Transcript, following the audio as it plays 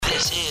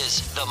This is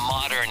the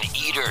Modern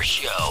Eater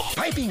Show.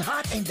 Piping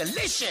hot and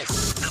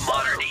delicious. The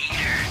Modern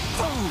Eater.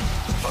 Food.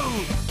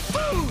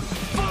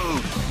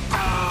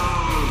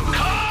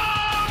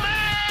 Come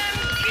and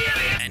get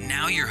it! And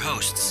now your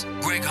hosts,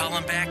 Greg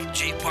Hollenbeck,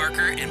 Jay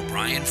Parker, and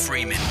Brian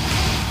Freeman.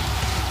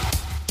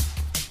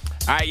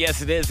 All right,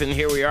 yes, it is, and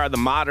here we are, the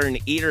Modern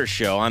Eater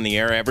Show, on the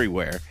air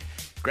everywhere.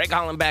 Greg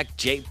Hollenbeck,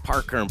 Jay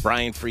Parker, and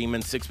Brian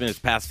Freeman, 6 minutes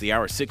past the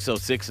hour,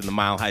 6:06 in the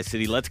Mile High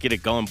City. Let's get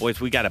it going, boys.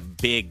 We got a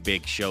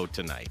big show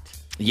tonight.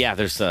 Yeah,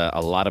 there's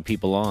a lot of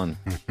people on.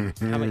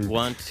 How many?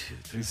 1, 2,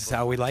 3, This is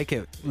how we like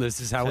it. This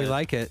is how we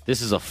like it.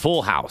 This is a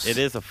full house. It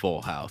is a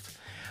full house.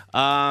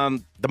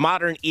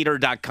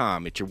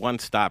 TheModernEater.com. It's your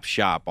one-stop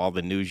shop. All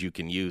the news you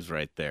can use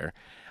right there.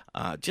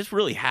 Just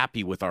really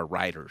happy with our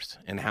writers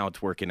and how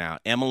it's working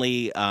out.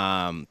 Emily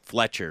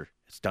Fletcher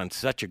has done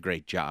such a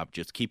great job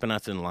just keeping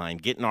us in line,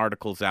 getting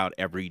articles out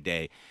every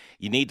day.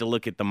 You need to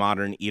look at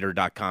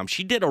TheModernEater.com.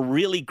 She did a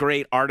really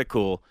great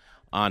article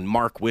on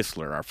Mark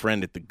Whistler, our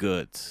friend at The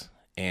Goods.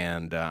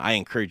 And I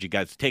encourage you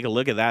guys to take a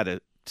look at that,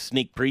 a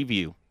sneak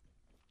preview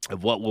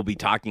of what we'll be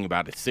talking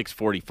about at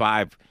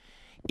 6:45.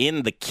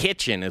 In the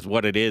kitchen is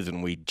what it is,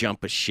 and we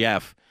jump a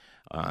chef.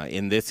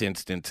 In this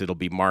instance, it'll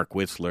be Mark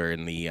Whistler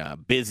in the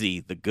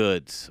The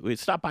Goods. We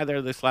stopped by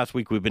there this last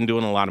week. We've been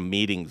doing a lot of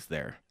meetings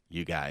there,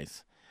 you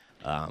guys,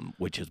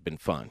 which has been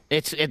fun.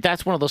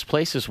 That's one of those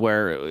places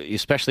where,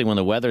 especially when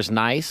the weather's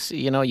nice,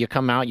 you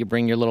come out, you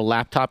bring your little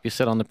laptop, you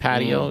sit on the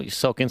patio, you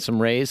soak in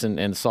some rays,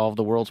 and solve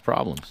the world's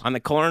problems. On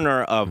the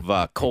corner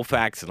of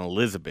Colfax and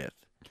Elizabeth.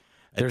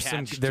 There's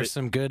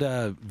some good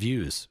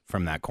views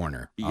from that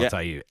corner. I'll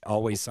tell you,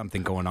 always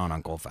something going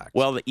on Colfax.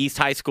 Well, the East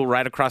High School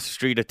right across the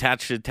street,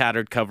 attached to the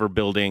tattered cover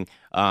building.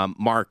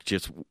 Mark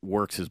just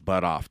works his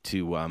butt off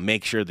to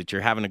make sure that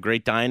you're having a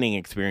great dining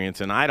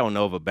experience. And I don't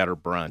know of a better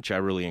brunch. I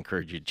really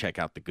encourage you to check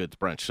out the Goods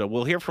Brunch. So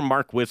we'll hear from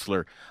Mark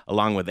Whistler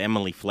along with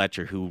Emily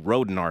Fletcher, who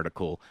wrote an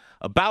article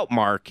about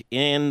Mark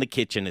in the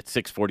kitchen at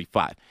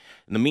 6:45.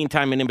 In the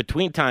meantime and in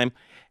between time,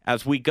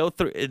 as we go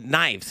through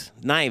knives.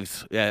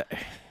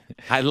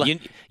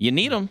 You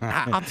need them.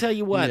 I'll tell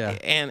you what, Yeah.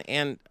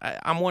 and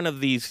I'm one of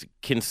these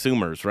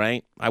consumers,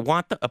 right? I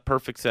want a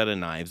perfect set of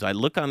knives. I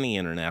look on the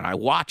internet. I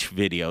watch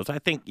videos. I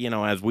think,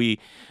 as we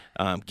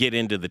get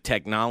into the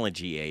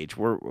technology age,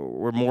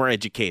 we're more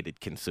educated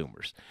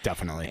consumers.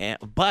 Definitely.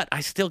 But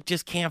I still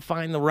just can't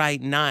find the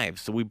right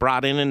knives. So we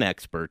brought in an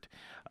expert.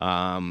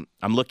 I'm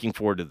looking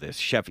forward to this,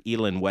 Chef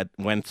Elan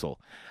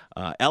Wenzel.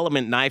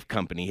 Element Knife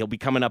Company. He'll be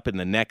coming up in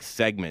the next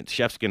segment.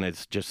 Chef's going to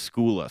just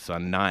school us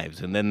on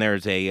knives. And then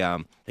there's they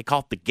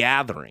call it The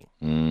Gathering.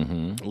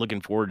 Mm-hmm.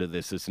 Looking forward to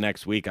this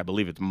next week. I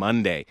believe it's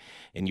Monday,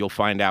 and you'll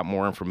find out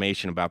more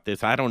information about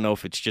this. I don't know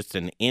if it's just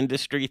an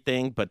industry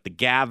thing, but The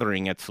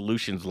Gathering at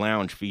Solutions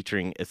Lounge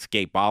featuring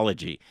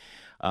Escapology.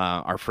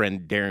 Our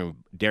friend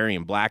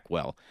Darian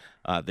Blackwell,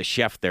 the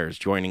chef there, is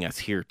joining us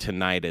here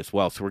tonight as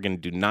well. So we're going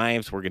to do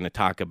knives. We're going to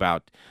talk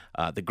about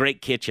the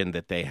great kitchen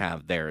that they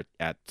have there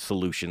at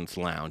Solutions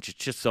Lounge.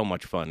 It's just so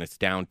much fun. It's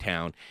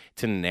downtown.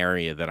 It's in an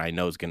area that I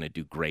know is going to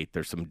do great.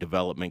 There's some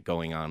development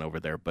going on over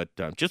there, but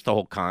just the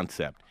whole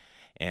concept.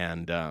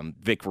 And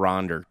Vic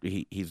Ronder,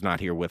 he's not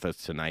here with us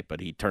tonight,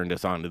 but he turned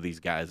us on to these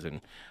guys,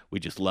 and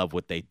we just love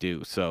what they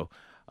do. So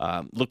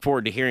look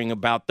forward to hearing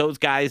about those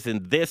guys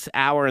in this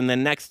hour. And the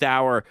next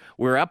hour,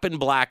 we're up in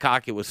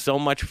Blackhawk. It was so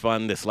much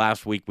fun this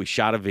last week. We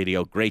shot a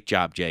video. Great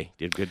job, Jay.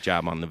 Did a good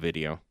job on the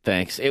video.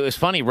 Thanks. It was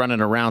funny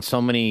running around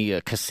so many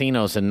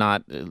casinos and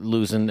not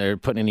losing or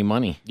putting any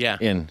money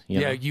in.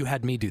 Yeah, you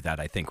had me do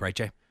that, I think, right,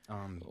 Jay?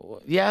 I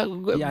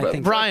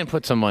think Brian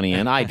put some money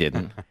in. I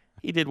didn't.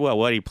 He did well.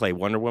 What did he play,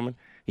 Wonder Woman?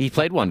 He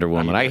played Wonder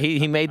Woman.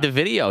 He made the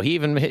video.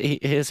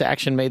 His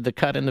action made the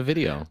cut in the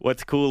video.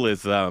 What's cool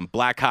is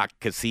Blackhawk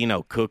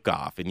Casino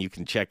Cook-Off, and you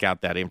can check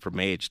out that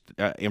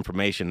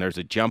information. There's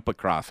a jump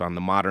across on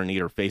the Modern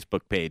Eater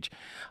Facebook page.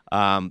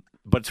 But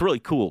it's really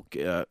cool.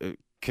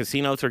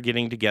 Casinos are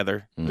getting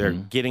together. Mm-hmm. They're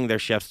getting their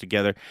chefs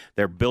together.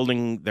 They're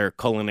building their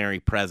culinary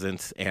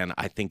presence, and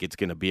I think it's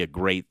going to be a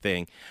great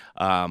thing.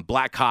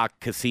 Black Hawk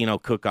Casino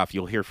Cook-Off,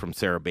 you'll hear from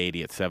Sarah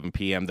Beatty at 7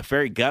 p.m. The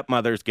Fairy Gut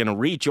Mother is going to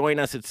rejoin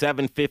us at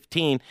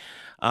 7:15.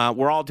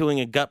 We're all doing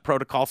a gut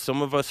protocol.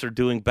 Some of us are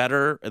doing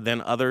better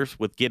than others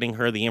with getting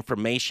her the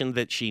information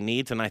that she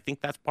needs, and I think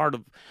that's part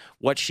of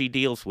what she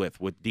deals with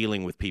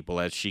dealing with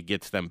people as she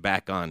gets them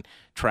back on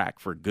track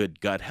for good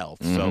gut health.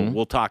 Mm-hmm. So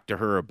we'll talk to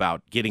her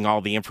about getting all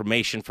the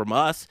information from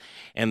us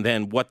and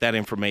then what that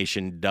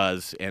information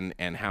does and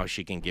how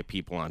she can get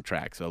people on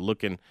track. So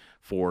looking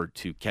forward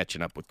to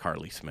catching up with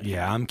Carly Smith.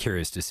 Yeah, I'm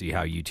curious to see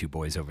how you two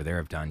boys over there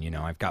have done.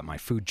 I've got my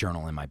food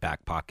journal in my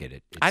back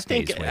pocket. I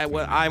think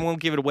I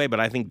won't give it away, but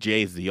I think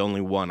Jay's the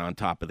only one on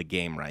top of the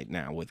game right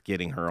now with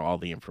getting her all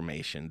the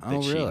information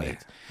that she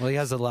needs. Well, he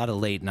has a lot of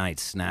late night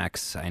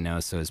snacks, I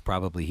know, so it's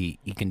probably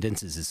he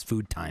condenses his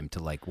food time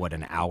to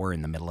an hour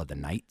in the middle of the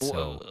night.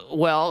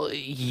 So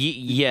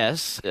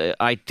yes,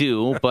 I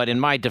do, but in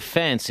my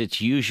defense, it's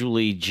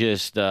usually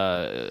just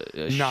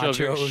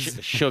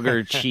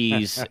sugar,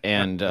 cheese,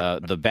 and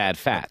the bad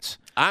fats.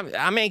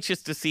 I'm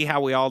anxious to see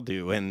how we all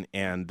do, and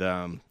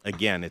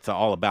again, it's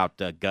all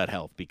about gut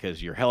health,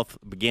 because your health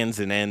begins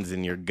and ends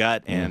in your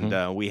gut,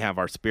 and we have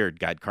our spirit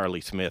guide,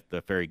 Carly Smith,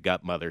 the fairy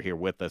gut mother, here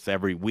with us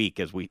every week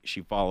as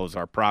she follows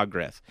our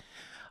progress.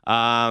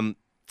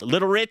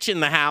 Little Rich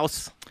in the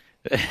house.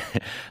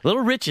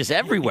 Little Rich is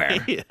everywhere.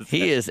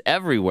 He is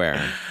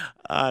everywhere.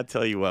 I'll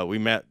tell you what, we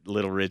met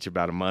Little Rich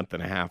about a month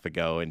and a half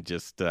ago, and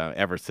just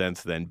ever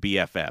since then,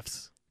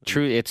 BFFs.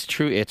 It's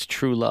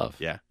true love.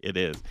 Yeah, it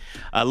is.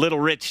 Little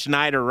Rich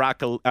Schneider,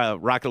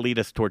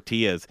 Rockalitas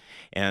Tortillas,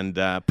 and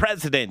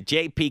President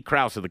J.P.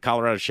 Krause of the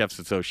Colorado Chefs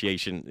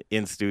Association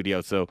in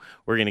studio. So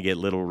we're going to get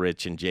Little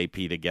Rich and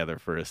J.P. together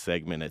for a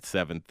segment at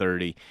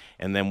 7:30,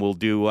 and then we'll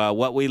do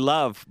what we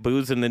love,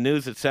 Booze in the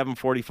News at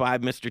 7:45.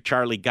 Mr.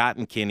 Charlie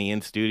Gottenkinney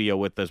in studio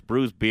with us.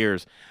 Brews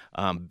Beers,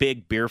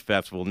 big beer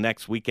festival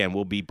next weekend.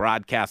 We'll be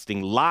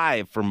broadcasting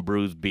live from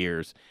Brews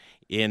Beers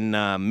in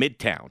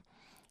Midtown.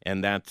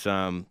 And that's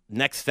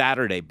next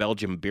Saturday,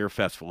 Belgium Beer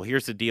Festival.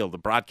 Here's the deal. The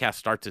broadcast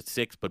starts at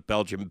 6, but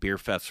Belgium Beer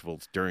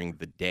Festival's during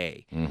the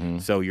day.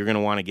 So you're going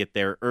to want to get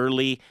there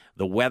early.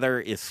 The weather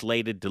is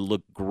slated to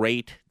look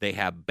great. They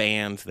have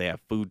bands. They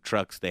have food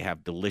trucks. They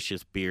have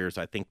delicious beers.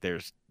 I think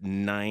there's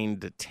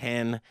 9 to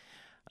 10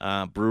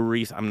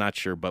 breweries. I'm not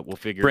sure, but we'll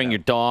figure it out. Bring your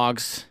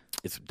dogs.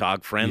 It's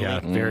dog friendly. Yeah,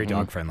 very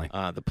dog friendly.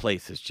 The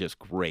place is just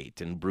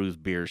great. And Brews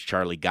Beers,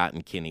 Charlie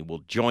Gottenkinney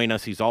will join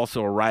us. He's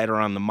also a writer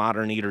on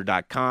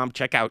themoderneater.com.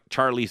 Check out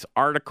Charlie's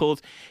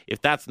articles.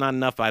 If that's not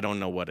enough, I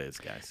don't know what is,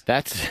 guys.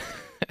 That's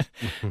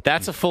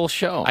a full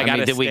show. I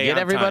mean, did we get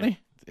everybody?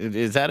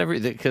 Is that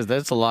because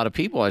that's a lot of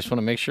people. I just want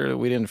to make sure that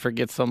we didn't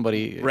forget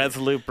somebody.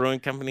 Resolute Brewing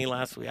Company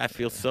last week. I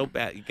feel so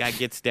bad. The guy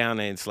gets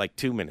down and it's like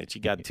 2 minutes.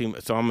 You got 2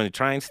 minutes. So I'm going to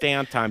try and stay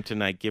on time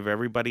tonight. Give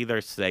everybody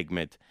their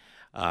segment.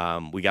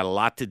 We got a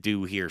lot to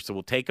do here, so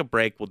we'll take a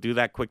break. We'll do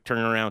that quick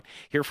turnaround.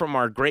 Hear from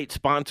our great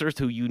sponsors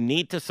who you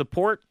need to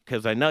support,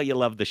 because I know you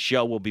love the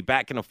show. We'll be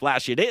back in a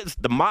flash. It is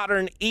the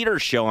Modern Eater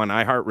Show on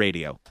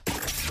iHeartRadio.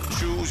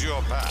 Choose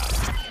your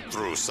path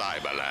through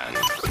Cyberland.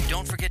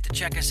 Don't forget to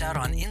check us out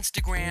on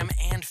Instagram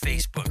and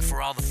Facebook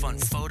for all the fun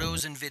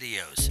photos and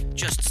videos.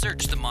 Just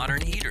search The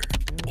Modern Eater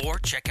or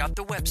check out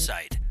the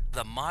website,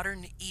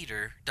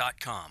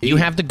 themoderneater.com. You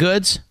have the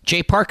goods?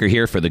 Jay Parker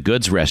here for The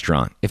Goods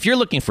Restaurant. If you're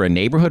looking for a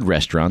neighborhood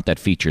restaurant that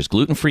features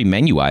gluten-free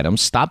menu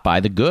items, stop by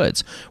The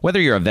Goods. Whether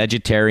you're a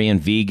vegetarian,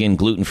 vegan,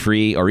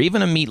 gluten-free, or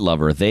even a meat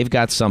lover, they've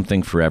got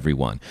something for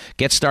everyone.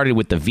 Get started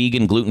with the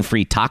vegan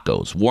gluten-free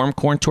tacos, warm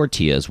corn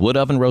tortillas, wood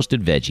oven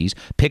roasted veggies,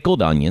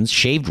 pickled onions,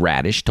 shaved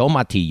radish,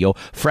 tomatillo,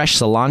 fresh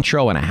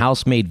cilantro, and a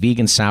house-made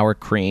vegan sour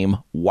cream.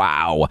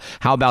 Wow!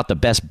 How about the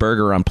best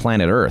burger on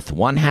planet Earth?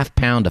 1/2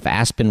 pound of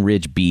Aspen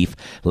Ridge beef,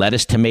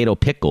 lettuce, tomato,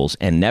 pickles,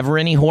 and never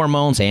any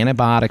hormones,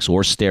 antibiotics,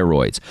 or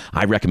steroids.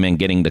 I recommend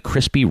getting the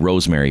crispy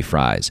rosemary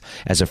fries.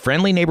 As a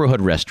friendly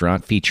neighborhood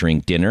restaurant featuring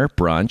dinner,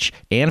 brunch,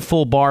 and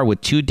full bar with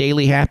 2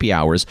 daily happy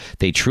hours,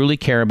 they truly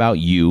care about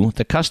you,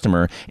 the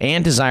customer,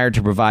 and desire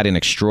to provide an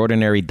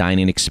extraordinary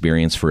dining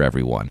experience for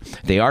everyone.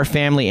 They are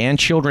family and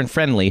children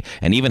friendly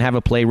and even have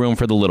a playroom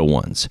for the little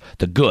ones.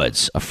 The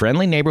Goods, a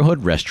friendly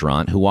neighborhood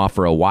restaurant who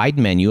offer a wide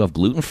menu of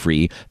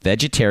gluten-free,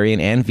 vegetarian,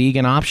 and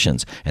vegan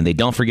options. And they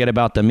don't forget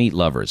about the meat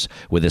lovers,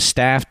 with a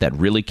staff that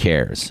really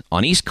cares.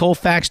 On East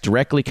Colfax,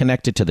 directly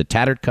connected to the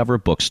Tattered Cover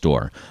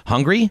Bookstore.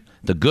 Hungry?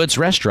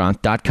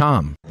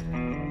 TheGoodsRestaurant.com.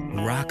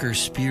 Rocker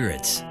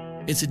Spirits.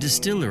 It's a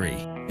distillery.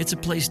 It's a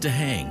place to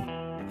hang.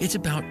 It's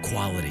about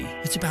quality.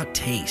 It's about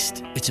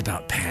taste. It's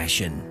about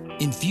passion.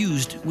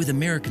 Infused with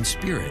American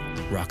spirit.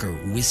 Rocker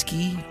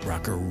whiskey,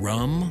 rocker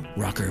rum,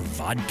 rocker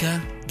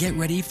vodka. Get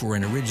ready for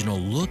an original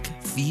look,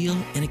 feel,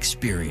 and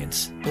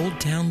experience. Old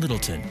Town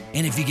Littleton.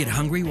 And if you get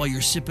hungry while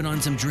you're sipping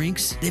on some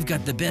drinks, they've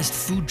got the best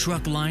food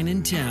truck line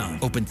in town.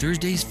 Open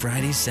Thursdays,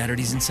 Fridays,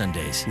 Saturdays, and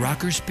Sundays.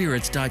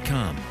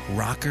 RockerSpirits.com.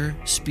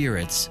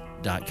 RockerSpirits.com.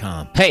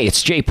 Hey,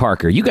 it's Jay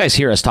Parker. You guys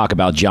hear us talk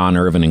about John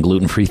Irvin and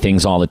gluten-free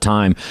things all the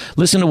time.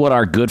 Listen to what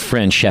our good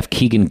friend Chef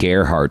Keegan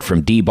Gerhardt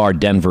from D-Bar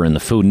Denver and the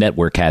Food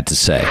Network had to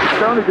say.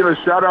 I want to give a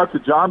shout out to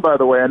John, by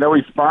the way. I know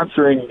he's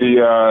sponsoring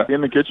the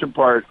In the Kitchen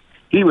part.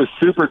 He was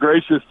super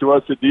gracious to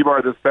us at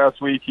D-Bar this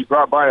past week. He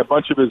brought by a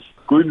bunch of his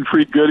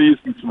gluten-free goodies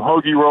and some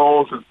hoagie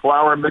rolls and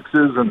flour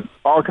mixes and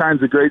all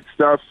kinds of great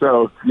stuff.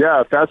 So,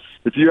 yeah,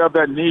 if you have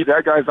that need,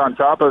 that guy's on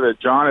top of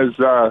it. John is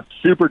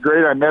super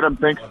great. I met him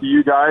thanks to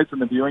you guys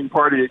and the viewing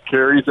party at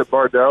Carrie's at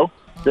Bordeaux.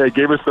 Yeah, he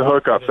gave us the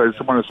hookup, so I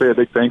just want to say a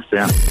big thanks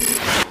to him.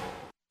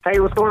 Hey,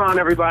 what's going on,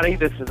 everybody?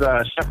 This is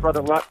Chef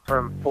Brother Luck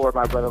from Forward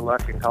by Brother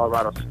Luck in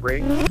Colorado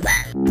Springs.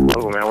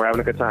 Oh, man, we're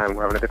having a good time.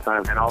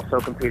 And also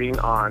competing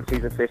on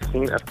Season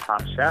 15 of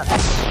Top Chef.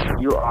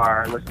 You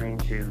are listening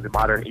to The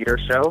Modern Eater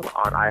Show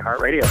on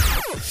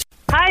iHeartRadio.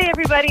 Hi,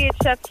 everybody. It's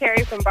Chef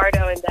Carrie from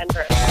Bordeaux in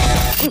Denver.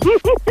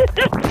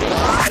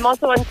 I'm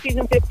also on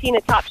Season 15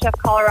 of Top Chef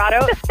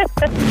Colorado.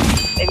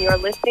 And you're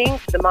listening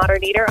to The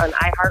Modern Eater on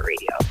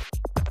iHeartRadio.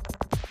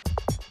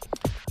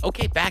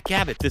 Okay, back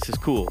at it. This is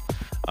cool.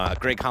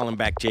 Greg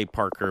Hollenbach, Jay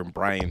Parker, and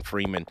Brian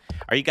Freeman.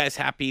 Are you guys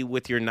happy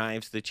with your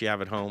knives that you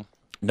have at home?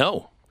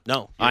 No.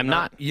 No, I'm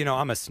not. You know,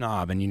 I'm a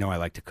snob, and you know I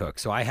like to cook.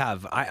 So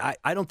I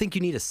don't think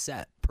you need a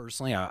set.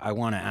 Personally, I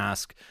want to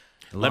ask.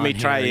 Let me Lon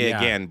try here, you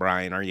again,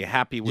 Brian. Are you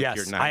happy with yes,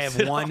 your knives?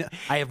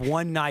 I have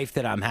one knife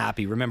that I'm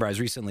happy. Remember, I was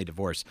recently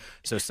divorced,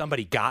 so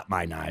somebody got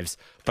my knives,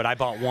 but I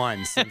bought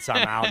one since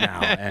I'm out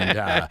now.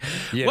 And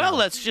Well,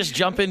 let's just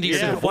jump into your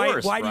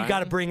divorce. Why do you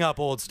got to bring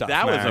up old stuff?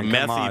 That was a man? Come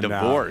messy on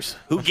now. divorce.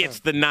 Who gets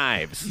the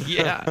knives?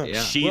 Yeah.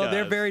 She Well, does.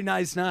 they're very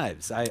nice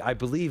knives. I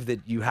believe that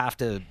you have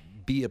to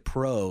be a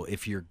pro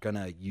if you're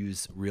gonna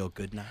use real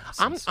good knives.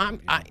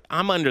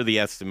 I'm under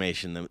the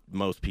estimation that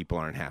most people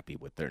aren't happy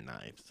with their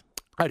knives.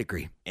 I'd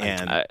agree.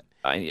 And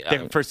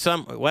for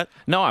some, what?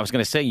 No, I was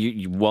going to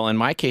say, well, in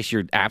my case,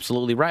 you're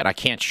absolutely right. I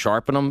can't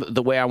sharpen them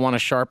the way I want to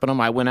sharpen them.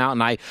 I went out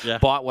and I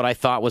bought what I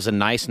thought was a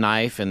nice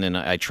knife, and then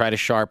I try to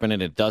sharpen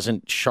it. It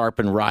doesn't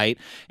sharpen right,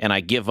 and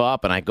I give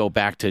up, and I go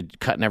back to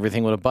cutting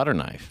everything with a butter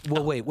knife.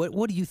 Well, wait.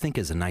 What do you think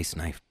is a nice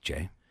knife,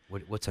 Jay?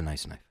 What's a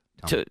nice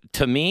knife?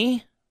 To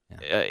me,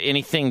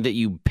 anything that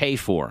you pay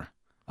for.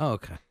 Oh,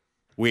 okay.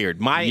 Weird.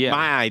 My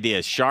idea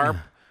is sharp,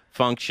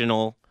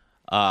 functional,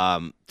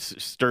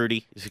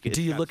 sturdy.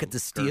 Do you look at the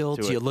steel?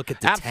 Do you look at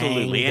the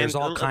Absolutely. tang? There's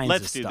And all kinds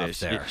let's of do stuff this.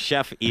 there.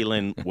 Chef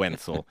Elan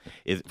Wenzel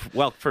is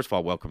first of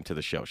all, welcome to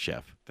the show,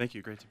 Chef. Thank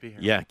you. Great to be here.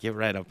 Yeah, get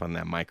right up on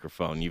that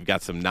microphone. You've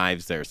got some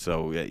knives there,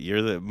 so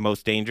you're the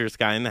most dangerous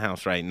guy in the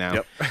house right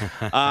now.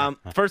 Yep.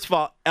 First of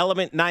all,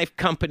 Element Knife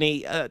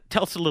Company.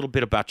 Tell us a little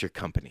bit about your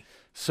company.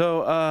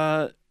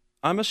 So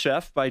I'm a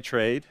chef by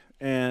trade,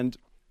 and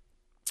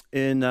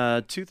in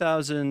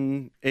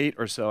 2008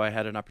 or so, I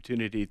had an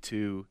opportunity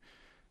to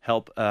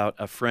help out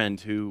a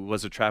friend who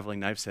was a traveling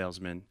knife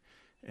salesman,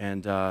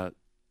 and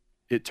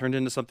it turned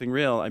into something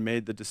real. I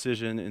made the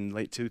decision in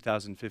late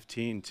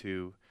 2015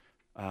 to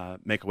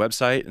make a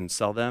website and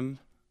sell them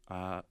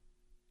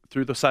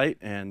through the site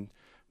and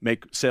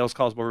make sales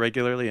calls more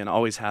regularly and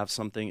always have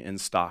something in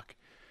stock.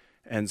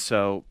 And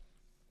so,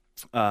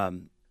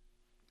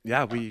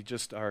 we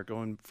just are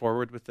going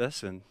forward with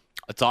this, and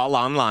it's all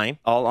online.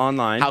 All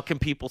online. How can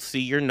people see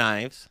your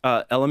knives?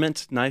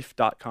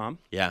 elementknife.com.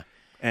 Yeah.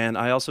 And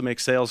I also make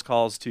sales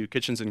calls to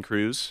kitchens and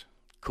crews.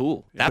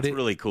 Cool. That's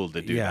really cool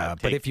to do. Yeah,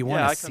 that. but if you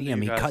want to see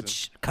him, he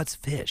guys cuts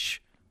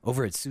fish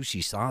over at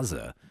Sushi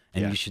Saza,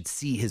 and you should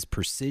see his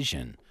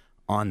precision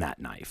on that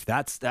knife.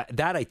 That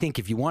I think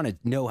if you want to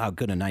know how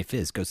good a knife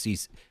is, go see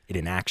it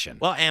in action.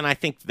 Well, and I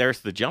think there's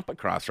the jump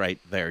across right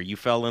there. You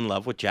fell in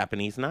love with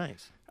Japanese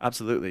knives.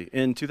 Absolutely.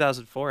 In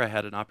 2004, I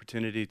had an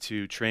opportunity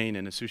to train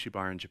in a sushi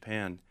bar in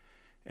Japan.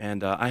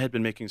 And I had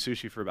been making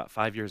sushi for about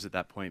 5 years at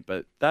that point,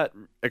 but that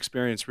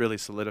experience really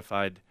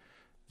solidified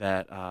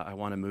that I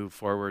want to move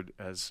forward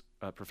as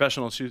a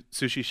professional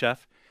sushi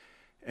chef.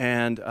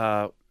 And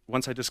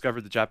once I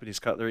discovered the Japanese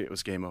cutlery, it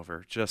was game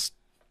over. Just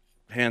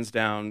hands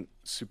down,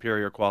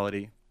 superior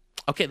quality.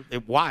 Okay,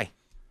 why?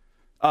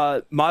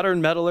 Modern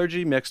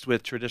metallurgy mixed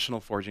with traditional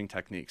forging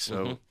techniques.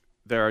 So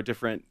there are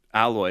different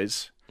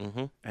alloys,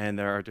 and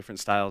there are different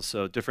styles.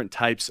 So different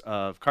types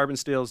of carbon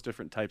steels,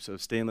 different types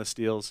of stainless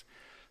steels.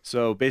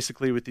 So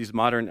basically with these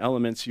modern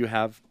elements, you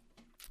have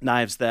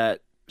knives that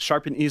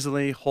sharpen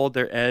easily, hold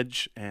their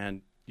edge,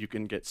 and you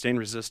can get stain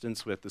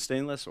resistance with the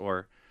stainless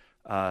or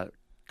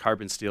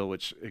carbon steel,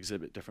 which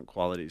exhibit different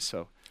qualities.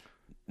 So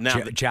now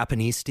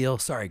Japanese steel?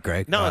 Sorry,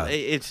 Greg. No,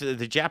 it's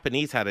the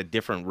Japanese had a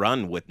different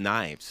run with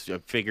knives,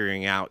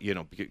 figuring out,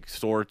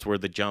 swords were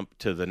the jump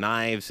to the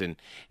knives, and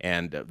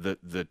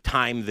the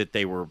time that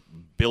they were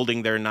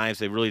building their knives,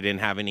 they really didn't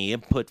have any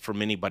input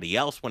from anybody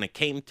else when it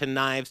came to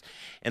knives,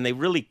 and they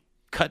really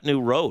cut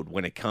new road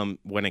when it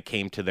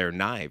came to their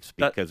knives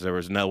because there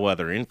was no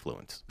other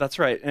influence. That's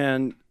right.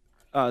 And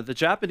the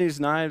Japanese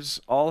knives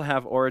all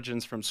have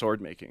origins from sword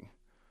making.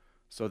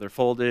 So they're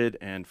folded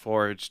and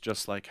forged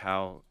just like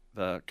how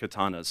the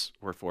katanas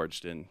were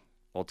forged in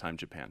old-time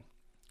Japan.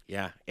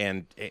 Yeah,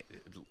 and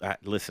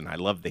listen, I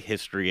love the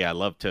history. I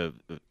love to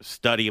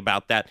study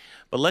about that.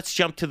 But let's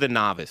jump to the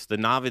novice. The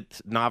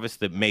novice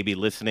that may be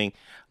listening,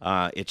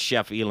 it's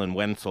Chef Elan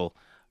Wenzel.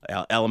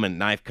 Element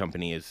Knife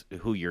Company is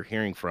who you're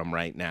hearing from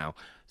right now.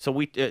 So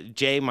we,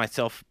 Jay,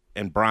 myself,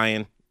 and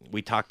Brian,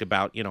 we talked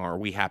about, are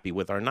we happy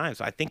with our knives?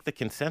 I think the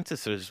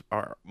consensus is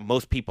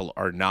most people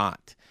are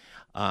not.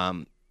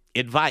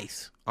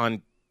 Advice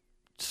on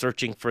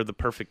searching for the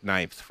perfect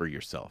knives for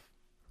yourself.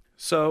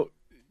 So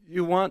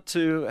you want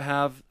to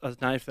have a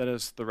knife that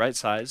is the right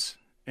size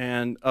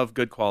and of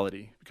good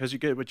quality because you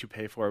get what you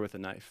pay for with a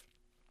knife.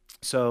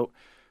 So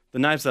the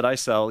knives that I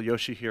sell,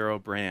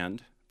 Yoshihiro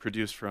brand,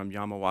 produced from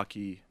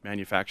Yamawaki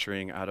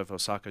Manufacturing out of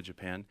Osaka,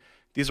 Japan.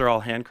 These are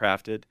all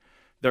handcrafted.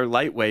 They're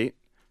lightweight,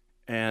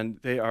 and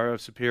they are of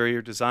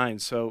superior design.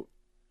 So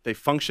they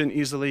function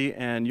easily,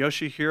 and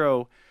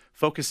Yoshihiro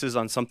focuses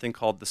on something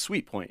called the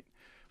sweet point,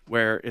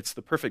 where it's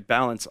the perfect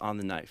balance on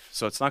the knife.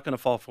 So it's not going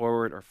to fall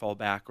forward or fall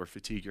back or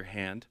fatigue your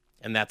hand.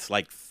 And that's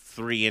like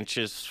 3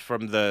 inches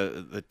from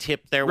the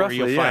tip there. Roughly,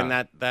 where you'll find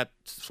that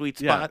sweet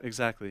spot? Yeah,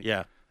 exactly.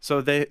 Yeah.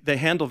 So they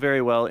handle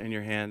very well in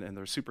your hand, and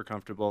they're super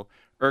comfortable.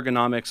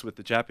 Ergonomics with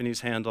the Japanese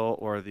handle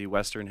or the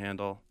Western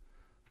handle.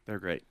 They're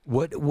great.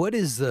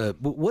 What's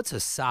a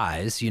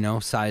size?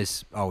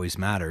 Size always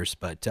matters,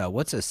 but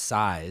what's a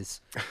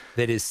size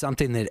that is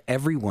something that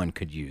everyone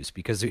could use?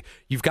 Because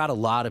you've got a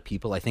lot of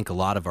people. I think a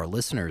lot of our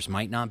listeners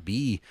might not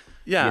be.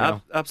 Yeah,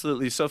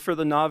 absolutely. So for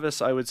the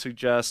novice, I would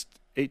suggest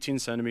 18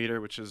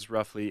 centimeter, which is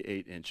roughly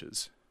 8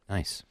 inches.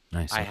 Nice.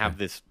 I have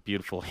this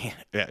beautiful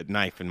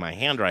knife in my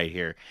hand right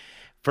here.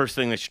 First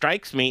thing that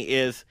strikes me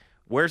is,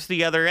 where's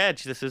the other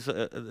edge? This is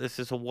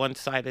a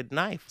one-sided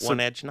knife,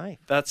 one-edge knife.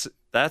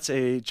 That's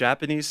a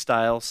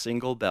Japanese-style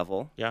single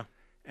bevel. Yeah.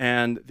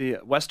 And the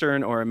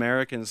Western or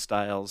American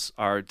styles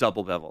are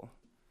double bevel.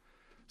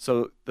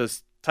 So the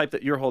type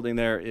that you're holding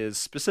there is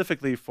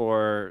specifically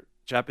for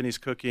Japanese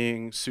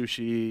cooking,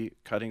 sushi,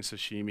 cutting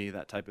sashimi,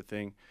 that type of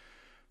thing.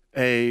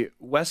 A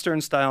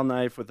Western-style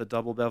knife with a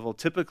double bevel,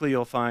 typically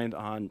you'll find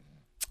on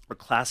a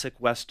classic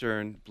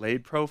Western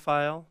blade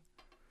profile,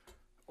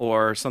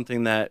 or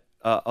something that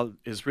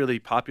is really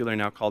popular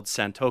now called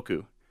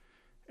santoku.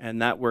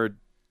 And that word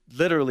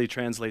literally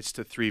translates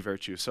to 3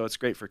 virtues. So it's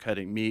great for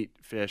cutting meat,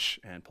 fish,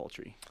 and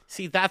poultry.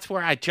 See, that's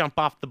where I jump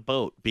off the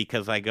boat,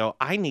 because I go,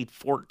 I need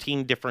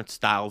 14 different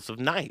styles of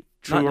knife.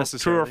 True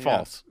or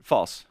false? Yeah.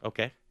 False.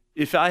 Okay.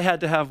 If I had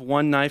to have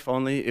one knife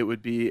only, it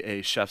would be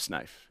a chef's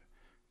knife.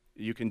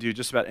 You can do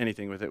just about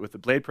anything with it. With the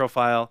blade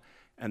profile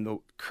and the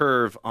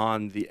curve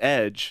on the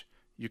edge,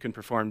 you can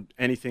perform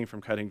anything from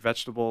cutting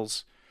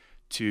vegetables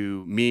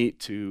to meat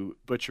to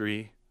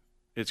butchery.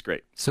 It's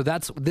great. So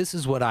this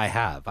is what I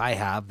have. I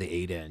have the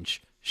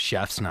 8-inch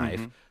chef's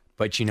knife.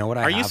 But you know what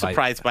I have? Are you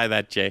surprised by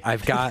that, Jay?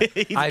 I've got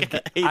I've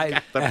got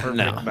the perfect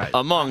knife.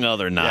 Among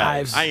other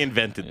knives. I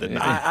invented the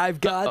knife. I've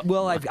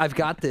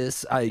got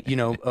this.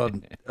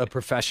 A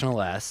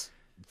professional S,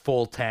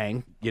 full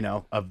tang.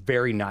 A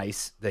very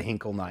nice the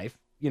Hinkle knife.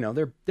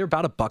 They're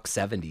about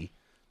 $170.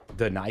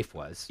 The knife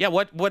was. Yeah.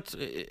 What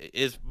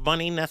is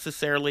money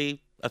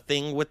necessarily a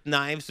thing with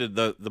knives?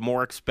 The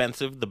more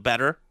expensive, the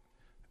better.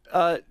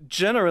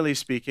 Generally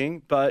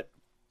speaking, but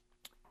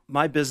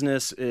my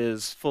business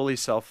is fully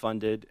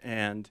self-funded,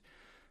 and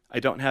I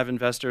don't have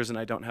investors, and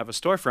I don't have a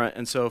storefront,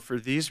 and so for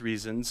these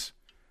reasons,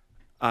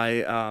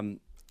 I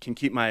can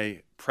keep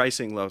my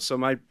pricing low. So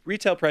my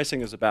retail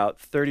pricing is about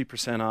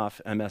 30%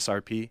 off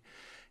MSRP,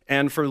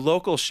 and for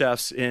local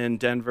chefs in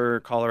Denver,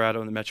 Colorado,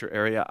 and the metro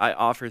area, I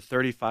offer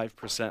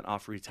 35%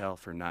 off retail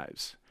for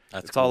knives.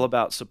 It's all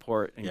about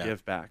support and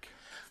give back.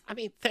 I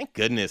mean, thank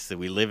goodness that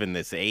we live in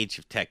this age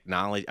of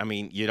technology. I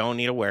mean, you don't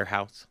need a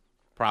warehouse,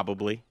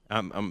 probably.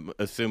 I'm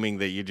assuming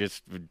that you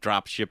just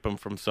drop ship them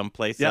from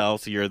someplace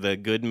else. You're the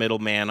good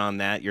middleman on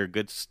that. You're a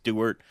good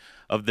steward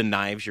of the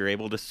knives. You're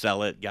able to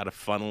sell it. Got to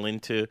funnel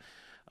into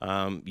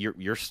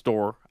your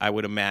store, I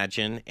would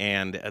imagine.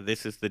 And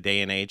this is the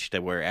day and age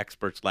where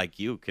experts like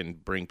you can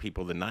bring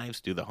people the knives,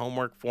 do the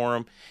homework for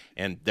them,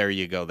 and there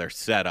you go. They're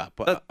set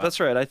up. That's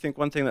right. I think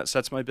one thing that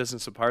sets my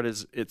business apart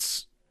is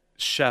it's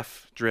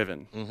chef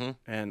driven.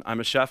 And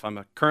I'm a chef.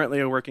 I'm currently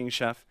a working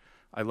chef.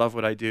 I love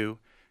what I do,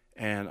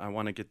 and I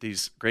want to get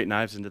these great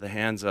knives into the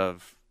hands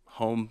of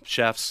home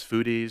chefs,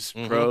 foodies,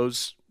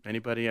 pros,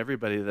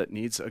 everybody that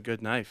needs a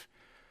good knife.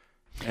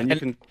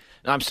 And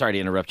I'm sorry to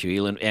interrupt you,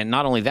 Elan. And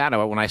not only that,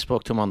 when I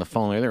spoke to him on the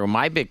phone earlier,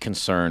 my big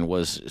concern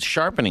was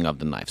sharpening of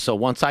the knife. So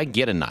once I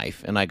get a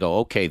knife and I go,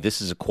 okay,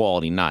 this is a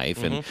quality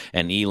knife,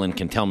 and Elan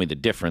can tell me the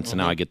difference, and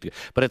now I get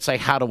but it's like,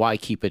 how do I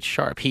keep it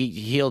sharp?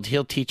 He'll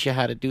teach you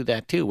how to do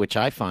that too, which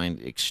I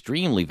find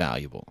extremely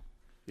valuable.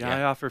 Yeah,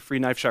 I offer free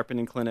knife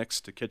sharpening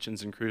clinics to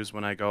kitchens and crews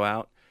when I go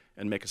out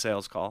and make a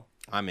sales call.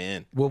 I'm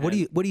in. Well, what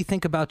do you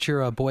think about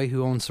your boy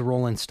who owns the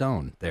Rolling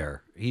Stone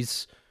there?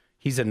 He's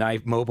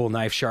a mobile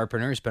knife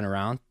sharpener. He's been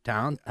around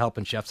town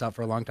helping chefs out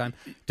for a long time.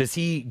 Do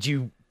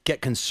you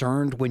get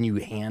concerned when you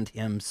hand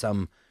him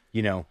some,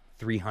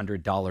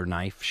 $300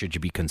 knife? Should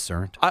you be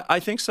concerned? I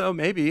think so,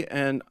 maybe.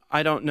 And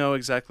I don't know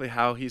exactly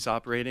how he's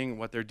operating,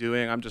 what they're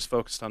doing. I'm just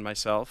focused on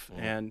myself.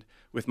 And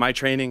with my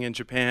training in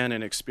Japan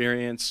and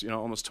experience,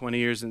 almost 20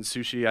 years in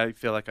sushi, I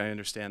feel like I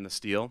understand the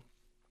steel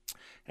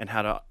and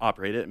how to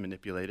operate it and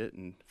manipulate it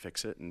and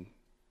fix it.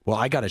 Well,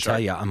 I got to tell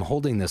you, I'm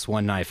holding this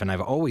one knife, and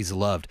I've always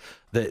loved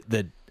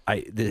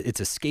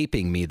it's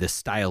escaping me, the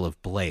style of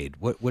blade.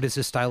 What is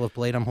this style of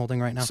blade I'm holding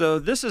right now? So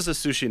this is a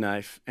sushi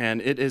knife, and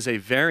it is a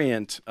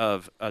variant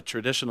of a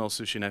traditional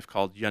sushi knife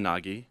called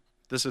yanagi.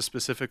 This is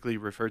specifically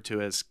referred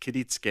to as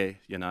kiritsuke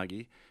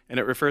yanagi, and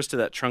it refers to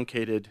that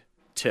truncated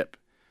tip.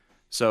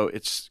 So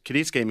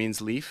kiritsuke means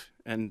leaf,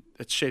 and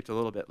it's shaped a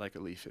little bit like a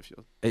leaf. If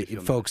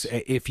you'll folks,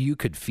 notice. If you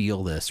could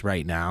feel this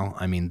right now,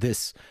 I mean,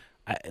 this,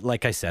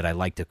 like I said, I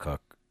like to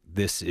cook.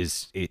 This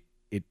is it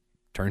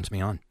turns me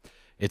on.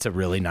 It's a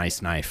really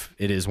nice knife.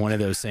 It is one of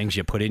those things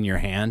you put in your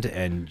hand,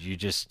 and you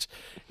just,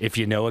 if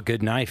you know a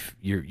good knife,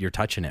 you're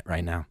touching it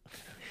right now.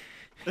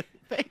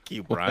 Thank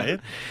you,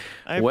 Brian.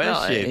 I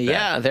appreciate that.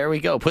 Yeah, there we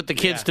go. Put the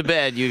kids to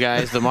bed, you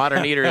guys. The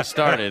Modern Eater has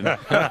started.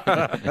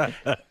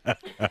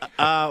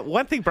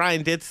 One thing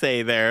Brian did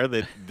say there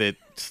that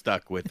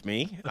stuck with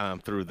me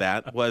through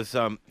that was,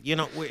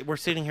 we're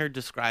sitting here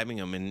describing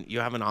them, and you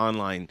have an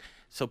online,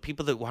 so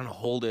people that want to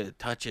hold it,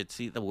 touch it,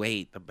 see the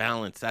weight, the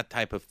balance, that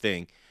type of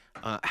thing.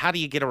 How do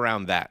you get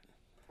around that?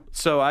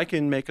 So I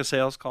can make a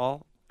sales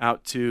call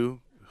out to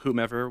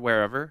whomever,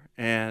 wherever,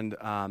 and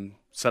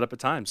set up a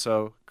time.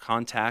 So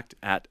contact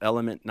at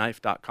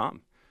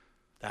elementknife.com.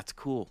 That's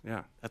cool.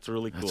 Yeah. That's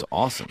really cool. That's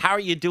awesome. How are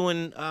you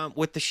doing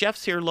with the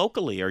chefs here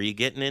locally? Are you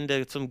getting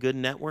into some good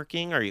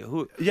networking?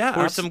 Who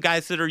are some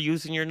guys that are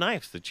using your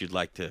knives that you'd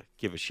like to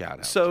give a shout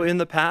out So to? in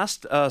the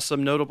past,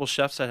 some notable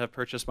chefs that have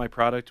purchased my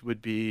product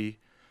would be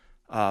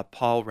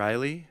Paul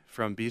Riley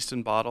from Beast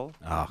and Bottle.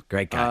 Oh,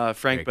 great guy.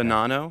 Frank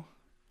Bonanno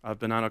of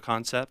Bonanno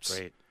Concepts.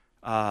 Great.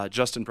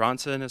 Justin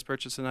Bronson has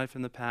purchased a knife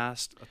in the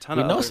past. We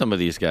know some of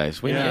these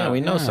guys. We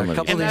know some of these. A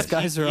couple of these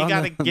guys are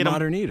on the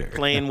Modern Eater.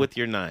 Playing with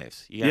your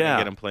knives. You got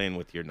to get them playing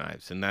with your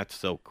knives, and that's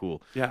so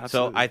cool. Yeah,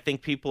 absolutely. So I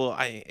think people,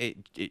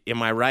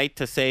 am I right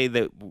to say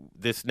that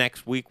this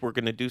next week we're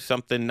going to do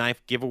something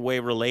knife giveaway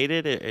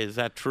related? Is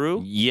that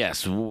true?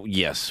 Yes.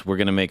 We're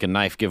going to make a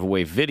knife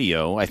giveaway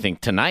video, I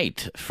think,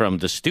 tonight from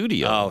the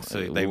studio. Oh, so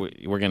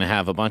we're going to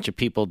have a bunch of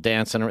people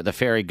dancing. The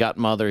fairy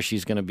godmother,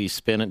 she's going to be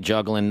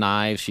juggling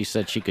knives. She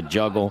said she could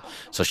juggle,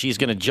 so she's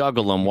going to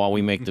juggle them while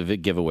we make the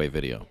giveaway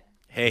video.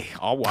 Hey,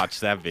 I'll watch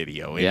that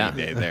video any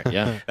day there.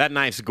 Yeah. That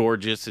knife's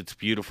gorgeous. It's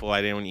beautiful.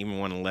 I don't even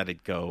want to let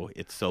it go.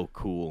 It's so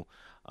cool.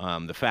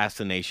 The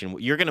fascination.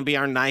 You're going to be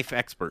our knife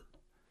expert.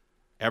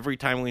 Every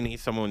time we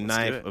need someone,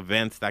 knife,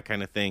 events, that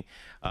kind of thing.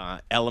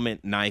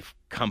 Element Knife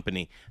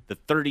Company. The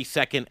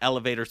 30-second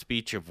elevator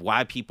speech of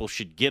why people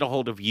should get a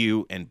hold of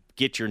you and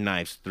get your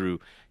knives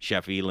through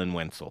Chef Elan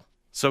Wenzel.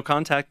 So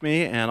contact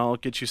me, and I'll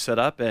get you set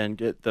up and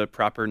get the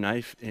proper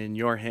knife in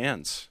your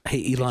hands.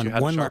 Hey, Elan,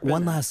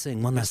 one last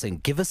thing.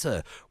 Give us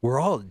we're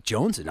all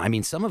jonesing. I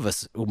mean, some of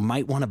us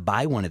might want to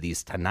buy one of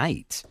these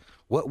tonight.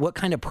 What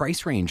kind of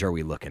price range are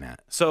we looking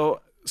at?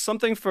 So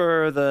something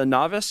for the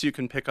novice you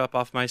can pick up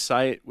off my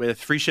site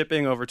with free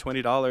shipping over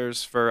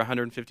 $20 for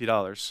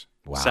 $150.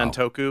 Wow.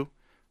 Santoku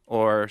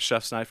or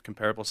Chef's Knife,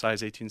 comparable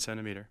size, 18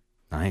 centimeter.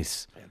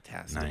 Nice.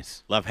 Fantastic.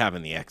 Nice. Love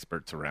having the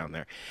experts around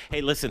there.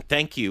 Hey, listen,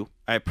 thank you.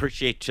 I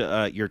appreciate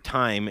your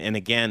time. And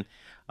again,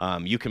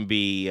 you can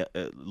be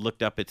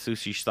looked up at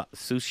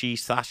Sushi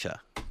Sasha.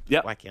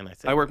 Yep. Why can't I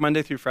say I work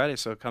Monday through Friday,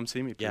 so come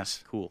see me, please.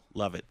 Yes, cool.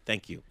 Love it.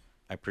 Thank you.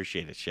 I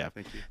appreciate it, Chef.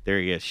 Thank you. There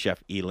he is,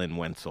 Chef Elan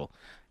Wenzel.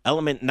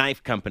 Element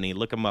Knife Company.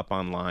 Look him up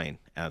online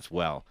as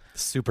well.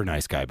 Super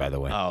nice guy, by the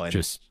way. Oh, and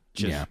just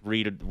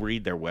read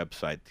their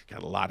website.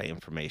 Got a lot of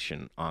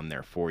information on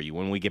there for you.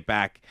 When we get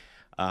back,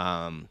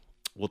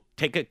 we'll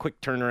take a quick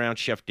turnaround.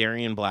 Chef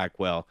Darian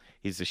Blackwell,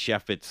 he's the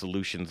chef at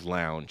Solutions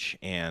Lounge,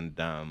 and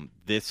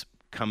this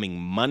coming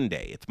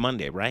Monday, it's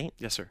Monday, right?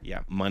 Yes, sir. Yeah,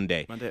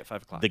 Monday. Monday at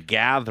 5 o'clock. The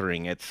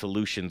Gathering at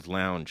Solutions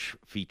Lounge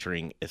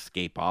featuring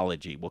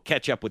Escapology. We'll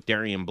catch up with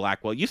Darian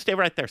Blackwell. You stay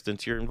right there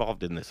since you're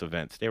involved in this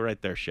event. Stay right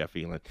there, Chef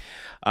Elan.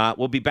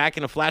 We'll be back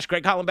in a flash.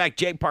 Greg Hollenbeck,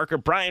 Jay Parker,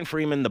 Brian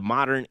Freeman, The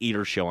Modern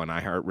Eater Show on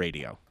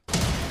iHeartRadio.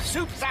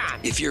 Soup's on.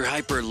 If you're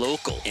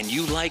hyper-local and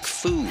you like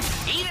food,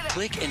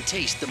 click and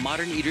taste the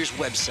Modern Eater's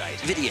website.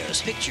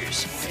 Videos,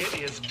 pictures.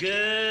 It is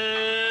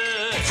good.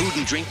 Food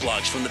and drink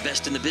blogs from the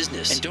best in the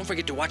business. And don't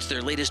forget to watch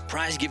their latest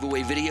prize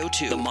giveaway video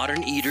too.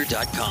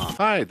 TheModernEater.com.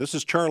 Hi, this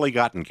is Charlie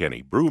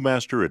Gottenkenny,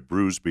 brewmaster at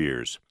Brews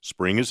Beers.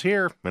 Spring is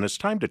here, and it's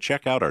time to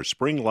check out our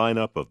spring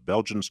lineup of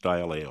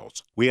Belgian-style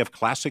ales. We have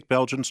classic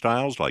Belgian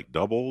styles like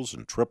doubles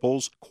and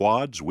triples,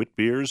 quads, wit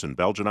beers, and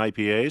Belgian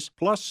IPAs,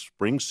 plus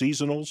spring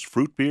seasonals,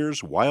 fruit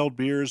beers, wild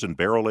beers, and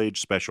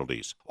barrel-aged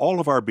specialties. All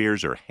of our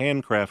beers are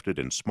handcrafted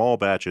in small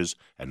batches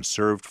and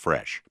served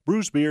fresh.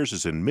 Brews Beers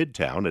is in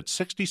Midtown at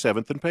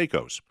 67th and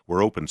Pecos.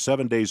 We're open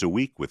 7 days a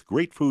week with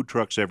great food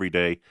trucks every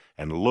day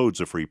and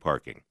loads of free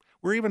parking.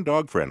 We're even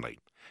dog-friendly.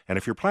 And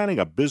if you're planning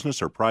a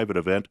business or private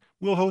event,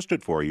 we'll host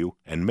it for you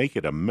and make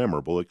it a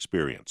memorable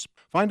experience.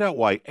 Find out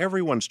why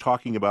everyone's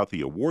talking about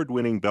the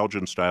award-winning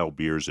Belgian-style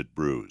beers at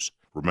Brews.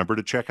 Remember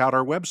to check out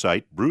our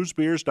website,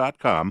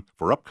 brewsbeers.com,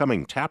 for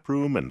upcoming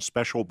taproom and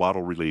special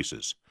bottle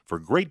releases. For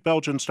great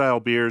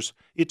Belgian-style beers,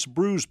 it's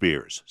Brews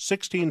Beers,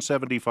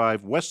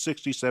 1675 West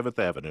 67th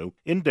Avenue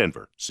in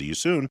Denver. See you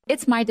soon.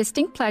 It's my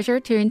distinct pleasure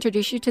to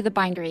introduce you to The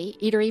Bindery,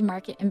 Eatery,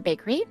 Market, and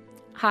Bakery.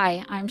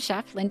 Hi, I'm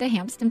Chef Linda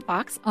Hampston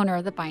Fox, owner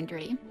of The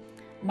Bindery.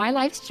 My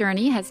life's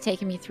journey has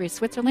taken me through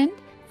Switzerland,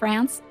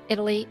 France,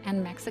 Italy,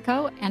 and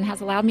Mexico, and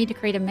has allowed me to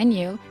create a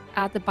menu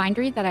at The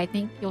Bindery that I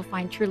think you'll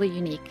find truly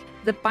unique.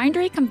 The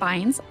Bindery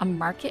combines a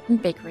market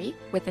and bakery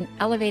with an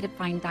elevated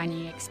fine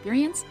dining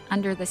experience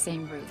under the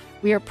same roof.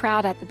 We are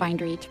proud at The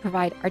Bindery to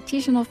provide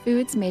artisanal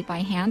foods made by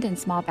hand in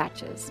small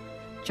batches.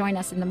 Join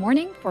us in the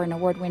morning for an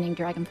award-winning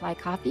Dragonfly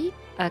coffee,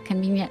 a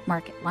convenient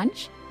market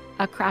lunch,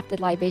 a crafted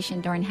libation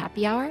during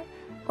happy hour,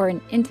 or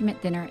an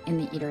intimate dinner in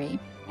the eatery.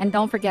 And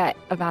don't forget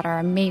about our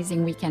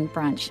amazing weekend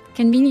brunch,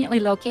 conveniently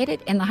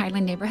located in the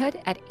Highland neighborhood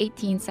at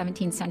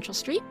 1817 Central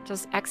Street.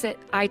 Just exit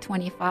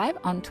I-25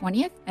 on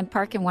 20th and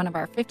park in one of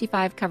our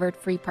 55 covered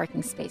free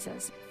parking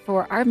spaces.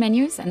 For our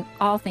menus and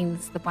all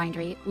things The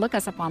Bindery, look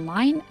us up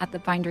online at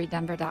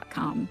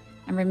thebinderydenver.com.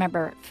 And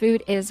remember,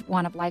 food is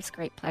one of life's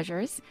great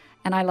pleasures,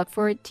 and I look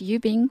forward to you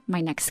being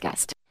my next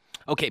guest.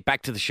 Okay,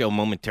 back to the show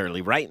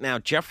momentarily. Right now,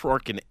 Jeff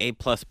Rourke and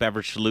A-Plus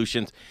Beverage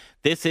Solutions.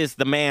 This is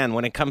the man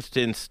when it comes to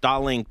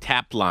installing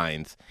tap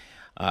lines,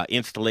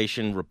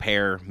 installation,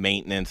 repair,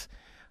 maintenance.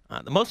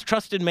 The most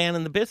trusted man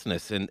in the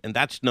business, and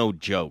that's no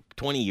joke.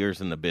 20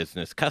 years in the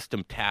business,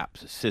 custom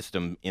taps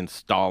system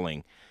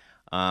installing.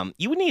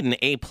 You would need an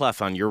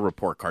A-plus on your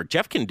report card.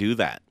 Jeff can do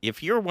that.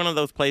 If you're one of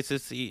those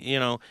places, you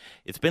know,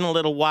 it's been a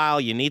little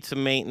while, you need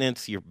some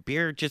maintenance, your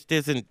beer just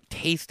isn't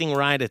tasting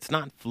right, it's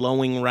not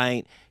flowing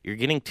right, you're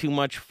getting too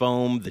much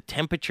foam, the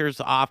temperature's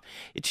off,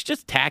 it's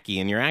just tacky,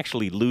 and you're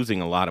actually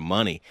losing a lot of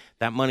money.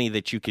 That money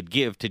that you could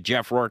give to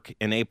Jeff Rourke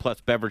and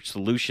A-Plus Beverage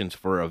Solutions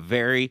for a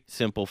very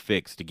simple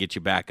fix to get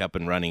you back up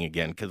and running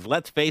again. Because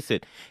let's face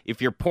it,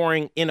 if you're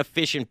pouring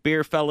inefficient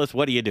beer, fellas,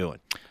 what are you doing?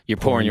 You're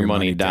pouring your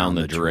money down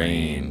the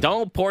drain.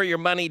 Don't pour your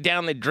money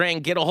down the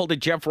drain. Get a hold of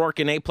Jeff Rourke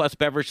and A-Plus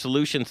Beverage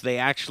Solutions. They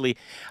actually,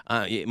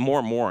 more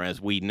and more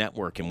as we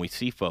network and we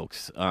see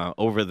folks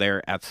over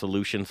there at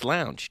Solutions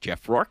Lounge.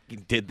 Jeff Rourke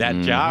did that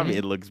job.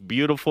 It looks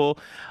beautiful.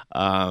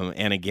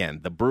 And again,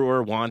 the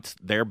brewer wants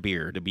their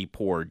beer to be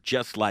poured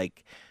just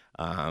like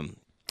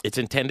it's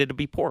intended to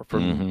be poured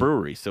from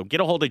breweries. So get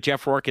a hold of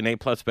Jeff Rourke and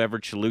A-Plus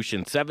Beverage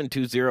Solutions,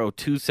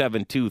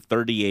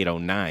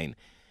 720-272-3809.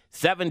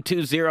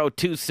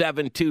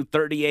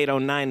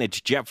 720-272-3809.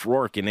 It's Jeff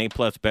Rourke and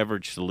A-Plus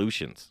Beverage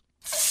Solutions.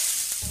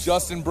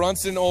 Justin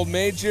Brunson, Old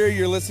Major.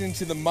 You're listening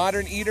to The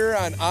Modern Eater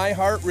on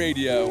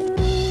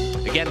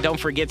iHeartRadio. Again, don't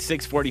forget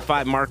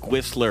 645 Mark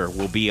Whistler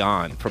will be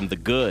on from The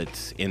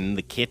Goods in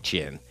the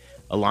Kitchen,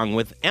 along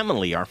with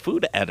Emily, our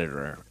food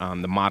editor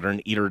on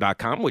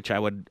themoderneater.com, which I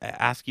would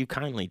ask you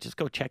kindly, just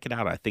go check it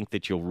out. I think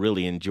that you'll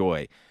really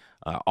enjoy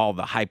all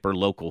the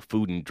hyper-local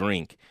food and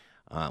drink.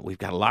 We've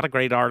got a lot of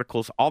great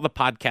articles. All the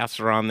podcasts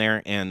are on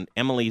there, and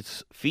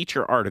Emily's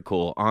feature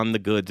article on The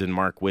Goods and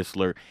Mark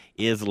Whistler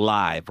is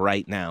live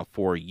right now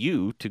for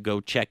you to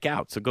go check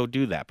out. So go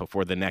do that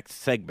before the next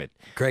segment.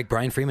 Greg,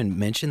 Brian Freeman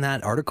mentioned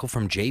that article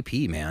from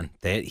JP, man.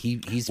 That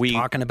he's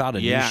talking about a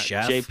new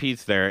chef. Yeah,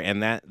 JP's there,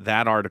 and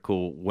that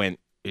article went.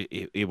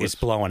 It was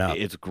blowing up.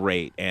 It's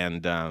great,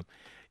 and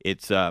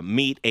it's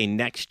Meet a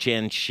Next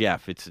Gen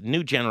Chef. It's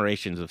new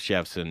generations of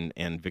chefs,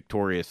 and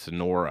Victoria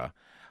Sonora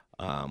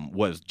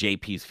was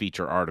JP's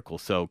feature article.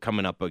 So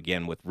coming up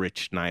again with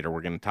Rich Schneider,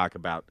 we're going to talk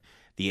about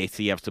the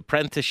ACF's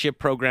apprenticeship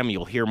program.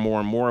 You'll hear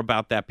more and more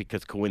about that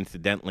because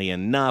coincidentally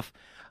enough,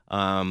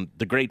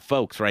 the great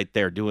folks right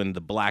there doing the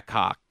Black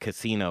Hawk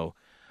Casino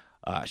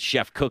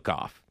Chef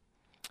Cook-Off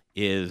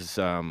is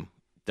a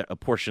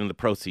portion of the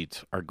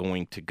proceeds are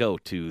going to go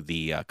to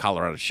the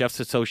Colorado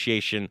Chefs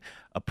Association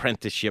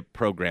apprenticeship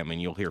program,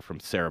 and you'll hear from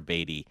Sarah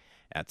Beatty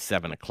at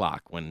 7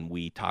 o'clock when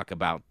we talk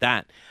about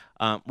that.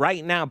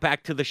 Right now,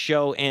 back to the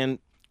show, and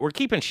we're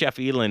keeping Chef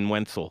Elan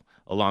Wenzel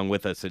along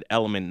with us at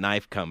Element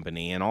Knife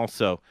Company, and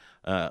also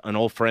an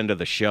old friend of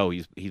the show.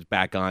 He's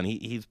back on.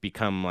 He's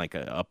become like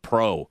a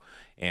pro,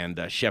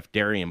 and Chef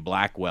Darian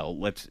Blackwell.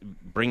 Let's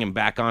bring him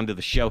back onto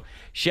the show.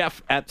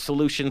 Chef at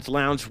Solutions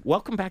Lounge,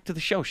 welcome back to the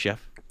show,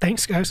 Chef.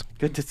 Thanks, guys.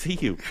 Good to see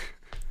you.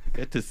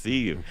 Good to see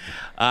you.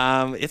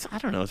 I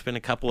don't know, it's been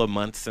a couple of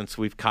months since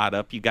we've caught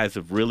up. You guys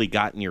have really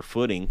gotten your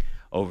footing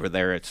over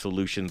there at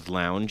Solutions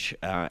Lounge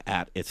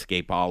at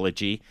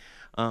Escapology.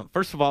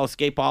 First of all,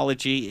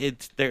 Escapology,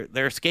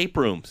 they're escape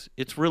rooms.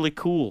 It's really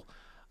cool.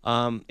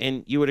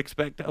 And you would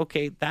expect,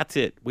 okay, that's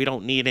it. We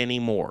don't need any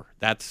more.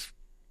 That's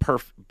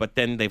perfect. But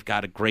then they've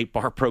got a great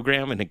bar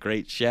program and a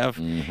great chef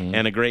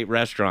and a great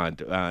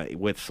restaurant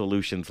with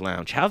Solutions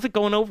Lounge. How's it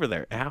going over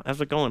there? How's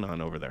it going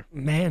on over there?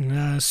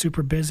 Man,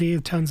 super busy.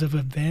 Tons of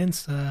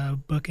events,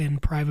 booking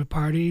private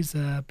parties.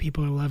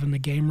 People are loving the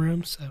game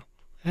room, so...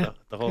 Yeah.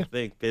 The whole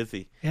thing,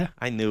 busy. Yeah.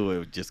 I knew it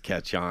would just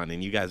catch on,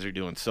 and you guys are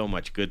doing so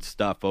much good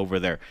stuff over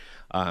there.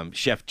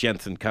 Chef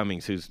Jensen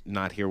Cummings, who's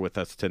not here with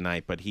us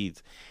tonight, but he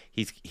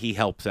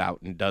helps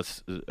out and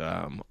does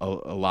a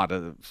lot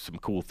of some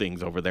cool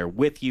things over there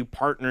with you,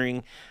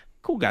 partnering.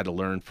 Cool guy to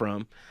learn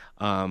from.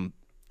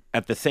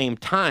 At the same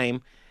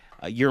time,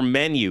 your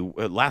menu,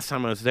 last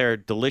time I was there,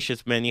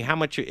 delicious menu. How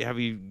much have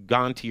you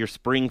gone to your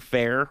spring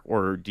fair,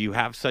 or do you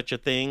have such a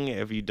thing?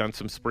 Have you done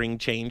some spring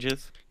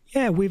changes?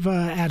 Yeah, we've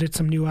added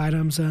some new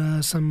items,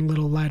 some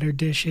little lighter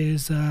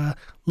dishes, a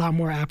lot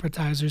more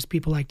appetizers.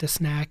 People like to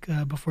snack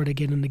before they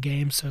get in the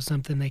game, so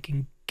something they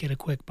can get a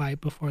quick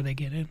bite before they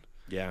get in.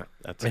 Yeah,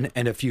 that's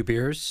and a few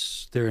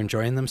beers. They're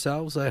enjoying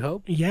themselves, I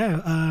hope.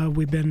 Yeah,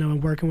 we've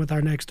been working with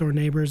our next door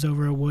neighbors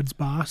over at Woods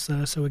Boss,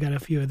 so we got a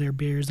few of their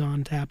beers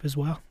on tap as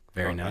well.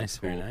 Very nice,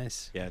 cool. Very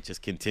nice. Yeah,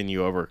 just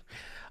continue over.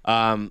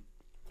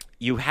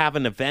 You have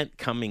an event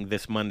coming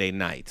this Monday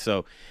night,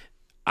 so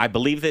I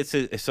believe this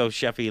is so.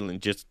 Chef Elan,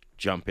 just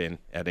jump in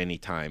at any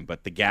time.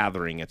 But the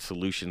gathering at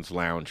Solutions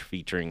Lounge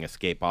featuring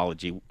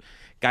Escapology,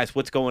 guys,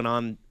 what's going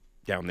on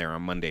down there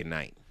on Monday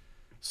night?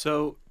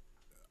 So,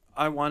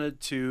 I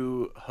wanted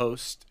to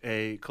host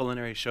a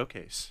culinary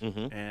showcase,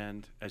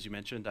 and as you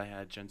mentioned, I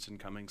had Jensen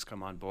Cummings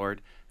come on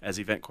board as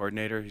event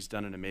coordinator. He's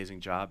done an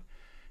amazing job,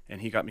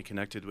 and he got me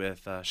connected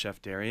with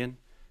Chef Darian,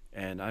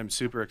 and I'm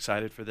super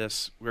excited for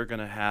this. We're going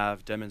to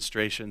have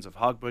demonstrations of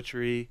hog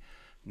butchery,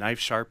 knife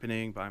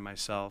sharpening by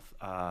myself,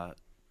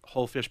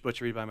 whole fish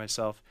butchery by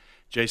myself,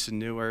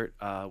 Jason Nauert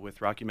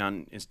with Rocky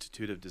Mountain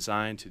Institute of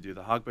Design to do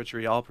the hog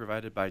butchery, all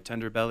provided by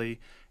Tender Belly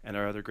and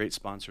our other great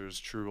sponsors,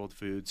 True World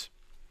Foods.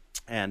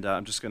 And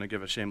I'm just going to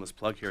give a shameless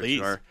plug here to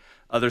our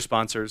other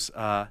sponsors.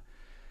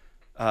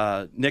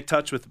 Nick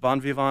Touch with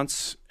Bon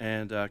Vivants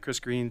and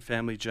Chris Green,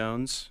 Family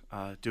Jones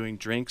doing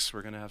drinks.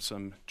 We're going to have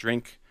some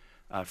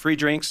free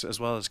drinks as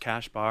well as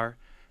cash bar.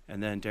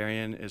 And then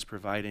Darian is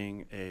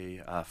providing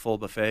a full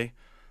buffet.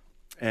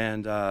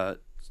 And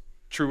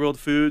True World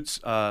Foods,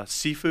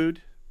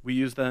 seafood. We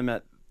use them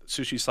at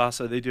Sushi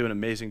Sasa. They do an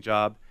amazing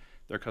job.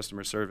 Their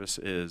customer service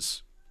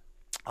is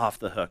off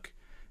the hook.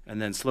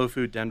 And then Slow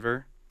Food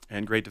Denver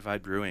and Great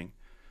Divide Brewing.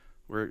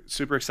 We're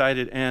super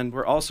excited. And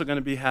we're also going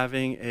to be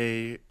having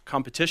a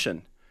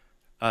competition,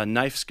 a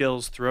knife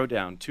skills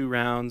throwdown, 2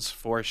 rounds,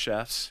 4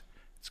 chefs.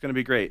 It's going to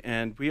be great.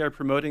 And we are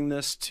promoting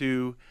this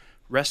to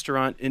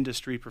restaurant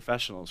industry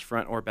professionals,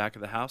 front or back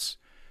of the house.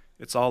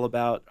 It's all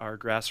about our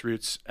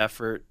grassroots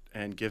effort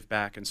and give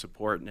back and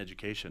support and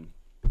education.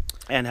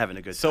 And having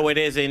a good time. So it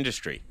is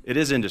industry. It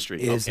is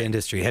industry. It is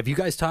industry. Have you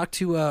guys talked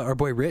to our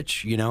boy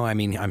Rich? You know, I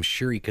mean, I'm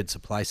sure he could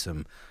supply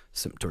some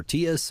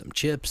tortillas, some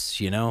chips.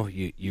 You know,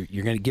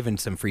 you're going to giving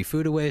some free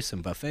food away,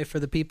 some buffet for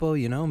the people.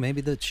 You know, maybe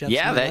the chefs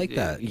might like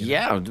that.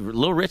 Yeah,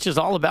 Little Rich is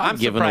all about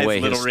giving away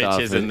his stuff. Little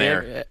Rich isn't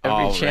there.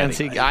 Every chance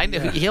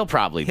he'll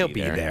probably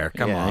be there.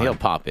 Come on, he'll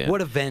pop in.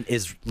 What event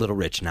is Little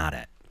Rich not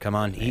at? Come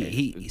on,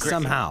 he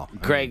somehow.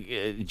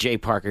 Greg, Jay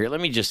Parker,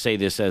 let me just say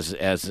this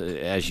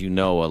as you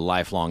know, a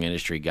lifelong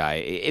industry guy.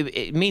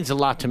 It means a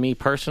lot to me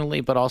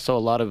personally, but also a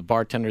lot of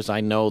bartenders I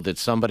know that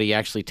somebody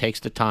actually takes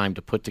the time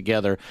to put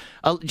together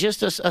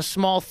just a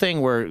small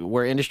thing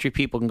where industry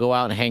people can go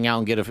out and hang out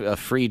and get a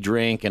free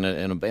drink and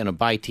a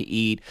bite to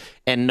eat,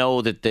 and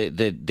know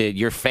that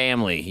your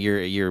family,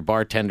 your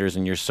bartenders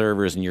and your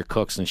servers and your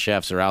cooks and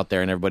chefs are out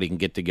there, and everybody can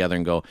get together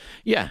and go,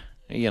 yeah.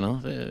 You know,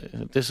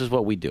 this is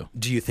what we do.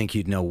 Do you think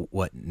you'd know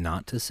what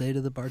not to say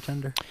to the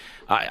bartender?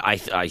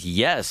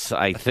 Yes,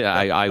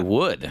 I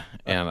would,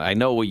 and I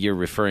know what you're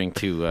referring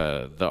to.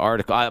 The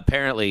article.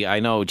 Apparently, I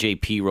know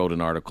JP wrote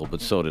an article, but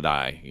so did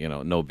I. You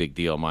know, no big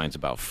deal. Mine's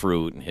about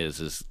fruit, and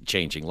his is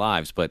changing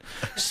lives. But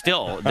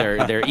still,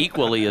 they're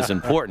equally as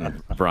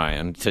important,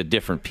 Brian, to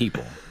different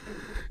people.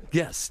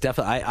 Yes,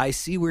 definitely. I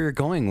see where you're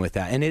going with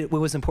that, and it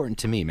was important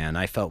to me, man.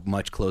 I felt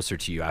much closer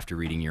to you after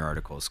reading your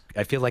articles.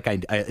 I feel like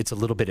it's a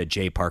little bit of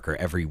Jay Parker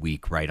every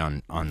week, right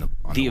on the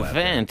web.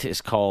 Event is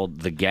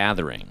called The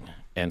Gathering,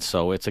 and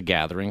so it's a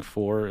gathering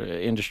for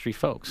industry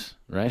folks,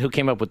 right? Who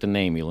came up with the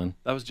name, Elan?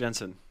 That was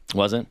Jensen.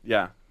 Was it?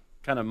 Yeah,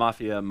 kind of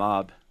mafia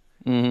mob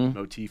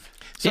motif.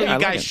 So you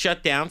guys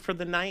shut down for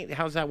the night?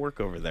 How's that work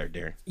over there,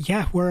 dear?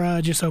 Yeah,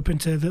 we're just open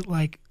to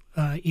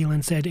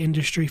Elan said,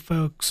 industry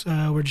folks.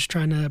 We're just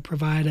trying to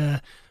provide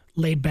a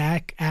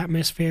laid-back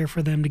atmosphere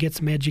for them to get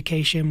some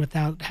education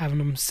without having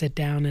them sit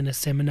down in a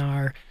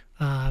seminar.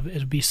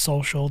 It'll be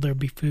social. There'll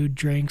be food,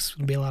 drinks.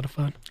 It'll be a lot of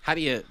fun. How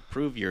do you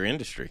prove your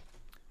industry?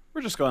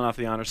 We're just going off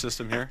the honor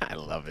system here. I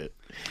love it.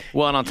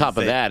 Well, and on top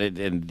of that,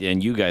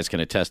 and you guys can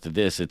attest to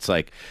this, it's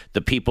like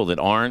the people that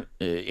aren't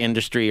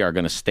industry are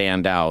going to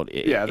stand out.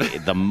 Yeah.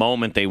 The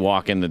moment they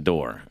walk in the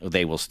door,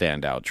 they will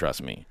stand out,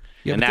 trust me.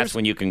 Yeah, and that's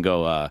when you can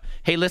go,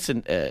 hey,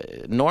 listen,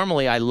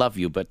 normally I love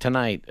you, but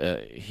tonight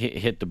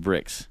hit the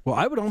bricks. Well,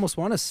 I would almost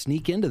want to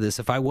sneak into this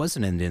if I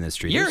wasn't in the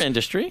industry. You're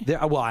industry.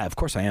 Of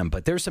course I am,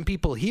 but there's some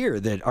people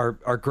here that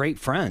are great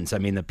friends. I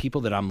mean, the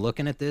people that I'm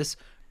looking at this,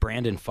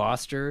 Brandon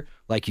Foster,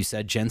 like you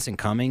said, Jensen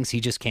Cummings,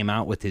 he just came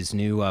out with his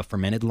new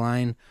fermented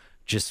line,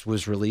 just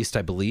was released,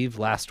 I believe,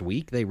 last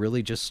week. They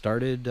really just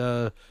started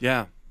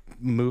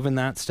moving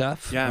that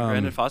stuff. Yeah,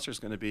 Brandon Foster is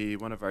going to be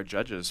one of our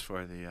judges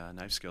for the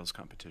knife skills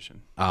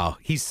competition. Oh,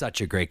 he's such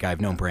a great guy. I've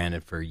known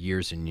Brandon for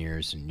years and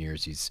years and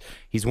years.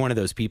 He's one of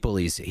those people.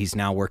 He's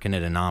now working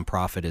at a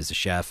nonprofit as a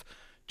chef.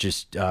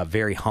 Just a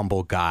very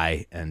humble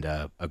guy and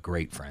a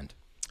great friend.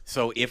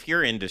 So if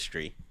you're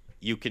industry,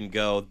 you can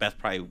go.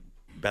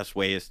 Best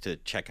way is to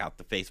check out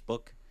the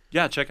Facebook.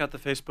 Yeah, check out the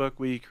Facebook.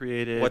 We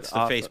created... What's the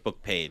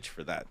Facebook page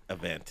for that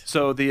event?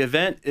 So the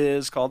event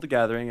is called The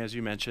Gathering, as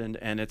you mentioned,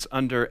 and it's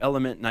under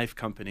Element Knife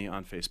Company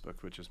on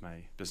Facebook, which is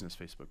my business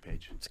Facebook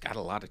page. It's got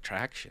a lot of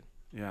traction.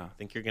 Yeah. I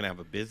think you're going to have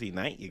a busy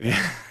night, you guys.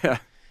 Yeah.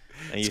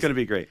 It's going to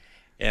be great.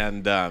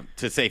 And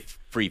to say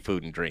free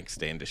food and drinks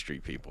to industry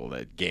people,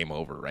 that game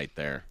over right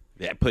there.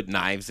 Yeah, put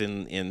knives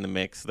in the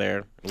mix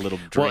there, a little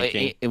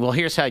drinking. Well,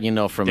 here's how you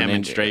know from an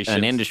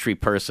industry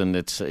person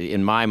that's,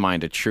 in my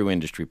mind, a true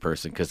industry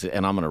person,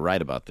 and I'm going to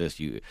write about this,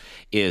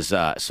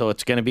 so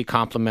it's going to be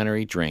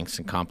complimentary drinks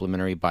and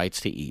complimentary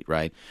bites to eat,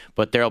 right?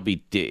 But they're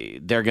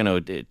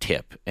going to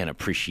tip and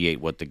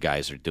appreciate what the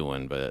guys are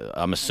doing. But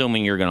I'm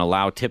assuming you're going to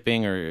allow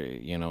tipping,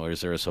 or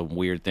is there some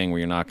weird thing where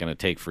you're not going to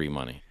take free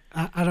money?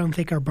 I don't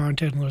think our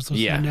bartenders will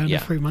send down the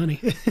free money.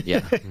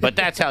 Yeah, but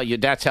that's how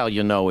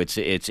you know it's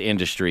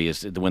industry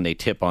is when they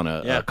tip on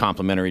a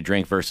complimentary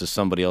drink versus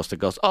somebody else that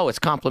goes, oh, it's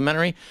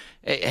complimentary.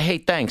 Hey,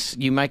 thanks.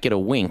 You might get a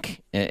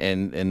wink,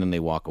 and then they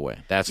walk away.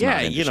 That's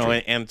not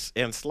industry.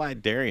 and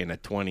slide Darian a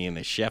 20 in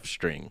the chef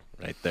string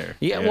right there.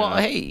 Yeah, well,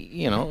 hey,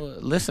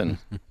 listen,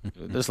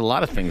 there's a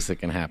lot of things that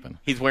can happen.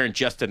 He's wearing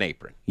just an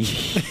apron.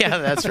 Yeah,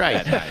 that's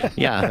right.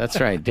 Yeah,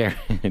 that's right.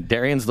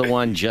 Darian's the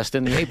one just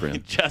in the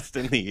apron. Just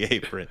in the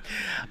apron.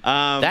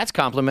 That's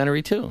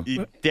complimentary too.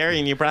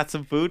 Darian, you brought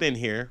some food in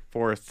here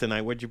for us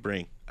tonight. What'd you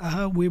bring?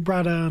 We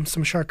brought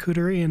some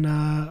charcuterie and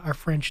our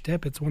French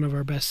dip. It's one of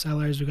our best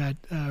sellers. We got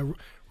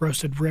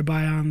roasted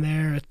ribeye on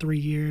there, a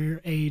 3-year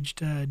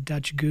aged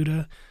Dutch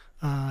Gouda.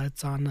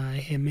 It's on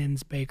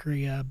Himmen's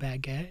Bakery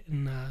baguette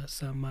and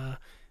some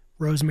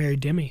rosemary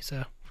dimi.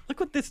 So look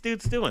what this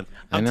dude's doing.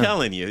 I'm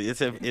telling you,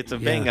 it's a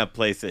bang up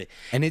place.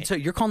 And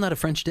you're calling that a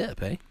French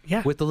dip, eh?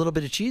 Yeah. With a little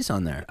bit of cheese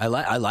on there. I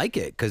like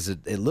it because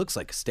it looks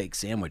like a steak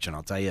sandwich, and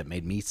I'll tell you, it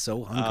made me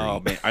so hungry. Oh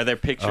man, are there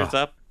pictures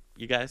up,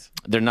 you guys?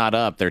 They're not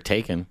up. They're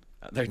taken.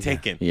 They're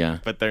taken. Yeah.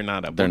 But they're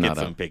not up. They're We'll not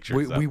get some up.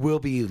 pictures up. We will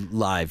be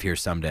live here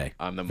someday.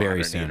 On the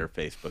very Modern soon. Eater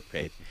Facebook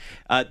page.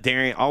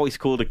 Darian, always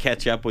cool to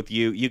catch up with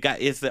you. You got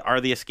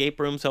are the escape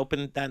rooms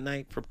open that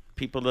night for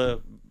people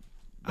to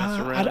mess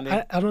around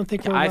in? I don't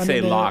think we're I running say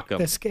the lock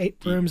 'em.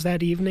 escape rooms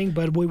that evening,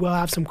 but we will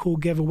have some cool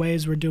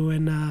giveaways. We're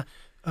doing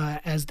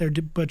as they're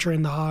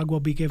butchering the hog, we'll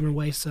be giving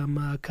away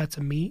some cuts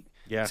of meat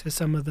to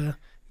some of the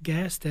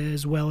guests,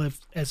 as well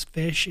as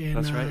fish and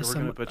That's right. We're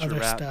some gonna butcher other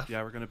wrap. stuff.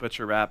 Yeah, we're going to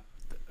butcher wrap.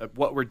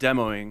 What we're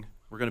demoing,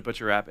 we're going to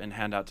butcher wrap and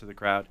hand out to the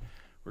crowd.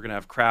 We're going to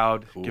have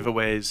crowd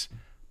giveaways,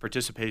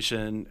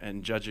 participation,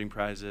 and judging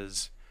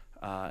prizes,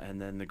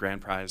 and then the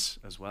grand prize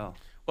as well.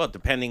 Well,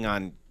 depending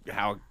on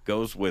how it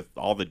goes with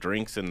all the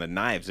drinks and the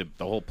knives,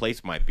 the whole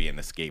place might be an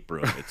escape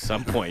room at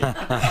some point during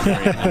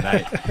the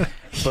night.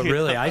 But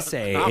really, I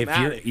say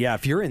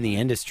if you're in the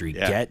industry,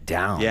 get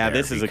down. Yeah,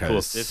 there this is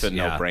because, this is a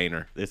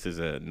no-brainer. This is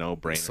a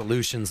no-brainer.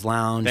 Solutions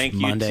Lounge, Thank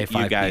Monday, you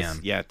 5 you guys. p.m.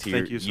 Yeah, to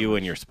Thank you so much.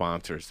 and your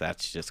sponsors.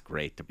 That's just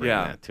great to bring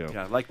that to them.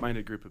 Yeah,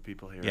 like-minded group of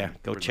people here. Yeah,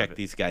 go We check love it.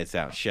 these guys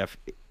out. Chef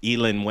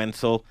Elan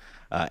Wenzel,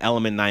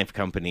 Element Knife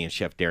Company, and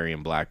Chef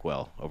Darian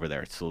Blackwell over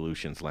there at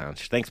Solutions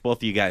Lounge. Thanks, both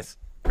of you guys.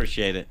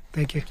 Appreciate it.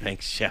 Thank you.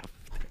 Thanks, Chef.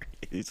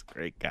 He's a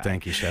great guy.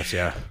 Thank you, chefs.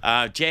 Yeah.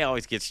 Jay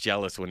always gets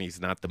jealous when he's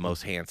not the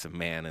most handsome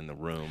man in the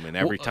room, and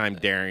every time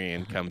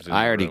Darian comes in,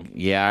 I the room,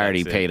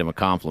 already paid him a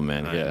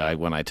compliment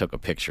when I took a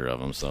picture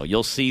of him. So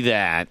you'll see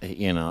that.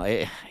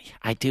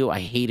 I do. I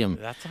hate him.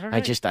 That's all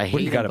right. I hate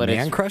him. You got a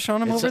man crush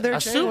on him over there,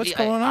 Jay? What's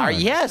going on?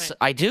 Yes,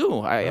 I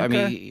do. I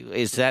mean,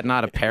 is that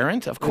not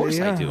apparent? Of course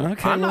I do.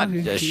 Okay, I'm not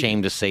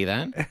ashamed to say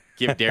that.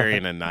 Give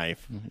Darian a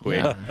knife.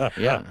 Quick.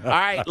 Yeah. All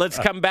right, let's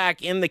come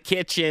back in the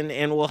kitchen,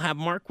 and we'll have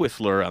Mark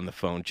Whistler on the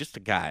phone. Just a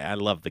guy. I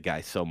love the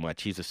guy so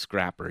much. He's a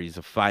scrapper. He's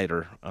a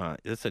fighter.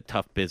 It's a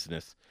tough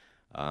business,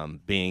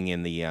 being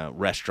in the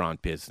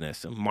restaurant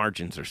business.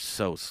 Margins are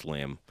so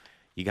slim.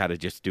 You got to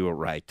just do it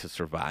right to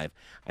survive.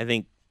 I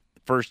think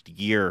first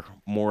year,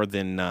 more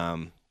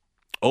than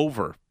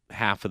over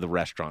half of the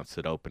restaurants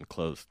that open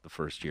closed the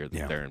first year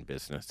that they're in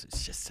business.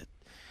 It's just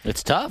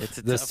it's tough. It's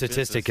a The tough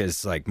statistic business.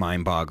 is like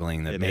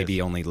mind-boggling that It maybe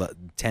is. only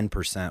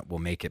 10% will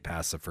make it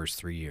past the first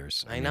 3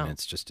 years. I know. mean,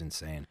 it's just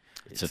insane.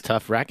 It's a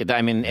tough racket.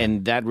 I mean,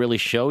 and that really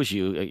shows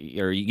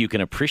you, or you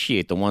can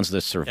appreciate the ones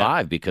that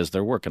survive because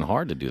they're working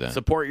hard to do that.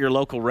 Support your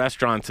local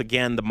restaurants.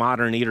 Again,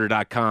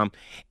 themoderneater.com.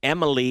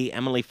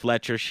 Emily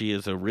Fletcher, she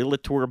is a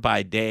realtor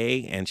by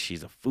day, and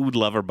she's a food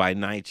lover by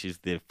night. She's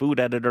the food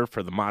editor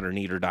for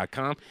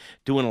themoderneater.com,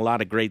 doing a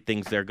lot of great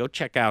things there. Go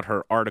check out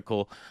her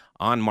article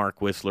on Mark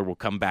Whistler. We'll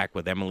come back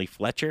with Emily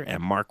Fletcher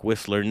and Mark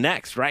Whistler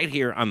next, right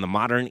here on the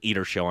Modern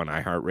Eater Show on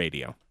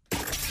iHeartRadio.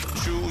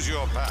 Choose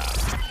your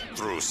path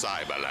through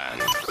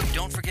Cyberland.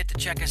 Don't forget to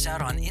check us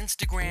out on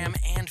Instagram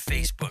and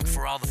Facebook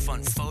for all the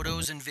fun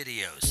photos and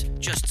videos.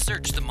 Just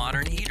search The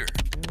Modern Eater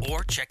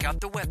or check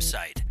out the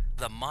website,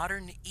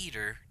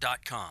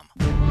 themoderneater.com.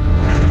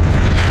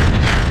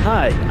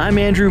 Hi, I'm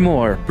Andrew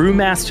Moore,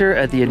 brewmaster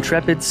at the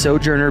Intrepid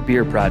Sojourner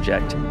Beer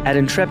Project. At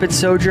Intrepid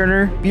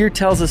Sojourner, beer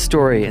tells a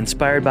story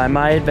inspired by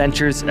my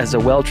adventures as a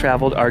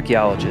well-traveled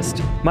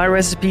archaeologist. My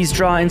recipes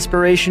draw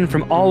inspiration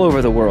from all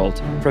over the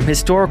world, from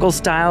historical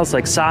styles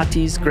like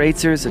satis,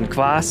 greitzers, and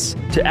kvass,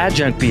 to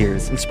adjunct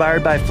beers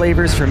inspired by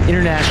flavors from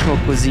international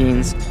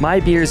cuisines.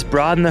 My beers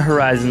broaden the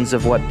horizons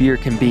of what beer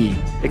can be.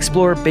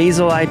 Explore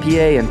Basil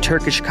IPA and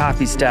Turkish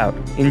Coffee Stout.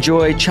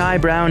 Enjoy Chai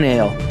Brown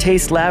Ale.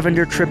 Taste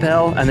Lavender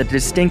Tripel and the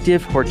distinctive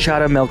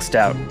Horchata Milk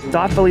Stout.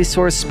 Thoughtfully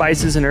sourced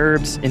spices and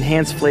herbs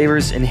enhance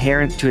flavors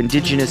inherent to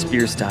indigenous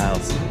beer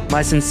styles.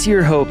 My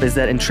sincere hope is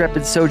that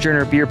Intrepid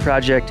Sojourner Beer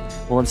Project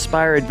will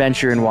inspire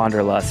adventure and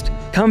wanderlust.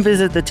 Come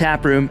visit the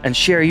tap room and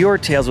share your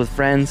tales with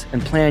friends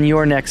and plan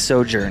your next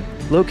sojourn.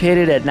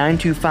 Located at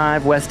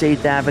 925 West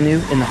 8th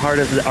Avenue in the heart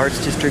of the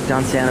Arts District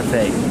on Santa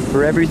Fe.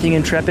 For everything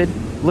Intrepid,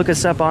 look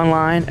us up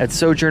online at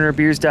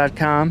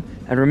sojournerbeers.com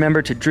and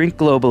remember to drink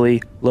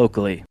globally,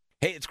 locally.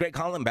 Hey, it's Greg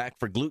Hollenbach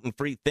for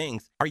Gluten-Free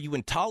Things. Are you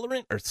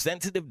intolerant or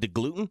sensitive to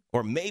gluten?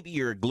 Or maybe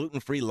you're a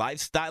gluten-free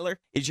lifestyler?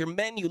 Is your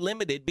menu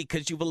limited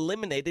because you've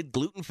eliminated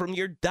gluten from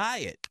your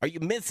diet? Are you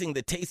missing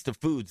the taste of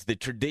foods that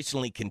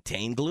traditionally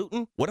contain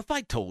gluten? What if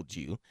I told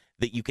you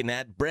that you can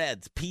add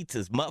breads,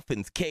 pizzas,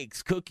 muffins,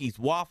 cakes, cookies,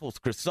 waffles,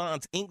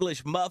 croissants,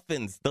 English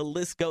muffins, the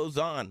list goes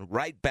on,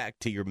 right back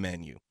to your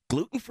menu?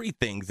 Gluten-Free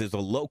Things is a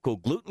local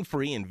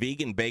gluten-free and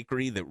vegan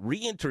bakery that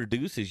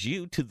reintroduces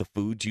you to the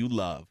foods you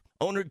love.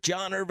 Owner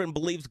John Irvin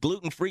believes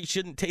gluten-free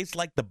shouldn't taste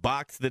like the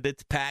box that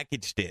it's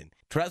packaged in.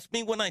 Trust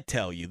me when I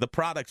tell you, the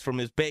products from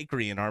his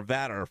bakery in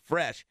Arvada are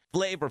fresh,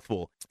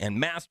 flavorful, and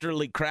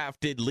masterly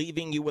crafted,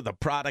 leaving you with a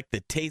product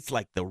that tastes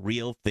like the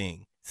real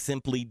thing.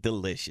 Simply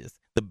delicious.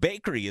 The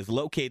bakery is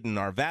located in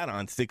Arvada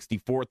on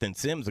 64th and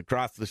Sims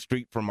across the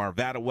street from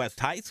Arvada West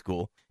High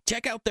School.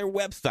 Check out their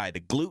website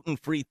at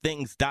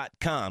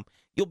glutenfreethings.com.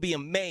 You'll be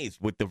amazed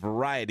with the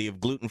variety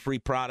of gluten-free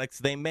products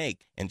they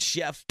make. And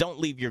chefs, don't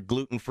leave your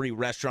gluten-free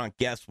restaurant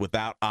guests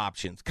without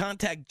options.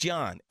 Contact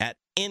John at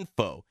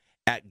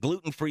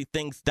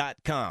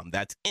info@glutenfreethings.com.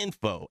 That's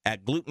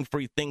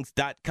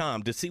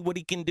info@glutenfreethings.com to see what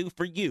he can do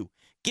for you.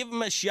 Give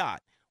him a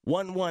shot.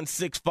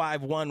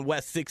 11651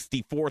 West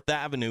 64th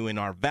Avenue in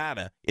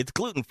Arvada. It's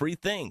Gluten-Free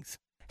Things.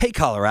 Hey,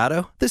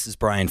 Colorado. This is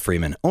Brian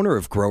Freeman, owner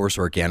of Growers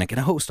Organic and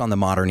a host on the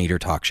Modern Eater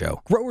Talk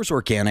Show. Growers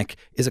Organic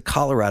is a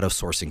Colorado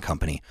sourcing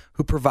company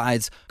who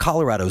provides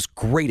Colorado's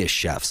greatest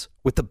chefs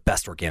with the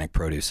best organic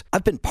produce.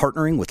 I've been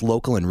partnering with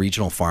local and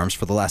regional farms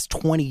for the last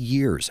 20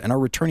 years, and our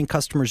returning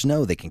customers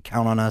know they can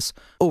count on us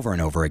over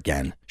and over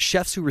again.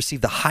 Chefs who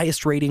receive the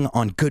highest rating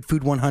on Good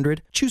Food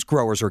 100 choose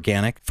Growers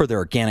Organic for their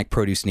organic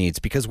produce needs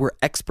because we're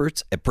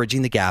experts at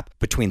bridging the gap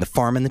between the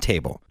farm and the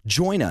table.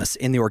 Join us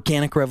in the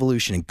organic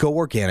revolution and go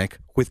organic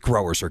with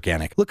Growers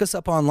Organic. Look us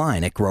up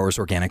online at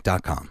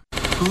growersorganic.com.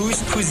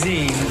 Whose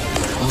cuisine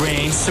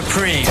reigns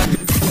supreme?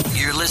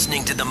 You're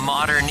listening to the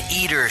Modern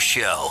Eater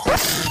Show,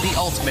 The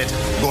ultimate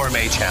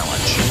gourmet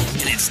challenge.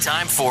 and it's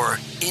time for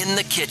In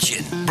the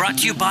Kitchen, brought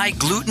to you by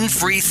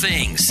Gluten-Free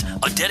Things,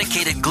 a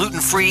dedicated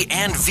gluten-free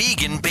and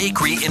vegan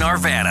bakery in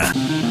Arvada.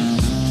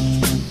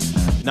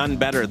 None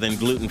better than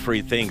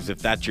gluten-free things if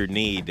that's your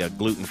need, a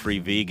gluten-free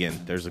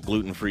vegan. There's a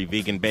gluten-free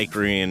vegan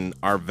bakery in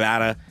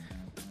Arvada,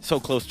 so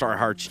close to our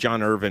hearts.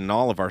 John Irvin and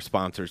all of our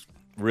sponsors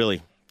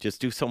really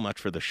just do so much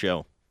for the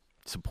show.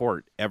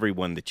 Support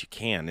everyone that you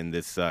can in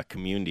this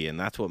community, and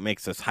that's what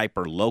makes us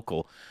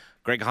hyper-local.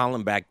 Greg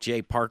Hollenbach,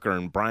 Jay Parker,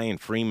 and Brian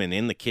Freeman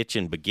in the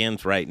Kitchen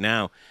begins right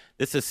now.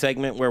 This is a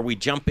segment where we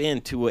jump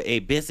into a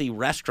busy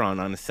restaurant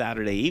on a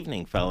Saturday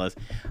evening, fellas.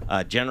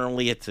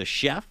 Generally, it's a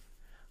chef.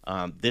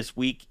 This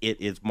week,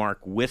 it is Mark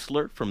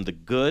Whistler from The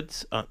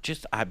Goods.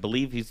 I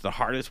believe he's the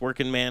hardest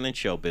working man in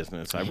show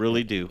business. I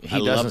really do. He I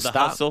doesn't love the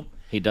stop. hustle.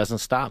 He doesn't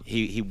stop.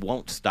 He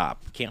won't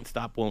stop. Can't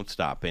stop, won't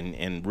stop.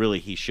 And really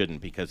he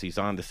shouldn't, because he's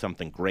on to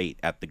something great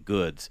at The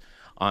Goods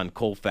on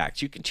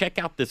Colfax. You can check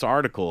out this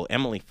article.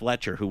 Emily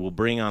Fletcher, who we'll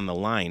bring on the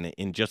line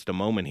in just a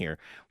moment here,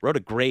 wrote a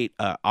great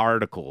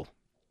article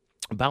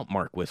about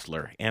Mark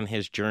Whistler and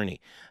his journey.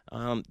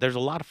 There's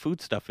a lot of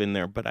food stuff in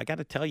there, but I got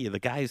to tell you, the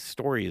guy's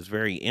story is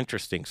very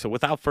interesting. So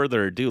without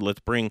further ado, let's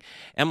bring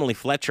Emily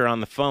Fletcher on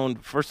the phone.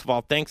 First of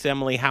all, thanks,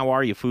 Emily. How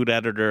are you? Food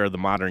editor of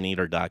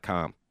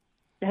themoderneater.com.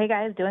 Hey,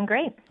 guys. Doing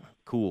great.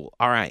 Cool.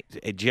 All right.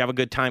 Did you have a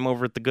good time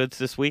over at The Goods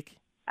this week?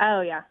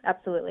 Oh, yeah,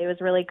 absolutely. It was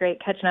really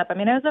great catching up. I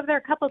mean, I was over there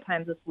a couple of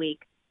times this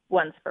week,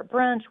 once for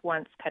brunch,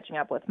 once catching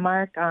up with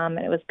Mark, and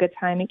it was a good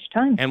time each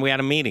time. And we had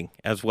a meeting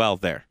as well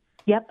there.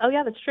 Yep. Oh,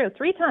 yeah, that's true.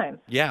 3 times.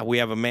 Yeah, we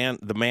have the man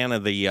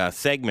of the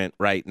segment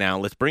right now.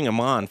 Let's bring him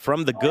on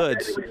from The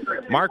Goods.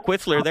 Mark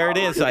Whistler, there it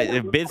is.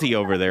 Busy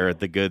over there at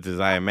The Goods, as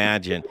I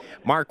imagine.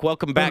 Mark,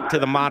 welcome back to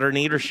the Modern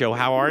Eater Show.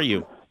 How are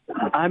you?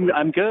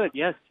 I'm good.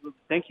 Yes,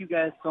 thank you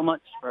guys so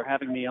much for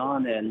having me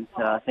on, and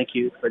thank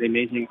you for the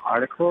amazing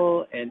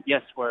article. And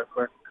yes, we're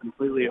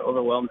completely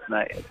overwhelmed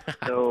tonight. It's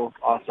so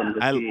awesome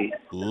to see. I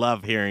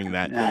love hearing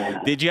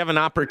that. Did you have an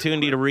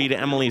opportunity to read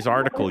Emily's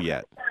article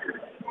yet?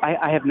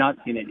 I have not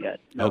seen it yet.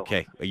 No.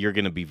 Okay. You're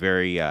going to be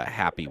very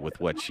happy with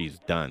what she's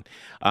done.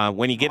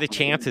 When you get a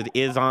chance, it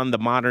is on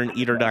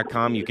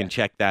themoderneater.com. You can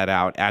check that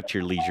out at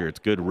your leisure. It's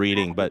good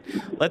reading. But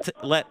let's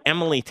let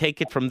Emily take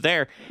it from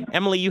there.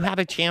 Emily, you had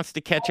a chance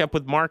to catch up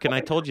with Mark, and I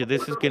told you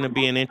this is going to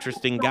be an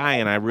interesting guy,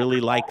 and I really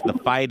like the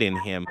fight in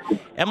him.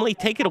 Emily,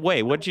 take it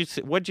away. What'd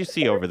you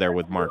see over there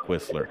with Mark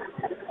Whistler?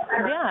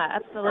 Yeah,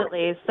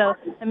 absolutely. So,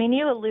 I mean,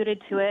 you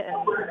alluded to it,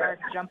 and Mark,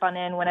 jump on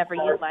in whenever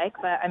you like.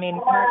 But, I mean,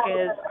 Mark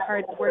is a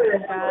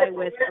hard-working guy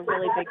with a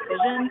really big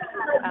vision.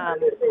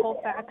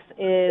 Colfax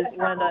is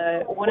one of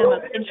the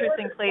most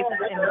interesting places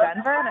in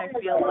Denver, and I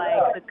feel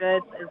like The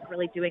Goods is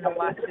really doing a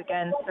lot to,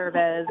 again, serve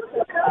as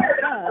a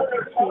hub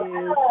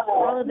to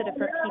all of the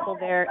different people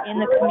there in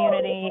the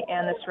community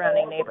and the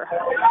surrounding neighborhood.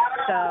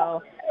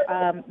 So,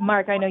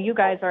 Mark, I know you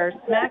guys are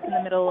smack in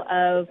the middle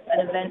of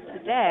an event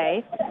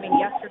today. I mean,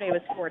 yesterday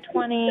was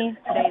 420.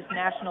 Today's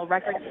National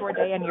Record Store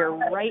Day, and you're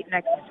right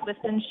next to Twist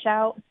and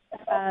Shout.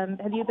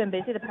 Have you been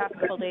busy the past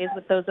couple days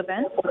with those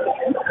events?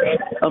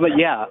 But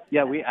yeah,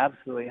 we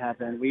absolutely have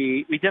been.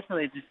 We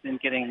definitely just been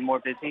getting more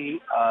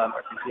busy, or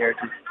busier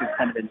just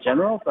kind of in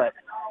general, but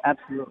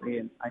absolutely.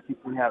 And I think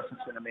we have such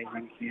an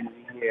amazing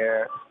community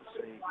here,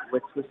 especially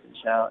with Twist and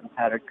Shout and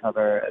Tattered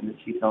Cover and the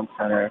Tea Film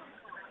Center.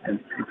 And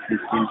it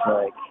just seems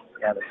like,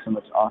 there's so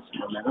much awesome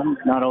momentum,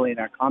 not only in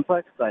our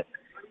complex, but,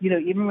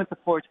 even with the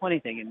 420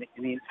 thing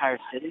in the entire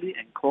city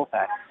and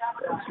Colfax,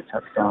 as you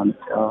touched on.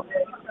 So.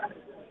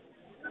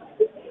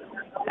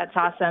 That's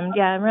awesome.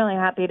 Yeah,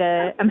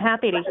 I'm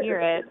happy to hear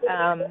it.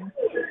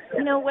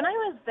 When I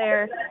was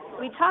there,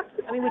 we talked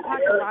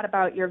a lot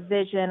about your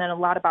vision and a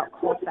lot about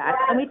Colfax,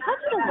 and we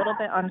touched a little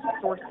bit on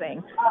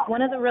sourcing.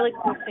 One of the really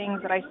cool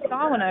things that I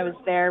saw when I was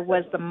there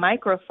was the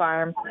micro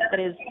farm that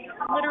is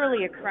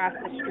literally across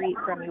the street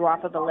from you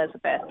off of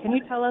Elizabeth. Can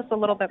you tell us a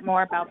little bit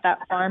more about that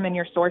farm and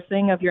your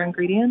sourcing of your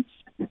ingredients?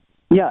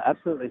 Yeah,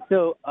 absolutely.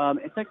 So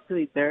it's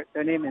actually their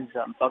name is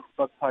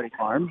Bug Party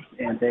Farms,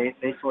 and they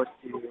source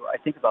to I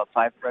think about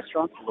 5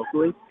 restaurants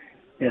locally,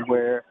 and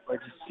we're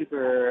just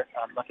super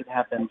lucky to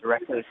have them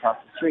directly across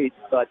the street.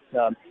 But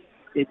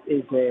it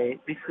is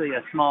basically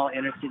a small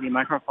inner city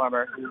micro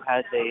farmer who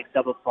has a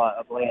double plot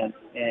of land,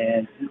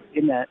 and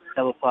in that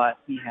double plot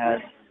he has,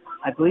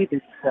 I believe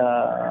it's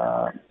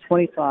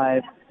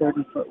 25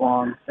 30-foot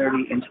long,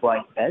 30-inch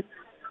wide beds.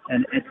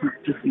 And it's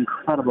just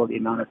incredible the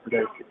amount of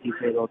produce that he's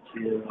able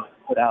to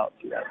put out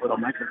through that little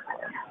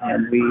microfarm.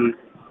 And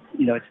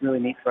it's really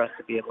neat for us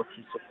to be able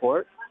to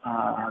support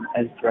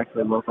as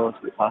directly local as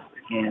we possibly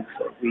can.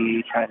 So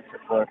we try to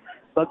support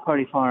Bug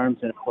Party Farms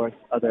and, of course,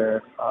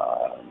 other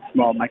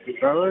small micro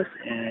growers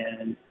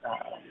and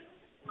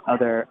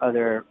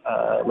other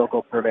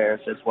local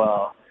purveyors as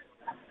well.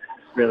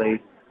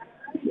 Really,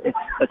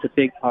 it's a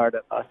big part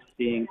of us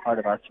being part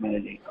of our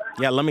community.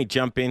 Yeah, let me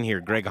jump in here.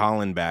 Greg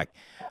Hollenbach.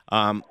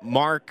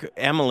 Mark,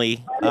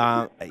 Emily,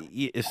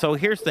 so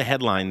here's the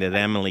headline that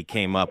Emily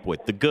came up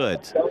with, The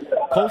Goods.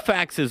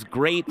 Colfax's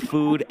great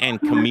food and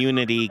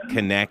community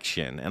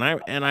connection.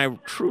 And I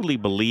truly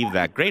believe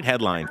that. Great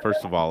headline,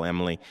 first of all,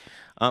 Emily.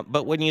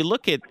 But when you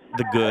look at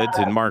The Goods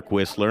and Mark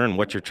Whistler and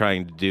what you're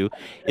trying to do,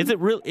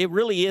 it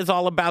really is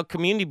all about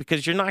community,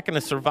 because you're not going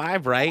to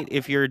survive, right?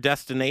 If you're a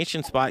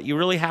destination spot, you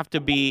really have to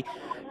be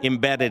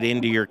embedded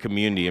into your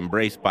community,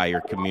 embraced by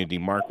your community.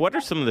 Mark, what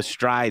are some of the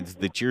strides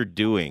that you're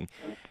doing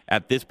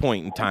at this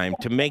point in time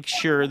to make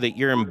sure that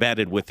you're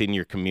embedded within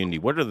your community?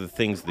 What are the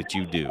things that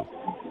you do?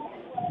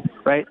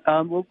 Right.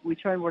 Well, we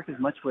try and work as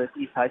much with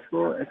East High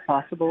School as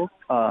possible.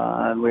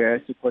 We're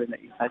supporting the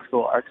East High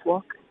School Arts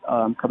Walk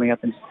coming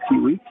up in just a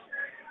few weeks.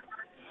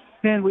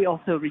 And we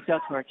also reach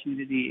out to our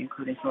community,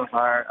 including some of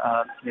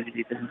our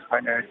community business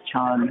partners,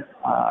 Chan,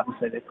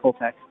 obviously the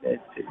Colfax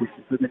Business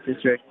Improvement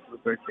District,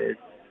 Bluebird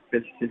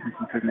Business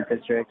Improvement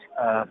District,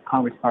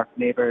 Congress Park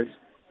Neighbors.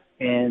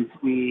 And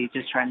we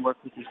just try and work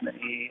with as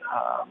many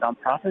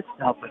nonprofits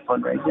to help with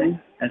fundraising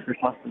as we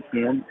possibly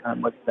can.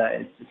 Whether that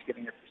is just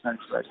giving a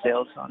percentage of our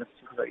sales on a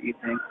particular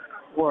evening,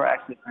 or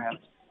actually perhaps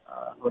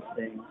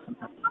hosting some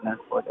type of event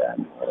for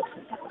them. Or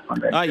some type of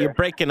fundraiser. You're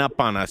breaking up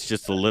on us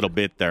just a little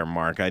bit there,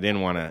 Mark. I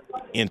didn't want to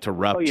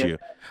interrupt you.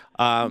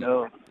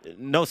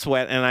 No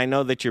sweat, and I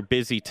know that you're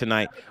busy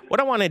tonight.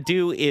 What I want to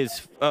do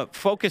is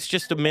focus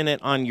just a minute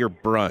on your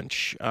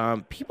brunch.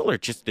 People are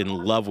just in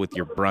love with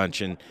your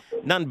brunch, and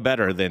none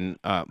better than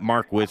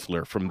Mark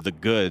Whistler from The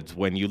Goods.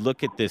 When you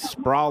look at this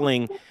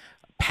sprawling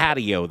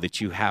patio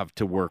that you have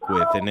to work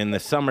with, and in the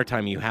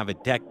summertime you have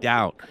it decked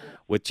out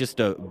with just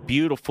a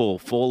beautiful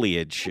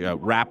foliage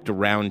wrapped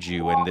around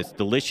you, and this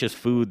delicious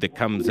food that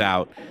comes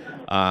out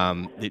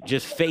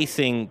just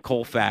facing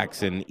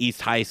Colfax and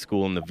East High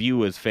School, and the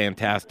view is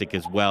fantastic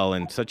as well,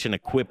 and such an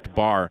equipped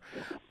bar.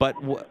 But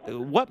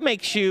what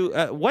makes you,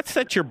 what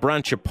sets your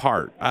brunch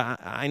apart?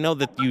 I know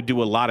that you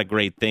do a lot of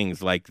great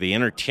things, like the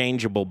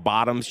interchangeable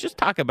bottoms. Just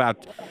talk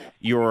about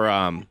your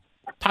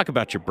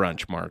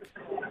brunch, Mark.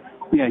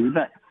 Yeah, you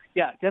bet.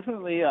 Yeah,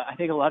 definitely. I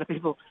think a lot of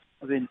people,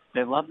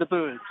 they love the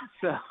booze.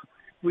 So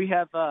we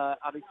have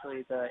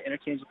obviously the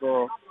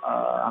interchangeable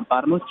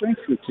bottomless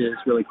drinks, which is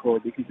really cool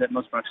because at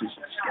most brunches you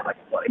just get like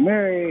a Bloody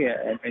Mary,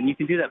 and you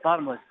can do that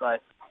bottomless,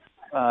 but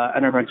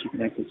at our brunch you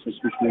can actually switch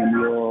between a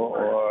mule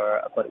or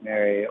a Bloody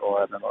Mary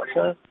or a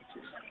mimosa,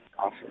 which is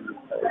awesome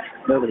because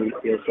nobody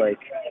feels like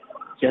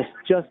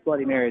just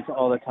Bloody Marys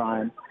all the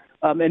time.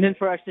 And then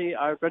for actually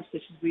our brunch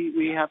dishes,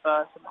 we have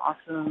some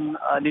awesome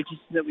new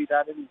dishes that we've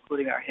added,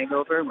 including our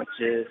hangover, which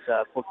is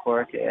pulled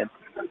pork and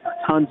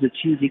tons of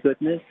cheesy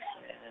goodness.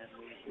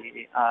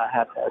 We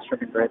have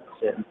shrimp and grits,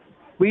 and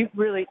we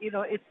really,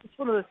 it's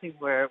one of those things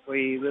where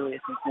we really, I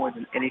think more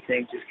than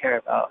anything, just care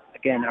about,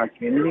 again, our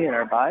community and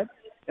our vibe.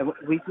 And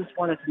we just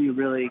want it to be a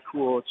really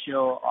cool,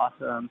 chill,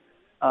 awesome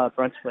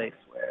brunch place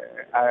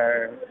where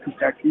our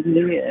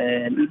community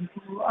and even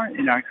people who aren't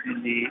in our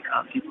community,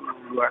 people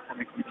who are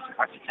coming from different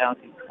parts of town,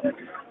 can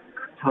just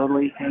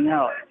totally hang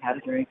out, have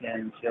a drink,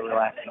 and feel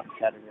relaxed on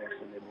Saturday or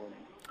Sunday morning.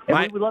 And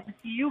we would love to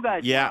see you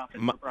guys Yeah,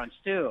 more often for brunch,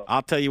 too.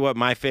 I'll tell you what,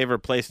 my favorite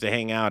place to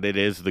hang out, it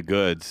is the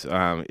Goods.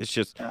 It's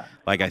just,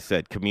 like I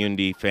said,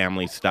 community,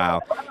 family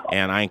style.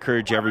 And I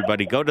encourage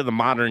everybody, go to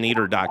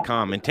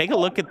themoderneater.com and take a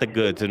look at the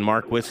Goods and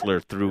Mark Whistler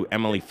through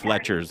Emily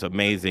Fletcher's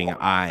amazing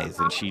eyes.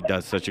 And she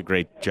does such a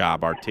great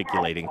job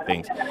articulating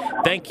things.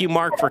 Thank you,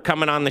 Mark, for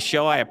coming on the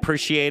show. I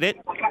appreciate it.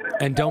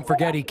 And don't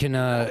forget, he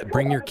can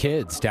bring your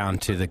kids down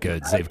to the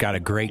Goods. They've got a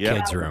great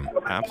kids room.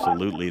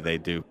 Absolutely, they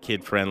do.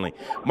 Kid-friendly.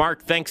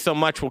 Mark, thanks so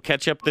much. We'll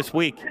catch up this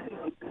week.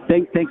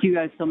 Thank you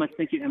guys so much.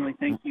 Thank you, Emily.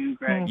 Thank you,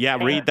 Greg. Yeah,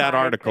 read that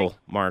article,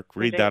 Mark.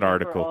 Read that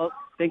article.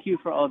 Thank you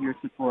for all of your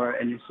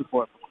support and your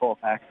support for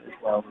Colfax as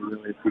well. We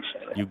really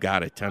appreciate it. You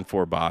got it.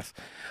 10-4, boss.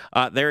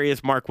 There he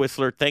is, Mark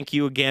Whistler. Thank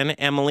you again,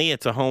 Emily.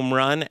 It's a home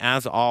run,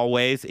 as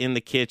always, in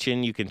the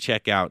kitchen. You can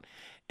check out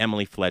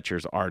Emily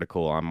Fletcher's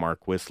article on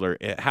Mark Whistler.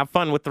 Have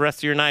fun with the rest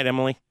of your night,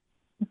 Emily.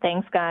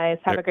 Thanks, guys.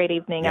 Have a great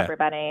evening,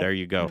 everybody. There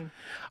you go.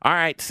 All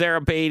right, Sarah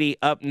Beatty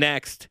up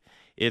next.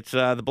 It's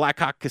the Black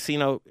Hawk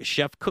Casino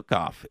Chef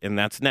Cook-Off, and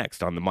that's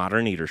next on The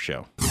Modern Eater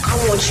Show.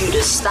 I want you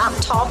to stop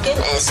talking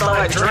and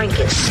start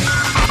drinking.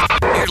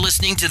 You're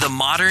listening to The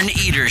Modern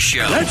Eater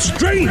Show. Let's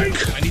drink!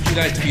 I need you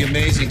guys to be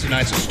amazing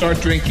tonight, so start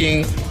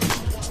drinking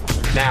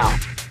now.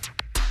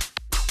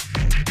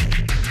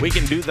 We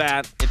can do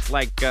that. It's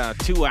like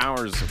 2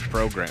 hours of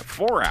program,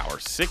 4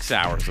 hours, 6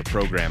 hours of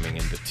programming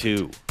into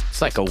 2.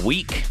 It's like a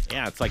week.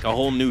 Yeah, it's like a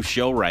whole new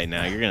show right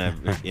now. You're going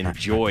to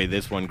enjoy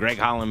this one. Greg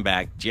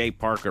Hollenbach, Jay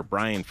Parker,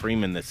 Brian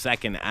Freeman, the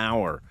second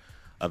hour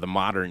of The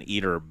Modern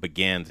Eater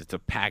begins. It's a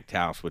packed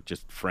house with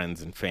just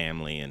friends and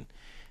family, and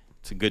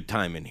it's a good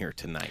time in here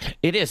tonight.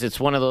 It is. It's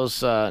one of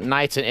those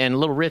nights, and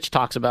Little Rich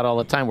talks about it all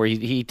the time, where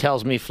he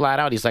tells me flat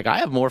out, he's like, I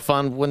have more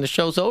fun when the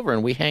show's over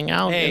and we hang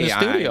out in the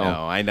studio.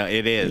 I know.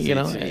 It is. You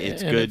know,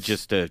 it's good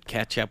just to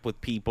catch up with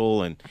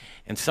people, and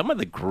some of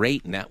the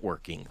great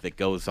networking that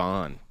goes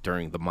on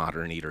during the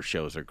Modern Eater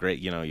shows are great.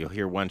 You know, you'll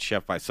hear one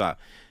chef. I saw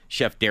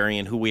Chef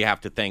Darian, who we have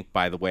to thank,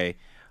 by the way.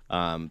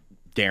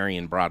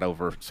 Darian brought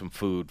over some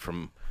food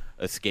from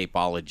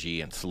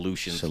Escapology and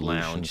Solutions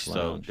Lounge.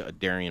 So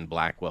Darian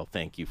Blackwell,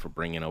 thank you for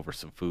bringing over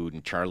some food.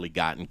 And Charlie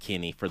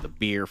Gottenkinney for the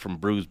beer from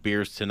Brews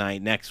Beers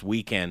tonight. Next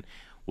weekend,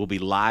 we'll be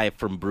live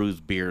from Brews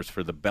Beers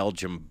for the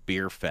Belgium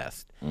Beer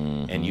Fest.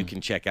 And you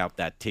can check out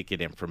that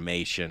ticket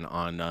information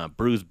on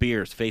Brews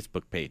Beers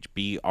Facebook page,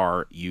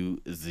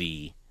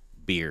 BRUZ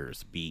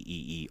Beers,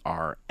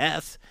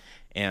 BEERS.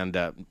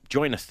 And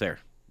join us there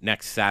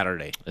next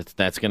Saturday.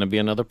 That's going to be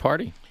another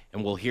party.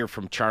 And we'll hear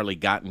from Charlie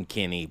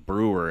Gottenkinney,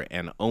 brewer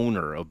and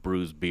owner of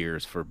Brews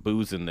Beers, for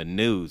Booze in the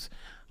News.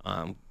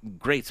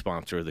 Great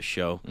sponsor of the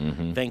show.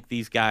 Thank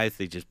these guys.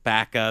 They just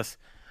back us.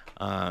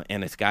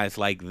 And it's guys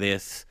like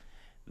this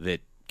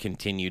that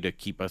continue to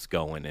keep us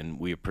going, and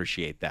we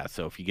appreciate that.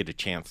 So if you get a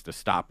chance to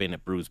stop in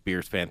at Brews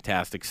Beers,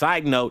 fantastic.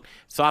 Side note,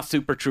 saw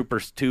Super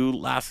Troopers 2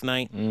 last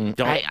night.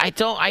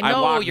 I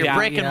know you're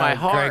breaking my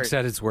heart. Greg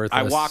said it's worthless.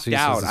 I walked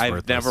out.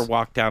 I've never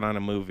walked out on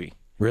a movie.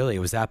 Really? It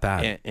was that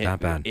bad? That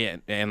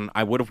bad? And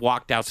I would have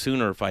walked out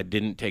sooner if I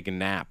didn't take a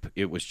nap.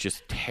 It was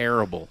just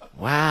terrible.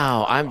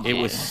 Wow. It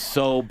was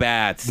so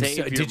bad.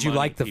 Did you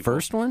like the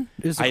first one,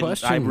 is the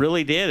question? I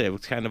really did. It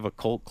was kind of a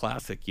cult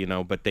classic, you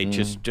know, but they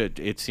just,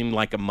 it seemed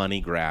like a money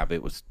grab.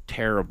 It was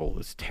terrible. It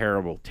was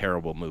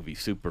terrible movie.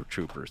 Super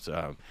Troopers.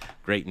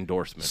 Great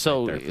endorsement.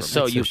 So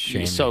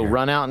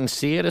run out and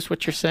see it is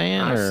what you're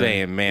saying? I'm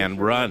saying, man,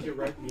 run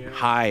and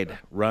hide.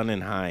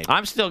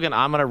 I'm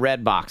gonna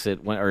red box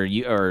it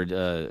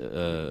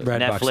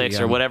Netflix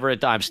or whatever.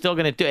 I'm still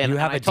gonna do it. You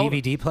have a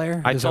DVD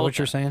player? Is that what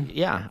you're saying?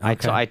 Yeah.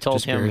 Okay. I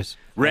told him. Curious.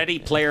 Ready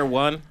Player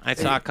One, I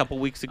saw a couple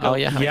weeks ago. Oh,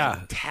 yeah.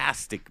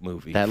 Fantastic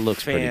movie. That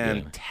looks pretty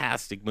good.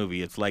 Fantastic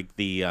movie. It's like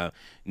the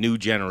new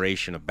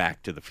generation of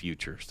Back to the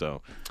Future.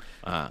 So,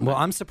 well,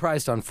 I'm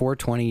surprised on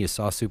 420 you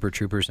saw Super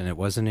Troopers and it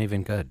wasn't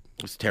even good.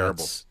 It was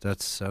terrible.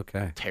 That's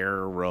okay.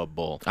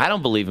 Terrible. I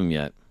don't believe him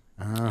yet.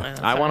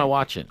 I want to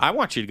watch it. I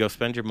want you to go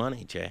spend your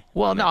money, Jay.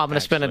 Well, no, I'm going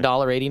to spend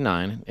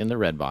 $1.89 in the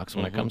red box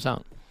when it comes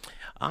out.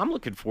 I'm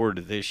looking forward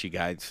to this, you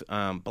guys.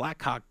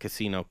 Black Hawk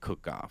Casino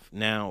Cook-Off.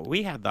 Now,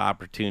 we had the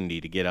opportunity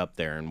to get up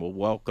there, and we'll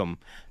welcome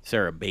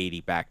Sarah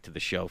Beatty back to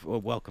the show.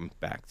 Well, welcome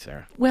back,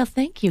 Sarah. Well,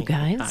 thank you,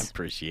 guys. I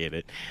appreciate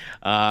it.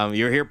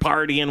 You're here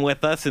partying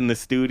with us in the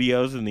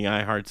studios, in the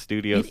iHeart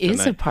studios tonight. It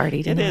is a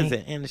party tonight. It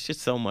is, and it's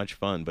just so much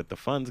fun, but the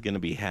fun's going to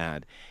be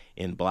had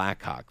in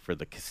Black Hawk for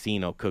the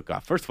Casino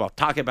Cook-Off. First of all,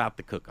 talk about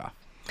the Cook-Off.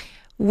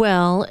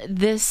 Well,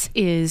 this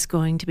is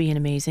going to be an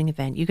amazing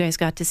event. You guys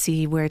got to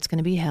see where it's going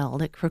to be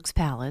held at Crook's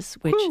Palace,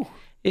 which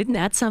isn't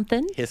that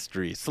something?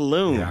 History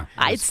saloon. Yeah,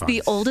 it's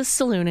the oldest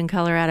saloon in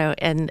Colorado,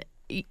 and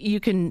you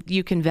can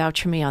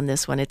vouch for me on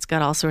this one. It's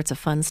got all sorts of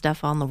fun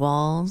stuff on the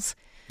walls.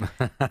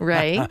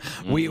 Right?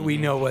 We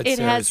know what it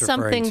Sarah's has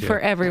something referring to. for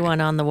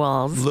everyone on the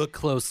walls. Look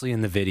closely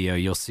in the video.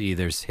 You'll see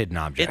there's hidden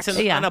objects. It's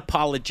an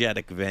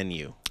unapologetic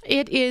venue.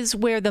 It is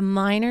where the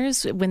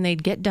miners, when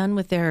they'd get done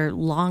with their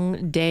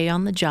long day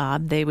on the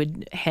job, they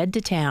would head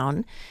to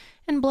town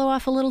and blow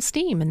off a little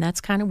steam. And that's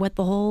kind of what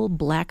the whole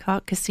Black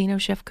Hawk Casino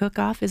Chef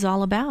Cook-Off is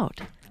all about.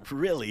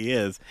 really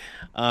is.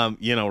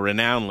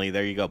 Renownedly,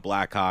 there you go,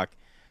 Black Hawk,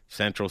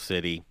 Central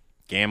City,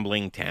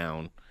 gambling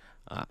town,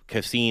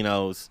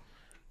 casinos,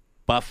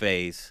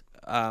 buffets.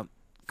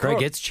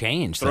 Craig, it's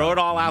changed. Throw it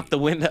all out the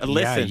window.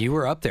 Listen, yeah, you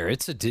were up there.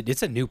 It's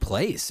a new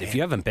place. If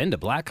you haven't been to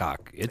Black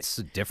Hawk, it's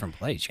a different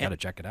place. You got to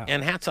check it out.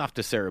 And hats off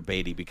to Sarah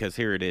Beatty, because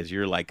here it is.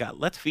 You're like,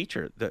 let's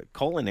feature the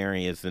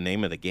culinary is the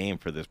name of the game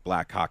for this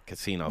Black Hawk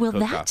Casino. Well,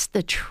 cook-off. that's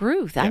the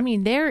truth. Yeah. I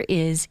mean, there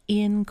is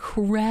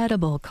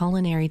incredible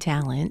culinary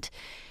talent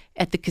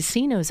at the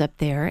casinos up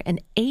there,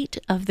 and 8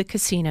 of the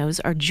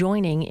casinos are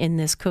joining in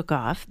this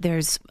cook-off.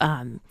 There's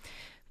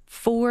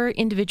 4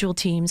 individual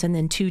teams and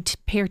then 2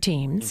 pair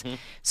teams. Mm-hmm.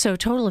 So a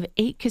total of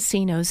 8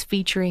 casinos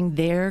featuring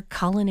their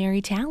culinary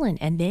talent,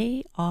 and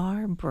they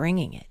are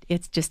bringing it.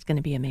 It's just going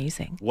to be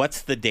amazing.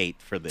 What's the date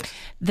for this?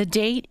 The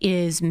date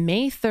is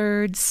May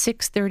 3rd,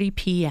 6:30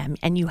 p.m.,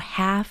 and you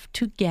have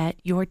to get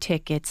your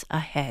tickets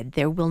ahead.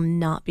 There will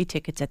not be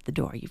tickets at the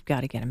door. You've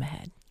got to get them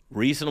ahead.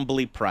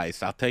 Reasonably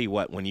priced. I'll tell you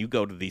what, when you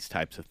go to these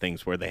types of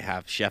things where they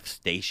have chef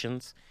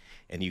stations,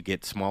 and you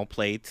get small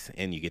plates,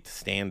 and you get to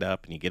stand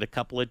up, and you get a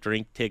couple of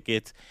drink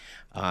tickets.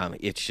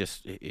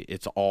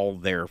 It's all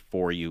there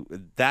for you.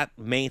 That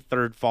May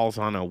 3rd falls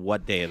on a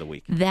what day of the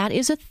week? That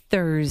is a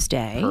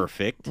Thursday.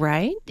 Perfect.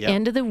 Right? Yep.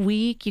 End of the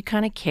week. You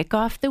kind of kick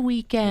off the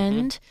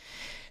weekend.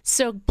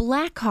 So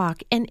Black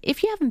Hawk, and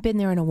if you haven't been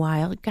there in a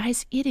while,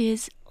 guys, it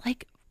is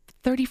like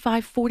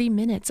 35, 40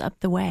 minutes up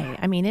the way.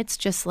 I mean, it's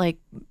just like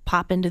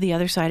pop into the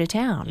other side of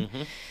town.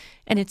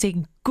 And it's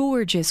a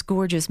gorgeous,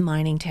 gorgeous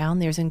mining town.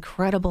 There's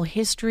incredible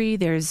history.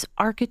 There's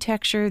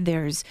architecture.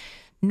 There's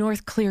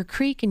North Clear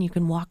Creek, and you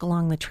can walk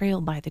along the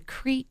trail by the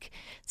creek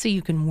so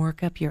you can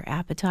work up your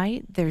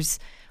appetite. There's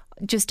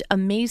just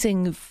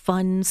amazing,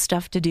 fun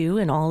stuff to do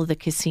in all of the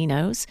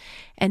casinos.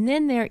 And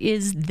then there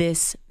is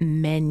this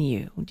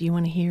menu. Do you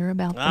want to hear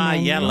about the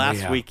menu? Yeah,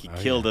 last week you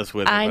killed us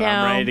with it, I but know.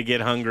 I'm ready to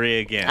get hungry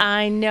again.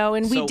 I know,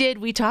 and So-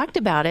 we talked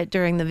about it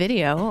during the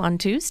video on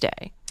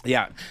Tuesday.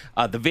 Yeah,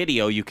 the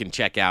video you can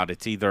check out.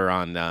 It's either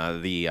on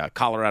the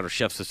Colorado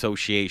Chefs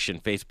Association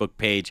Facebook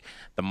page.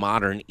 The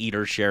Modern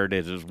Eater shared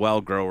it as well.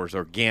 Growers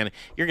Organic.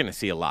 You're going to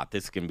see a lot.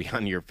 This is going to be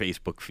on your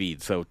Facebook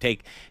feed. So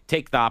take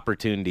the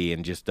opportunity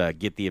and just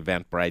get the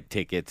Eventbrite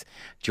tickets.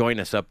 Join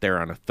us up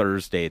there on a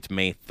Thursday. It's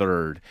May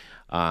 3rd.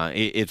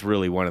 It's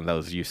really one of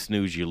those you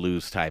snooze, you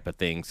lose type of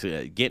things.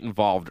 Get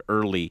involved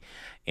early.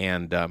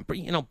 And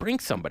bring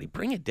somebody,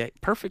 bring a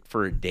date, perfect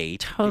for a date.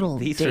 Total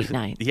date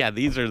night. Yeah,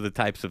 these are the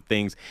types of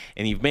things,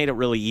 and you've made it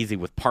really easy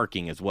with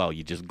parking as well.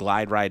 You just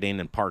glide right in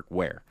and park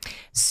where.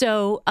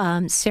 So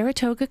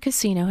Saratoga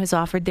Casino has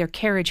offered their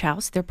carriage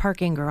house, their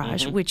parking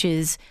garage, which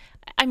is,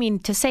 I mean,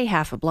 to say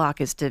half a block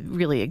is to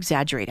really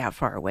exaggerate how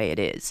far away it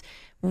is.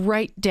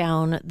 Right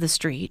down the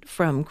street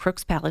from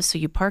Crooks Palace. So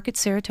you park at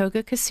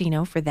Saratoga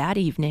Casino for that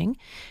evening,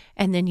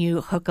 and then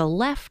you hook a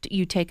left.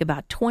 You take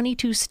about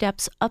 22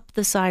 steps up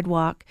the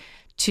sidewalk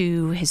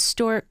to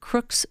historic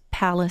Crooks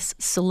Palace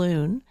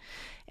Saloon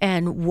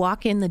and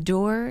walk in the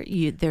door.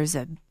 There's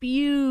a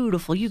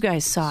beautiful, you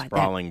guys saw it,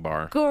 sprawling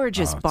bar.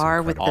 Gorgeous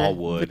bar with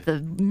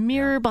the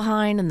mirror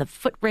behind and the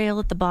footrail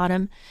at the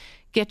bottom.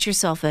 Get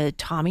yourself a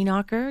Tommy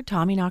Knocker.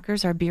 Tommy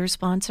Knocker's our beer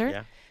sponsor.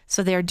 Yeah.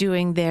 So they're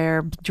doing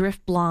their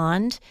Drift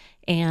Blonde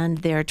and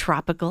their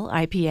Tropical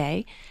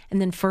IPA.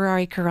 And then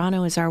Ferrari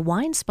Carano is our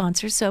wine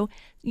sponsor. So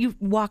you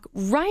walk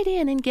right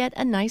in and get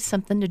a nice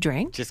something to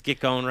drink. Just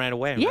get going right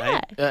away, Yeah.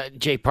 right?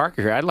 Jay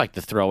Parker here, I'd like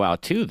to throw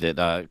out, too,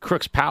 that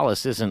Crooks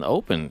Palace isn't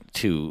open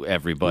to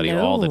everybody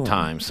all the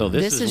time. So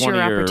this is one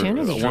your of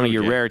opportunity. one of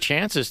your rare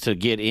chances to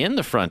get in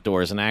the front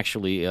doors and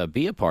actually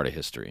be a part of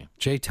history.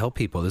 Jay, tell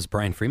people, this is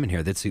Brian Freeman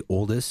here. That's the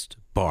oldest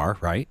bar,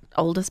 right?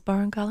 Oldest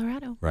bar in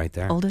Colorado. Right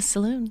there. Oldest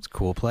saloon. It's a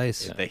cool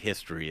place. The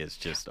history is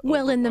just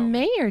Well, and the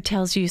mayor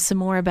tells you some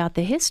more about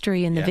the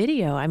history in the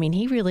video. I mean,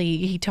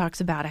 he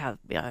talks about how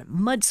a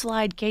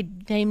mudslide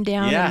came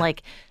down and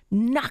like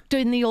knocked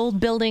in the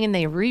old building, and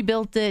they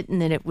rebuilt it, and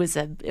then it was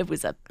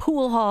a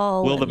pool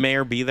hall. Will the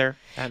mayor be there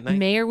that night?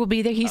 Mayor will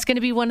be there. He's going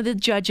to be one of the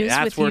judges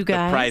That's with worth you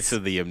guys. the price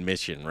of the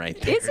admission right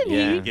there. Isn't he?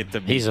 Yeah. Get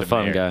to meet He's a the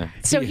fun mayor. guy.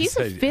 So he's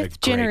a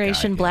fifth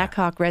generation Black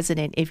Hawk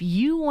resident. If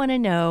you want to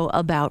know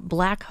about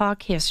Black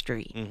Hawk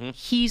history,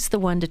 he's the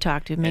one to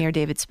talk to, Mayor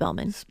David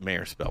Spellman.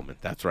 Mayor Spellman,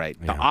 that's right.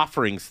 The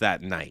offerings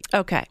that night.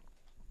 Okay.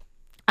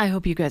 I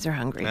hope you guys are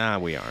hungry.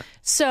 We are.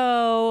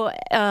 So,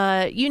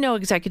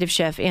 executive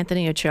chef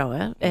Anthony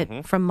Ochoa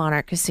from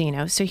Monarch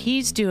Casino. So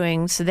he's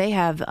doing, so they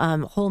have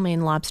whole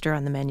Maine lobster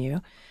on the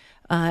menu,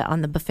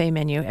 on the buffet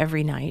menu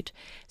every night.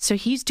 So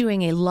he's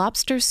doing a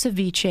lobster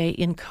ceviche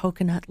in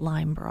coconut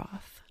lime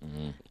broth.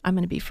 I'm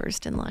going to be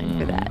first in line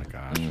for that. Oh, my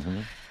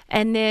gosh.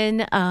 And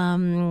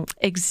then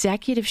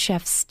executive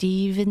chef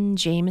Stephen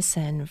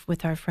Jameson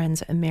with our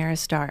friends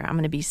Ameristar. I'm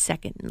going to be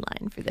second in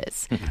line for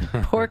this.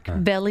 Pork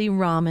belly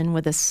ramen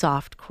with a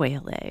soft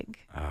quail egg.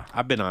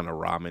 I've been on a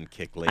ramen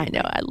kick lately. I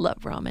know. I love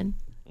ramen.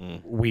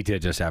 We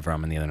did just have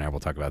ramen the other night. We'll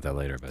talk about that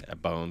later.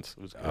 But Bones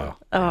was good.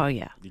 Oh,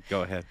 yeah.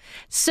 Go ahead.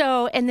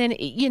 So, and then,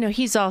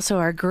 he's also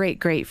our great,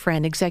 great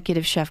friend,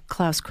 Executive Chef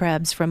Klaus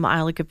Krebs from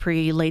Isle of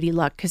Capri, Lady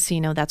Luck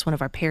Casino. That's one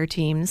of our pair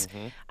teams.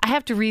 I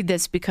have to read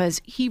this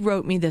because he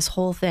wrote me this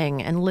whole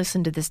thing, and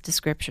listen to this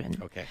description.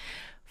 Okay.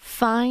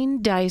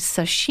 Fine diced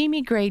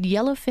sashimi-grade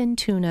yellowfin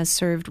tuna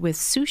served with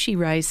sushi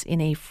rice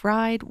in a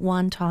fried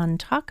wonton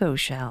taco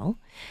shell,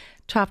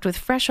 topped with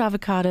fresh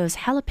avocados,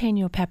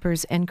 jalapeno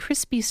peppers, and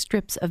crispy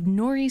strips of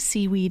nori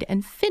seaweed,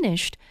 and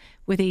finished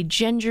with a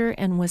ginger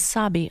and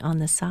wasabi on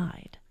the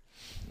side.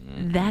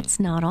 That's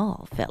not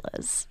all,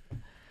 fellas.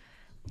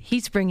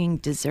 He's bringing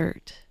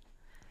dessert.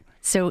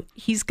 So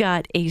he's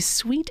got a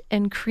sweet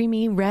and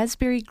creamy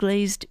raspberry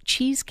glazed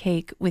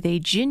cheesecake with a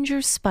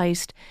ginger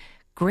spiced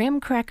graham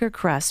cracker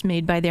crust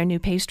made by their new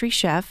pastry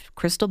chef,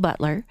 Crystal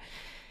Butler.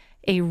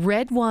 A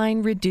red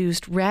wine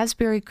reduced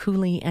raspberry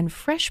coulis and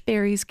fresh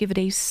berries give it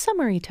a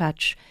summery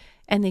touch,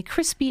 and the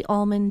crispy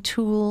almond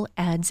tulle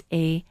adds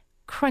a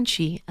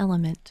crunchy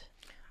element.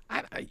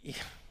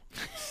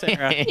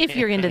 Sarah, if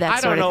you're into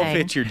that sort of thing. I don't know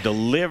if it's your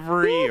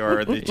delivery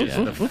or just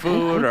the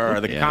food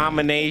or the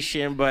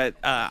combination, but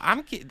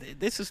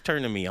this is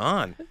turning me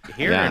on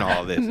hearing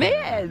all this.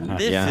 Man,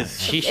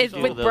 this is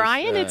with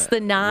Brian. It's the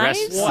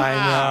knives. I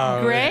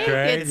know,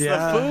 Greg, it's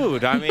the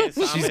food. I mean,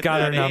 she's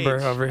got her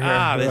number over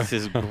here. This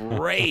is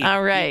great.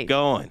 All right, keep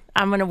going.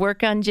 I'm going to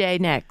work on Jay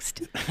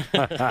next.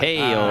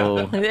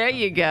 Hey-o. There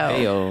you go.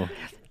 Hey-o.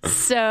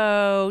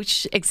 So,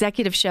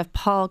 Executive Chef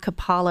Paul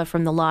Capalla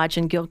from the Lodge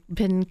and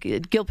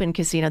Gilpin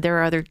Casino, they're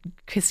our other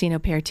casino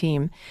pair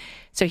team.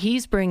 So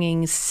he's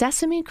bringing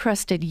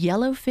sesame-crusted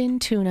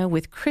yellowfin tuna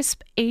with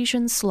crisp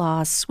Asian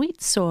slaw,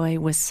 sweet soy,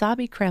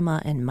 wasabi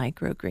crema, and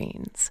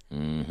microgreens.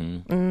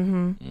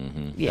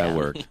 Yeah. That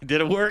worked.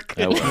 Did it work?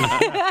 That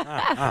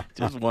worked.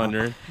 Just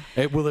wondering.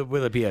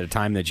 Will it be at a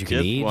time that you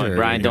can eat? Or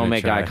Brian, don't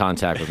make eye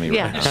contact with me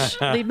right now.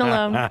 Shh, leave him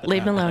alone.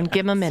 Leave him alone.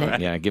 Give him a minute.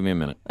 Yeah, give me a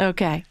minute.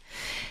 Okay.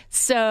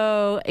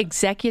 So,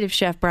 Executive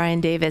Chef Brian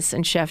Davis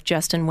and Chef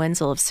Jason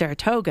Wenzel of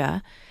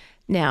Saratoga.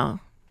 Now,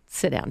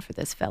 sit down for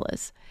this,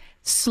 fellas.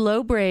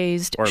 Slow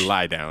braised. Or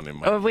lie down in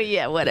my.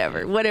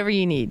 Whatever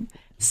you need.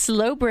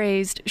 Slow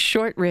braised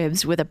short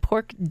ribs with a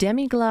pork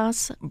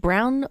demi-glace,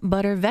 brown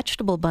butter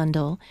vegetable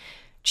bundle,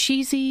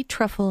 cheesy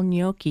truffle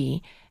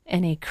gnocchi,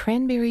 and a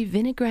cranberry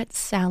vinaigrette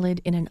salad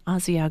in an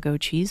Asiago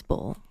cheese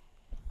bowl.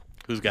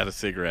 Who's got a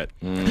cigarette?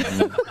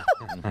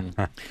 Anybody?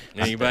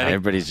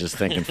 Everybody's just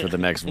thinking for the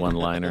next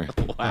one-liner.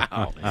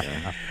 Wow.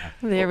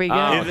 There we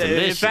go.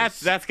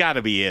 That's got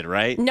to be it,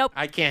 right? Nope.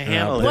 I can't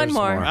handle it. One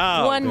more.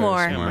 One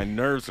more. My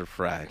nerves are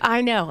fried.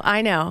 I know.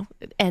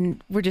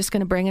 And we're just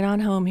going to bring it on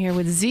home here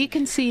with Zeke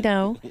and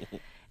Cito.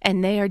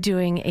 And they are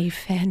doing a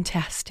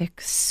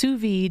fantastic sous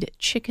vide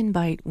chicken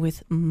bite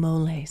with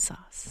mole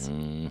sauce.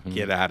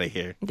 Get out of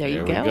here. There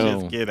you we go.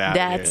 Just get out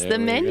That's of here. the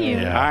menu.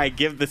 All right,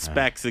 give the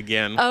specs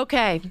again.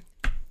 Okay.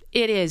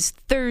 It is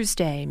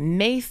Thursday,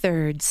 May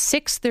 3rd,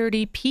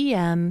 6:30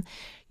 p.m.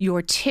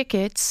 Your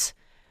tickets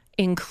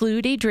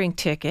include a drink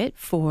ticket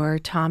for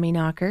Tommy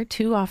Knocker,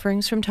 2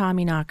 offerings from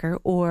Tommy Knocker,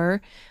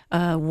 or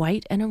a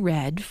white and a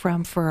red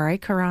from Ferrari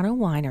Carano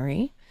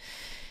Winery.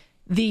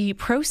 The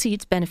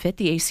proceeds benefit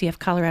the ACF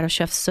Colorado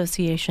Chefs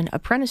Association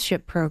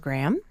Apprenticeship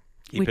Program.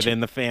 Keep it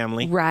in the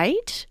family.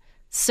 Right.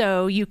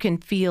 So you can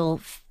feel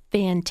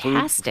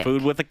fantastic.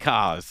 Food with a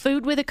cause.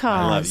 Food with a cause.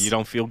 I love it. You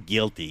don't feel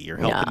guilty. You're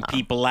helping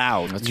people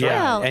out. That's right.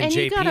 Well, and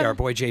JP, our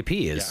boy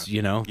JP is,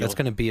 that's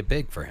going to be a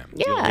big for him.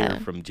 You'll hear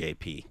from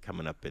JP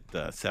coming up at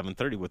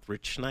 7:30 with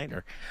Rich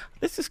Schneider.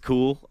 This is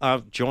cool.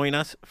 Join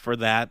us for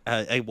that.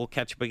 We'll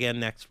catch up again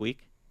next week.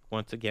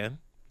 Once again,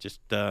 just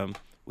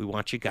we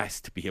want you guys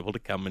to be able to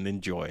come and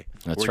enjoy.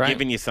 That's We're right.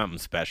 giving you something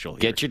special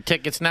here. Get your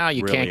tickets now.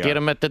 You Really can't get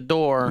them at the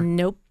door.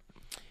 Nope.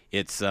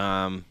 It's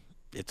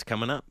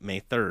coming up May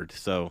 3rd.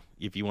 So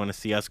if you want to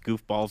see us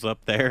goofballs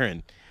up there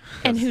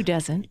and who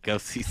doesn't? Go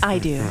see I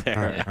do.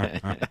 Sarah.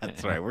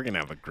 That's right. We're going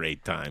to have a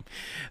great time.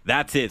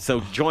 That's it.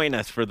 So join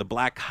us for the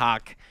Black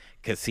Hawk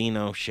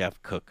Casino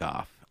Chef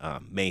Cook-Off.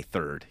 May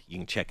 3rd. You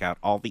can check out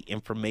all the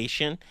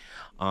information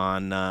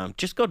on,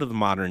 just go to the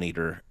Modern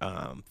Eater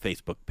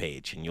Facebook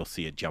page and you'll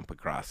see it jump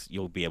across.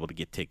 You'll be able to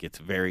get tickets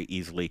very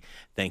easily.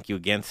 Thank you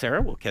again,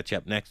 Sarah. We'll catch you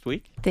up next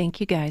week.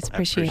 Thank you, guys.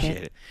 Appreciate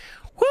it.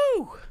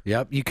 Woo!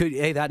 Yep. You could.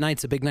 Hey, that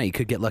night's a big night. You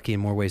could get lucky in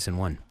more ways than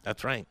one.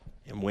 That's right.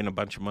 And win a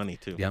bunch of money,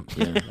 too. Yep.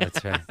 Yeah,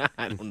 that's right.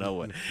 I don't know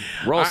what.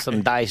 Roll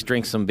some dice,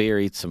 drink some beer,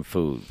 eat some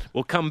food.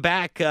 We'll come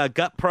back.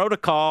 Gut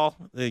protocol.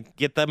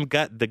 Get them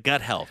the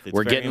gut health. It's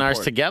We're very getting ours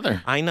important.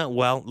 together. I know.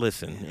 Well,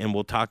 listen, and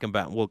we'll talk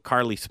about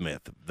Carly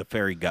Smith, the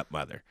fairy gut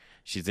mother.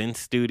 She's in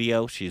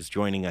studio. She's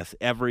joining us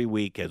every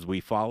week as we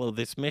follow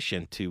this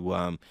mission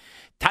to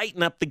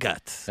tighten up the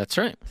guts. That's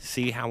right.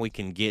 See how we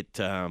can get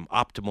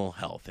optimal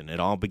health. And it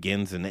all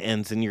begins and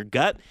ends in your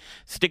gut.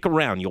 Stick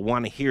around. You'll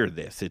want to hear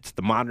this. It's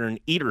the Modern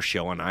Eater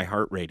Show on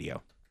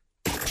iHeartRadio.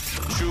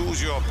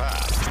 Choose your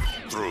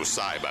path through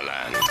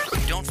Cyberland.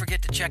 Don't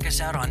forget to check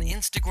us out on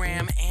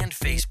Instagram and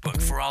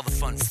Facebook for all the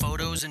fun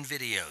photos and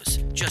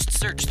videos. Just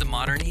search The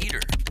Modern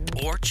Eater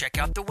or check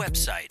out the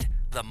website,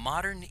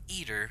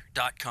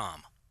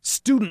 themoderneater.com.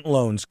 Student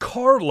loans,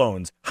 car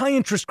loans,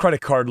 high-interest credit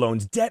card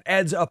loans, debt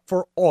adds up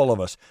for all of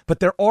us, but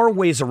there are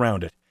ways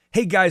around it.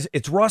 Hey guys,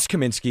 it's Ross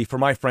Kaminsky for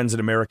my friends at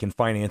American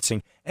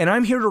Financing, and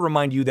I'm here to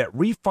remind you that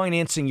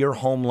refinancing your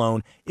home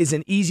loan is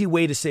an easy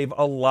way to save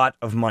a lot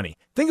of money.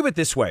 Think of it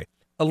this way.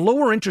 A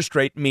lower interest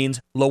rate means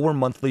lower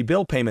monthly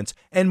bill payments,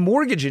 and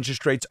mortgage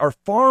interest rates are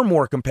far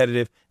more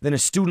competitive than a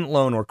student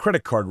loan or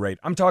credit card rate.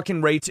 I'm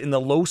talking rates in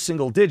the low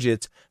single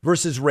digits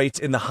versus rates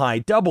in the high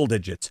double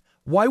digits.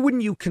 Why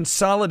wouldn't you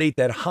consolidate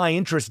that high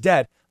interest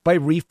debt by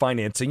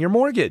refinancing your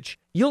mortgage?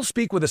 You'll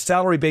speak with a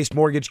salary-based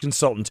mortgage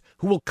consultant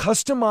who will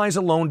customize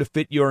a loan to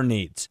fit your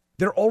needs.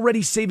 They're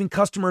already saving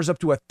customers up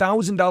to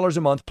 $1,000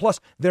 a month, plus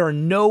there are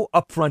no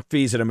upfront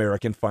fees at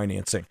American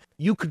Financing.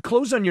 You could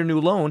close on your new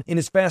loan in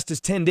as fast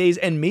as 10 days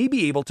and may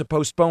be able to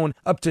postpone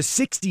up to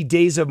 60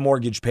 days of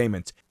mortgage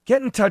payments.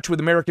 Get in touch with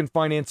American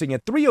Financing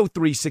at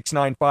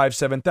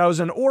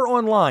 303-695-7000 or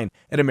online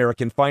at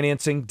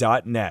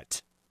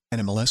americanfinancing.net.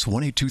 NMLS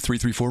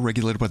 182334,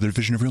 regulated by the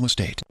Division of Real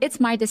Estate. It's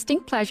my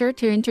distinct pleasure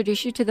to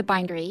introduce you to the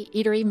Bindery,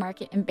 Eatery,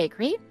 Market, and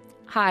Bakery.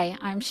 Hi,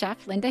 I'm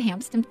Chef Linda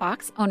Hampston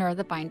Fox, owner of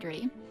the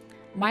Bindery.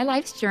 My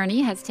life's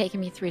journey has taken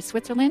me through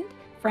Switzerland,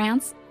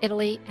 France,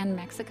 Italy, and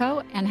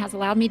Mexico, and has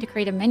allowed me to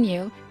create a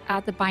menu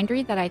at the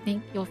Bindery that I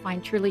think you'll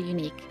find truly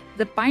unique.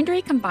 The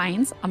Bindery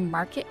combines a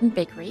market and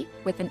bakery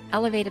with an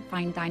elevated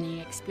fine dining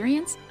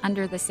experience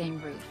under the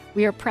same roof.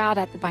 We are proud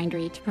at the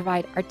Bindery to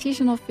provide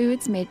artisanal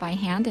foods made by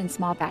hand in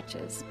small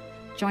batches.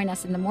 Join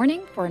us in the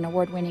morning for an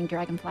award-winning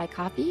Dragonfly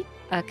coffee,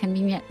 a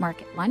convenient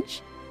market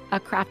lunch, a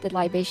crafted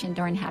libation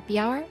during happy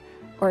hour,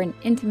 or an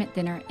intimate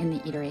dinner in the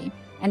eatery.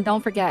 And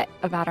don't forget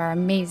about our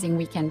amazing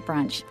weekend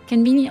brunch,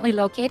 conveniently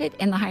located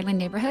in the Highland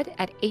neighborhood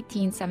at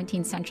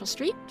 1817 Central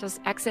Street.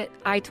 Just exit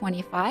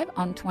I-25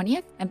 on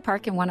 20th and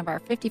park in one of our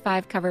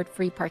 55 covered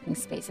free parking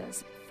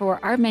spaces.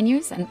 For our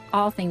menus and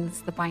all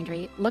things The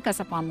Bindery, look us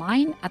up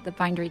online at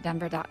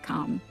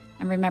thebinderydenver.com.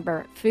 And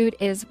remember, food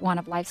is one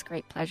of life's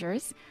great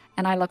pleasures,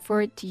 and I look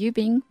forward to you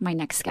being my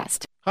next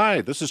guest.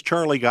 Hi, this is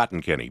Charlie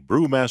Gottenkenny,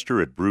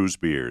 brewmaster at Brews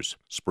Beers.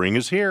 Spring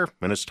is here,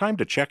 and it's time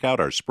to check out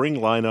our spring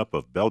lineup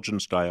of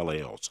Belgian-style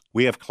ales.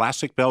 We have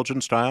classic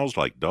Belgian styles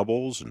like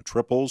doubles and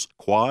triples,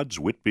 quads,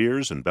 wit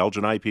beers, and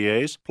Belgian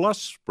IPAs,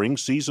 plus spring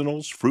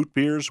seasonals, fruit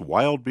beers,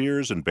 wild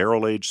beers, and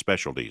barrel-aged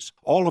specialties.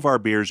 All of our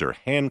beers are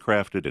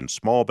handcrafted in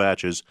small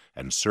batches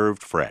and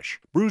served fresh.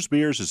 Brews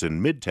Beers is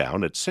in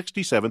Midtown at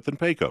 67th and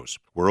Pecos.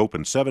 We're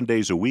open 7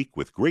 days a week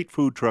with great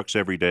food trucks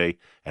every day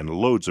and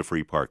loads of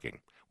free parking.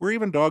 We're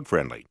even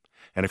dog-friendly.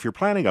 And if you're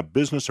planning a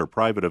business or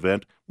private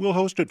event, we'll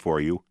host it for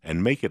you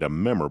and make it a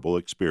memorable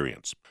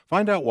experience.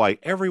 Find out why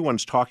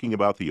everyone's talking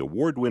about the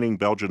award-winning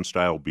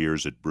Belgian-style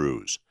beers at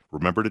Brews.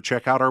 Remember to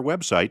check out our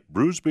website,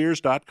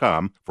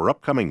 brewsbeers.com, for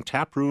upcoming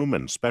taproom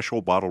and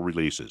special bottle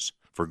releases.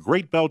 For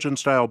great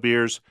Belgian-style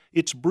beers,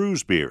 it's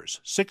Brews Beers,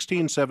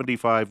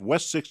 1675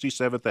 West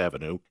 67th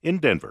Avenue in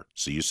Denver.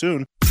 See you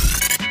soon.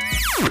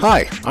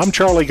 Hi, I'm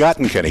Charlie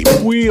Gottenkenny.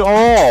 We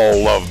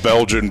all love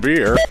Belgian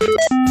beer.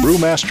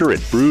 Brewmaster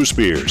at Brews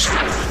Beers.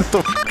 What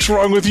the fuck's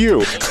wrong with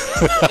you?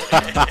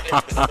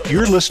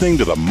 You're listening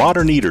to The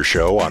Modern Eater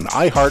Show on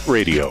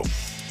iHeartRadio.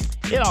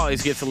 It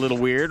always gets a little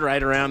weird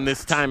right around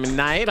this time of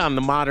night on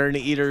The Modern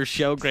Eater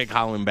Show. Greg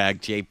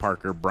Hollenbach, Jay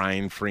Parker,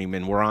 Brian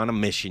Freeman. We're on a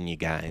mission, you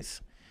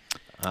guys.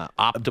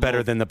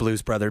 Better than the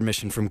Blues Brother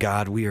mission from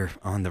God. We are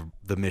on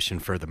the mission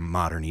for the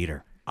Modern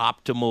Eater.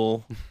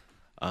 Optimal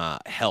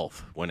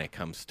health when it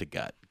comes to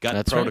gut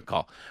That's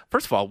protocol. Right.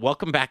 First of all,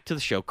 welcome back to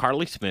the show,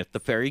 Carly Smith, the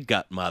fairy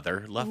gut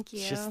mother. Thank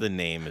you. Just the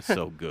name is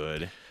so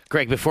good.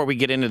 Greg, before we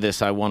get into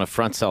this, I want to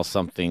front sell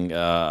something.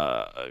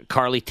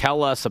 Carly,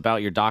 tell us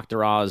about your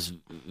Dr. Oz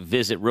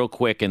visit real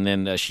quick, and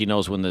then she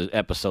knows when the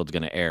episode's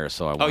going to air,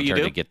 so I want her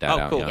to get that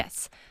out. Cool. Yeah.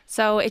 Yes.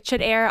 So it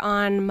should air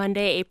on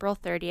Monday, April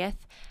 30th,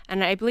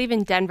 and I believe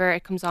in Denver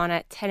it comes on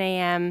at 10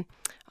 a.m.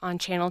 on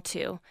Channel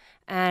 2.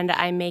 And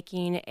I'm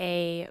making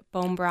a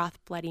bone broth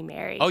Bloody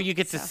Mary. Oh, you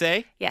get to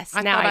say? Yes.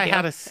 I now thought I do.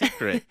 had a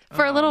secret.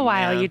 For a little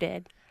while, you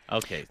did.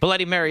 Okay.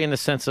 Bloody Mary in the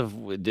sense of,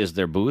 is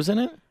there booze in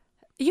it?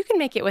 You can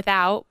make it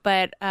without,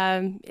 but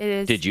it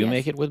is. Did you yes.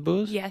 make it with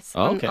booze? Yes,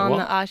 Oh, okay. on well,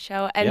 the Oz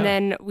show. And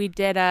then we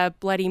did a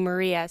Bloody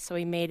Maria, so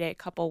we made it a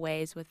couple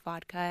ways with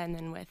vodka and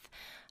then with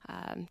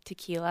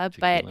tequila.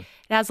 But it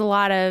has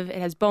it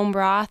has bone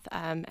broth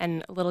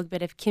and a little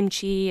bit of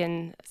kimchi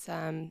and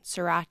some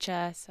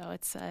sriracha. So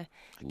it's a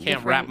I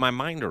can't wrap my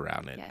mind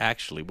around it.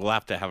 Actually, we'll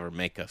have to have her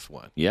make us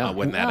one. Yeah.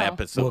 When that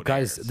episode Well,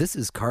 guys, airs. this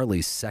is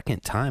Carly's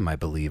second time, I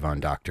believe, on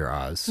Dr.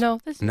 Oz.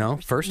 No, this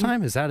is first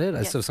time? Is that it?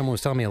 Yes. So someone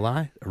was telling me a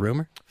lie? A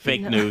rumor?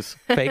 Fake news.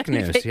 Fake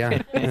news,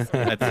 yeah.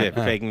 That's it.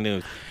 Fake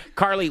news.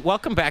 Carly,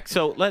 welcome back.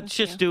 So let's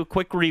just do a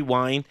quick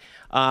rewind.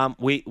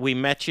 We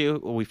met you.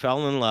 We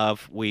fell in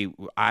love.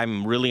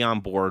 I'm really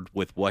on board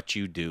with what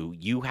you do.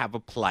 You have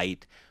a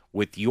plight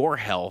with your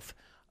health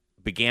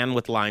began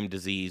with Lyme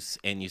disease,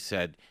 and you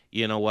said,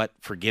 you know what,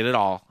 forget it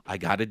all. I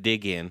got to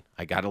dig in.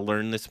 I got to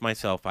learn this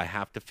myself. I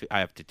have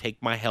to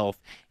take my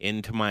health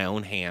into my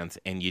own hands,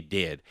 and you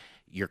did.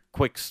 Your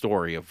quick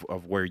story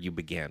of where you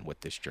began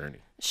with this journey.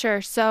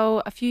 Sure.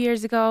 So a few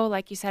years ago,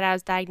 like you said, I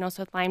was diagnosed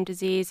with Lyme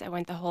disease. I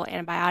went the whole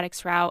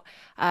antibiotics route.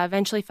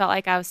 Eventually felt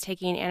like I was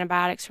taking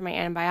antibiotics for my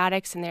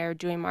antibiotics and they were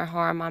doing more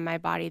harm on my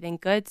body than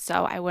good.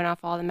 So I went off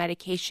all the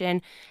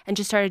medication and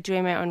just started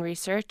doing my own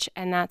research.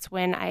 And that's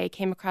when I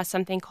came across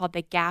something called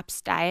the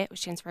GAPS diet,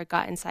 which stands for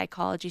Gut and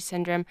Psychology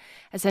Syndrome.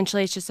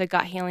 Essentially, it's just a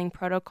gut healing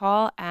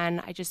protocol. And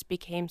I just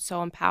became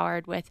so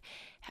empowered with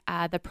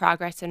the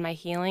progress in my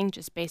healing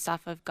just based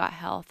off of gut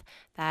health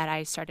that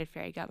I started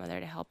Fairy Gut Mother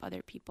to help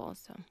other people.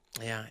 So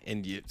yeah,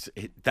 and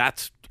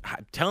that's,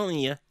 I'm telling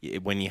you,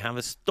 when you have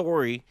a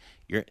story,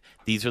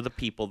 these are the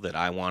people that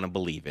I want to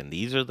believe in.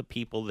 These are the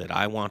people that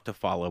I want to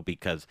follow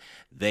because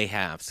they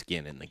have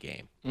skin in the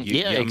game.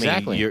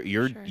 Exactly.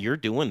 You're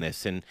doing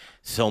this, and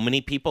so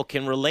many people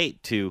can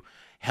relate to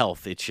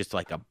health. It's just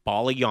like a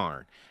ball of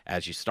yarn.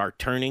 As you start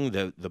turning,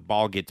 the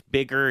ball gets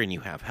bigger and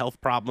you have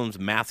health problems,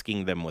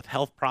 masking them with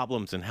health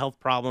problems.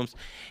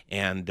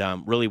 And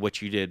really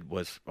what you did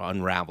was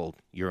unravel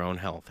your own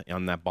health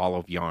on that ball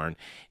of yarn,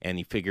 and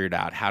you figured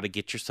out how to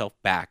get yourself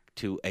back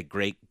to a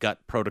great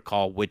gut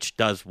protocol, which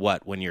does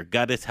what? When your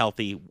gut is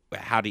healthy,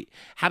 how do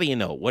you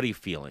know? What are you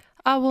feeling?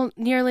 Well,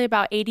 nearly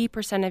about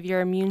 80% of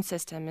your immune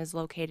system is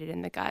located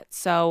in the gut.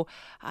 So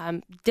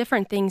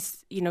different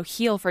things,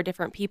 heal for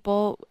different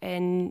people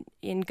in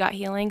gut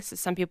healing. So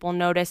some people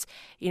notice,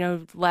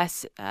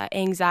 less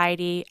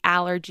anxiety,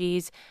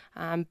 allergies,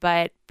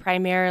 but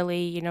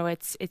primarily,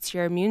 it's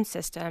your immune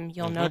system.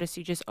 You'll notice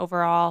you just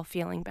overall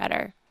feeling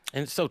better.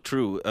 And it's so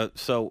true.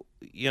 So,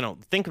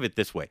 think of it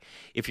this way.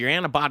 If your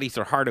antibodies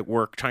are hard at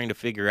work trying to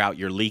figure out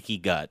your leaky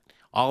gut,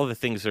 all of the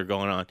things that are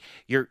going on,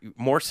 you're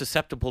more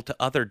susceptible to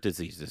other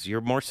diseases.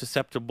 You're more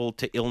susceptible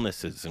to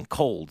illnesses and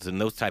colds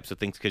and those types of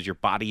things because your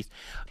body's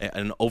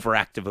an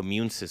overactive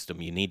immune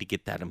system. You need to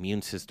get that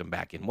immune system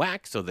back in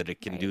whack so that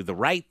it can do the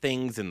right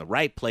things in the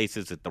right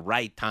places at the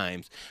right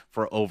times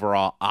for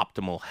overall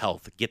optimal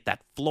health. Get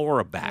that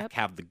flora back.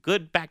 Have the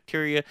good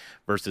bacteria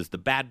versus the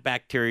bad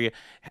bacteria.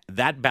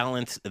 That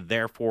balance,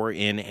 therefore,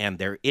 and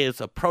there is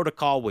a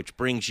protocol which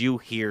brings you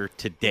here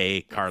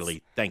today,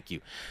 Carly. Thank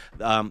you.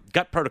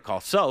 Gut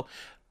protocol. So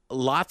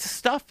lots of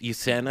stuff. You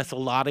sent us a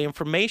lot of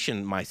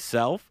information.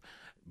 Myself,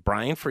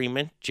 Brian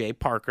Freeman, Jay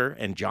Parker,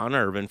 and John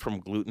Irvin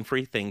from Gluten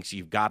Free Things.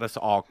 You've got us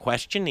all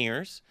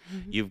questionnaires.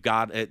 You've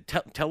got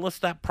tell us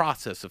that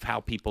process of how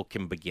people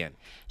can begin.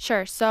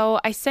 Sure. So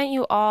I sent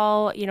you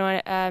all,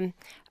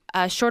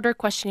 a shorter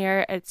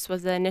questionnaire. It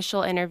was the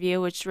initial interview,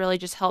 which really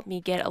just helped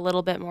me get a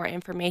little bit more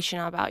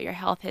information about your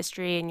health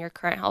history and your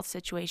current health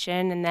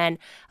situation. And then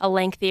a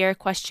lengthier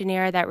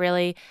questionnaire that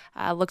really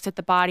looks at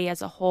the body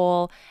as a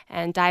whole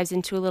and dives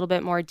into a little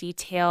bit more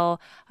detail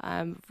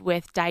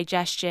with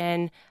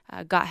digestion,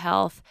 gut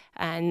health,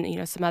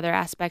 and some other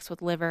aspects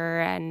with liver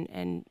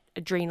and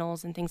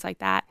adrenals and things like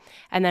that.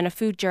 And then a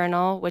food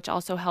journal, which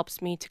also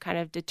helps me to kind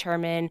of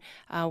determine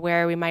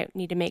where we might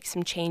need to make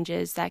some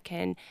changes that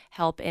can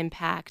help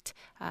impact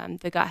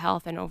the gut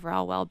health and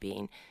overall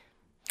well-being.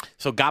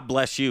 So God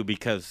bless you,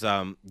 because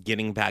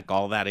getting back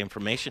all that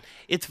information,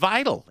 it's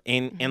vital.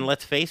 And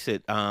let's face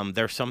it,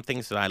 there's some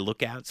things that I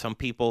look at. Some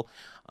people,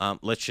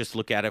 let's just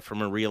look at it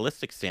from a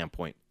realistic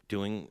standpoint.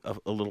 Doing a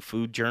little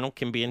food journal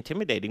can be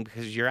intimidating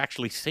because you're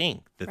actually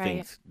seeing the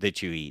things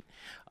that you eat.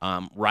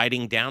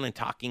 Writing down and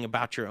talking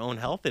about your own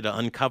health, it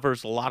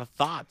uncovers a lot of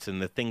thoughts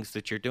and the things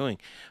that you're doing.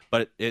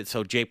 But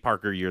so Jay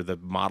Parker, you're the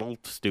model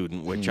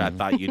student, which I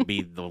thought you'd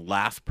be the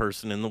last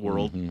person in the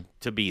world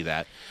to be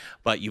that.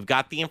 But you've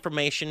got the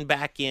information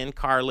back in,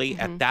 Carly,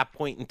 at that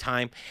point in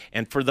time.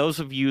 And for those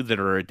of you that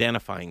are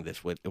identifying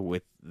this with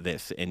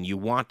this and you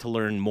want to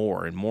learn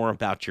more and more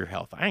about your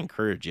health, I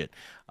encourage it.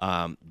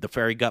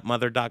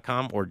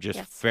 TheFairyGutMother.com or just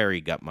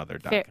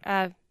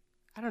FairyGutMother.com?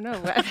 I don't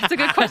know. That's a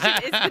good question.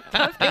 Is it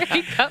the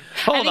Fairy Gut?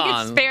 Hold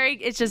on.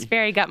 It's just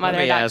FairyGutMother.com. Let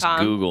me ask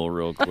Google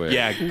real quick.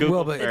 Yeah,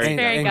 Google. Well,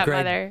 Fairy Gut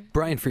Mother.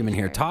 Brian Freeman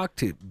here. Talk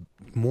to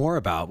more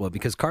about,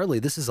 because Carly,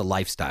 this is a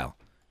lifestyle.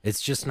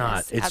 It's just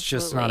not. It's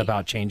just not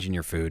about changing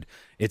your food.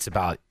 It's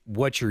about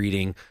what you're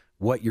eating,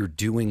 what you're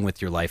doing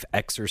with your life,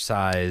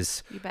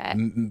 exercise,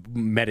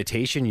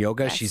 meditation,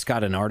 yoga. Yes. She's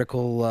got an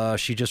article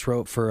she just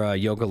wrote for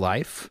Yoga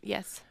Life.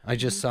 Yes. I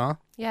just saw.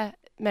 Yeah.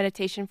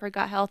 Meditation for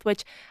gut health,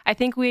 which I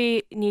think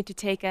we need to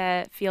take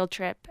a field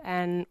trip,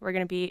 and we're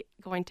going to be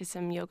going to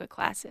some yoga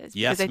classes.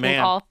 Yes, because I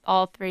think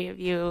all three of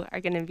you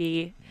are going to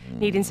be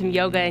needing some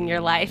yoga in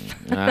your life.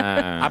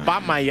 I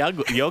bought my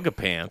yoga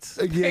pants.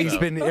 Yeah, he's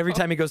been, every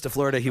time he goes to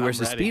Florida, he wears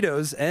his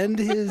Speedos, and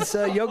his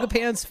yoga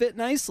pants fit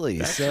nicely.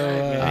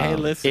 Hey,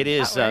 listen. It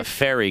is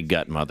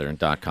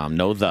FairyGutMother.com.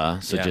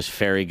 Just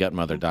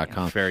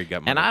FairyGutMother.com.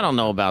 FairyGutMother. And I don't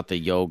know about the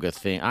yoga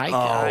thing.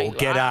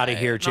 Get out of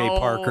here, Jay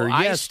Parker.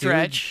 I Yes,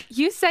 stretch. Dude.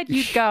 You said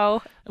you'd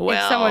go.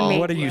 Well, someone made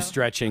what are you you.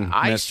 stretching,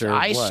 I Mister?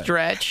 What?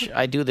 stretch.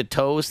 I do the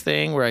toes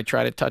thing where I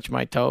try to touch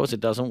my toes. It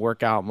doesn't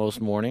work out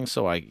most mornings,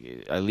 so I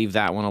leave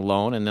that one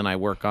alone, and then I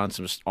work on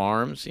some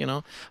arms.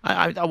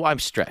 I'm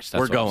stretched. That's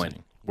We're what I'm going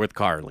saying. with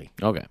Carly.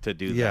 Okay. To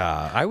do that.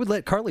 Yeah, I would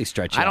let Carly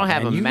stretch you. I don't out,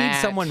 have man. a You match.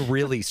 need someone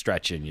really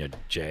stretching you,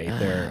 Jay.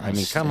 There. I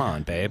mean, come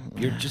on, babe.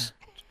 You're just.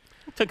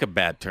 Took a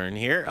bad turn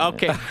here.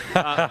 Okay.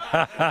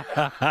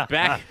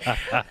 Back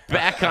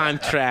on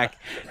track.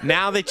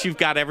 Now that you've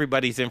got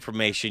everybody's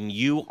information,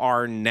 you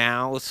are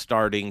now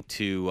starting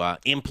to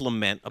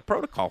implement a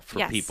protocol for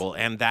Yes. people.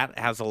 And that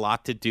has a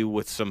lot to do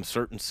with some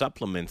certain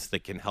supplements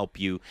that can help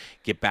you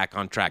get back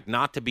on track.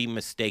 Not to be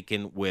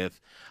mistaken with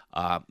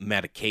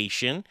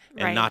medication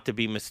and Right. not to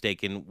be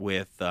mistaken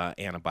with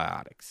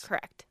antibiotics.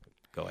 Correct.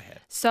 Go ahead.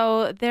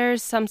 So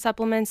there's some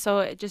supplements.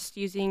 So just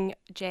using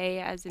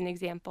Jay as an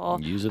example.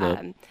 Use it up.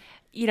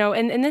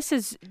 And this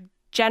is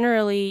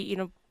generally,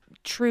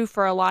 true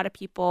for a lot of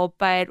people,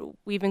 but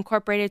we've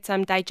incorporated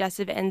some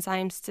digestive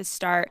enzymes to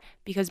start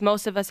because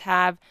most of us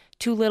have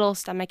too little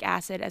stomach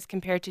acid as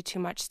compared to too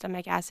much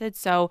stomach acid.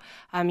 So,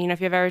 if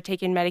you've ever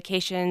taken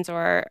medications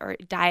or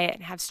diet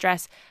and have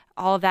stress,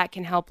 all of that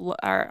can help,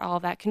 or all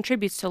of that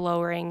contributes to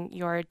lowering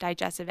your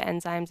digestive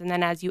enzymes. And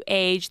then as you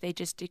age, they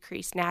just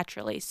decrease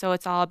naturally. So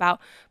it's all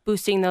about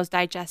boosting those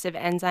digestive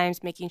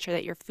enzymes, making sure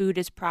that your food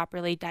is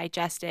properly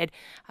digested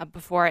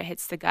before it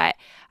hits the gut.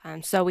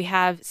 So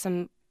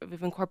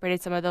we've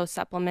incorporated some of those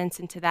supplements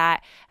into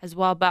that as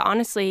well. But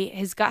honestly,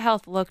 his gut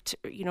health looked,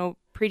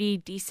 pretty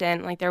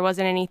decent. Like there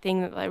wasn't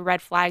anything, like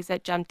red flags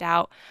that jumped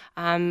out.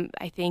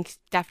 I think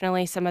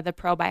definitely some of the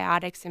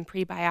probiotics and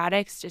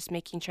prebiotics, just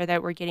making sure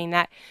that we're getting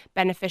that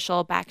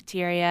beneficial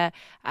bacteria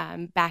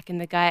back in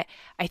the gut.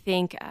 I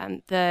think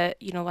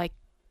like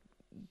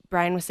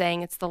Brian was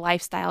saying, it's the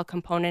lifestyle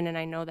component, and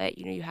I know that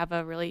you have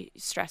a really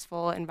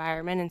stressful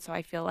environment, and so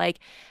I feel like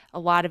a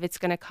lot of it's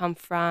going to come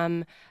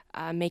from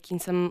making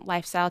some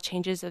lifestyle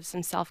changes of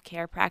some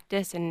self-care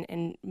practice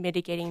and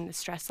mitigating the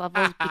stress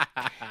levels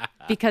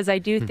because I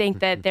do think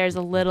that there's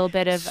a little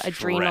bit of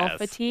adrenal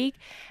fatigue,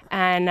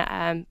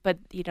 and but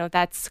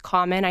that's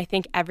common. I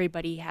think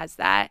everybody has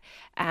that,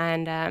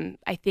 and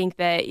I think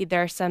that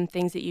there are some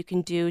things that you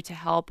can do to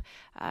help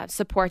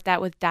support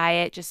that with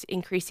diet, just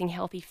increasing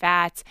healthy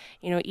fats,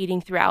 eating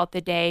throughout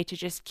the day to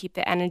just keep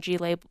the energy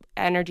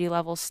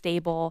levels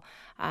stable,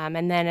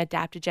 and then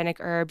adaptogenic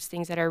herbs,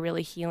 things that are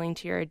really healing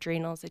to your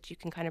adrenals that you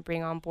can kind of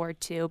bring on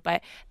board too.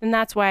 But then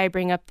that's why I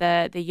bring up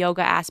the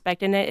yoga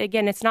aspect. And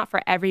again, it's not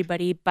for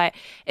everybody, but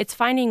it's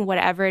finding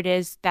whatever it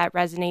is that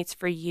resonates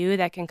for you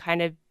that can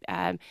kind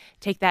of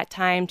take that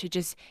time to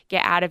just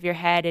get out of your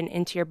head and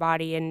into your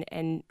body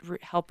and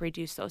help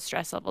reduce those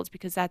stress levels,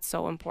 because that's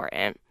so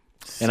important.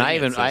 And I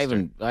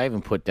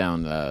even put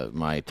down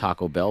my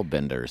Taco Bell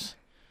benders.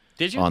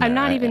 Did you? I'm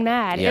not even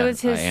mad. Yeah, it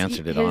was his, I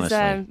answered it his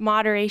honestly.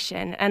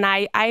 moderation. And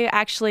I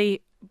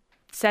actually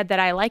said that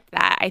I liked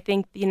that. I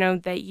think,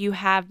 that you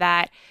have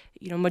that,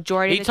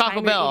 majority Eat of the time.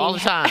 Taco Bell all the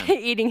time.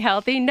 Eating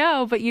healthy.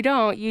 No, but you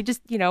don't. You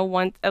just,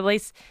 want, at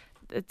least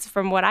it's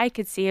from what I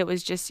could see, it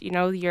was just,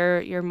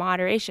 your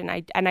moderation.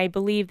 I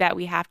believe that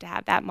we have to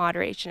have that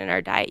moderation in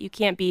our diet. You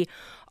can't be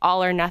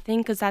all or nothing,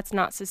 because that's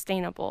not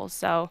sustainable.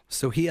 So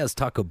he has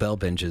Taco Bell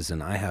binges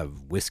and I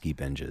have whiskey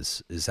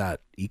binges. Is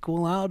that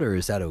equal out, or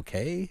is that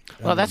okay?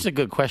 Well, that's a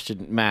good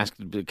question,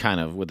 masked kind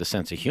of with a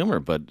sense of humor,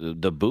 but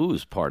the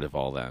booze part of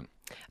all that.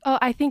 Oh,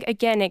 I think,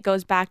 again, it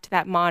goes back to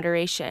that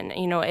moderation.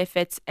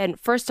 And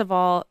first of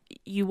all,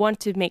 you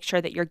want to make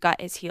sure that your gut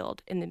is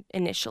healed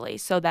initially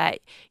so that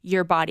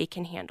your body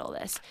can handle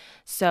this.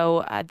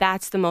 So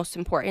that's the most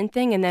important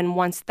thing. And then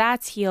once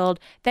that's healed,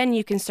 then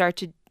you can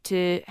start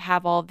to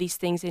have all of these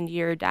things into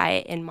your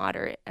diet in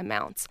moderate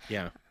amounts.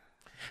 Yeah.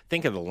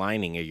 Think of the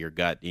lining of your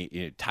gut.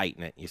 You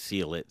tighten it, you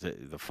seal it,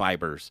 the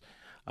fibers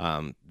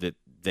that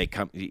they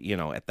come,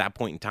 at that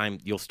point in time,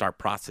 you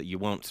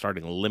won't start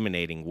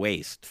eliminating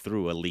waste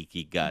through a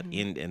leaky gut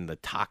in the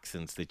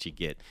toxins that you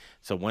get.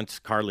 So once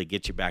Carly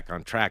gets you back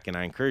on track, and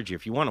I encourage you,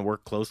 if you want to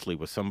work closely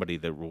with somebody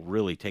that will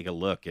really take a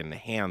look and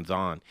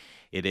hands-on,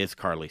 it is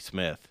Carly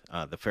Smith,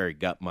 the Fairy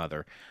Gut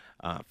Mother.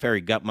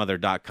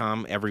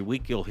 FairyGutMother.com. Every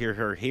week you'll hear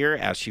her here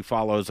as she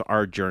follows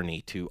our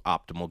journey to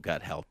optimal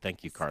gut health.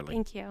 Thank you, Carly.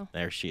 Thank you.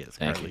 There she is,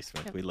 Thank Carly you.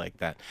 Smith. We like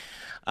that.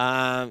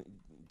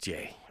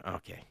 Jay,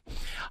 okay.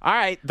 All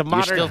right, the You're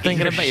modern... still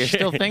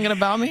thinking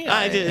about me?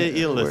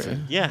 You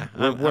listen. Yeah.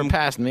 We're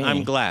past me.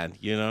 I'm glad,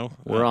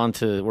 We're on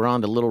to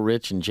Little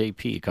Rich and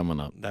JP coming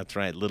up. That's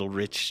right, Little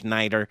Rich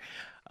Schneider.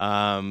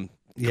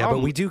 Yeah, but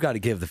we do got to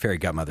give the Fairy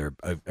Godmother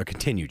a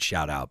continued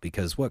shout out,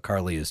 because what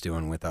Carly is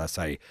doing with us,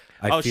 I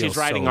feel she's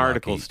writing so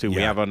articles lucky. too. Yeah.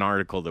 We have an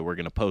article that we're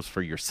going to post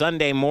for your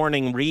Sunday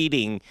morning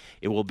reading.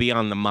 It will be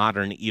on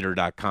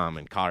themoderneater.com.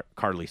 And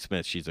Carly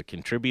Smith, she's a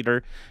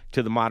contributor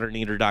to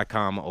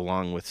themoderneater.com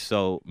along with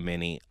so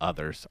many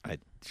others.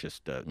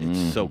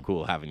 it's so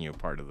cool having you a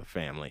part of the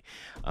family.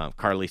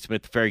 Carly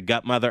Smith, the fairy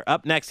gut mother.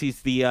 Up next,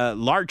 he's the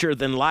larger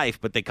than life,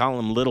 but they call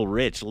him Little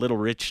Rich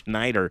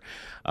Schneider,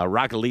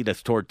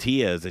 Rocalitas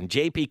Tortillas, and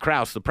J.P.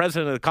 Krause, the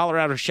president of the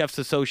Colorado Chefs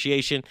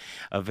Association,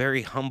 a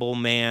very humble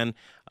man.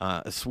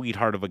 A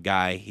sweetheart of a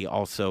guy. He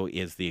also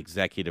is the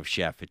executive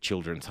chef at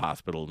Children's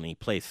Hospital, and he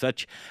plays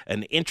such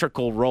an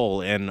integral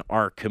role in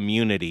our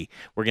community.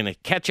 We're going to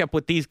catch up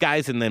with these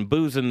guys and then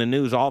booze in the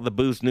news, all the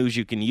booze news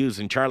you can use.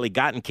 And Charlie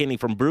Gottenkinney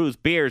from Brews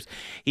Beers,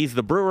 he's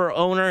the brewer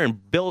owner and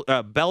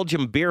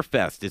Belgium Beer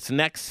Fest. It's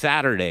next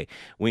Saturday.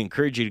 We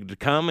encourage you to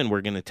come, and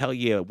we're going to tell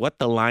you what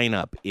the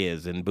lineup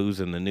is in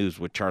Booze in the News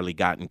with Charlie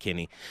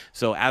Gottenkinney.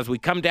 So as we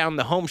come down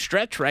the home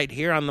stretch right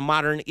here on the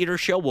Modern Eater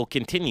Show, we'll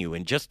continue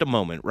in just a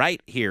moment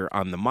right here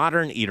on the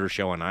Modern Eater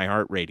Show on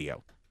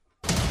iHeartRadio.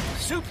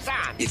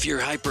 If you're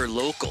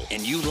hyper-local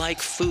and you like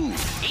food,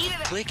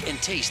 click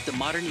and taste the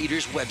Modern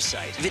Eater's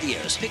website.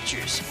 Videos,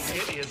 pictures.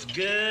 It is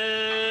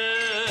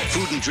good.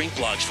 Food and drink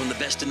blogs from the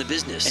best in the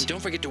business. And don't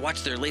forget to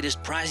watch their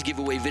latest prize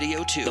giveaway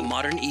video too.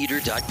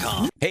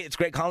 TheModernEater.com. Hey, it's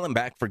Greg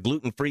Hollenbach for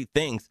Gluten-Free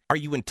Things. Are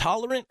you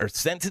intolerant or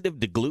sensitive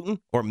to gluten?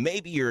 Or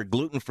maybe you're a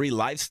gluten-free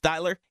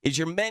lifestyler? Is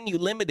your menu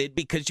limited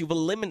because you've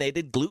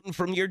eliminated gluten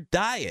from your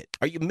diet?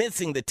 Are you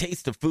missing the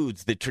taste of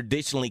foods that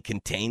traditionally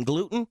contain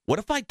gluten? What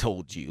if I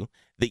told you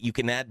that you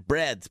can add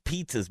breads,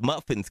 pizzas,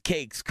 muffins,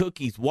 cakes,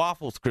 cookies,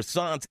 waffles,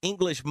 croissants,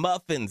 English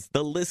muffins,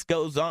 the list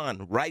goes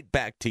on, right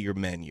back to your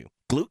menu?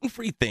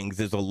 Gluten-Free Things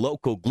is a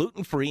local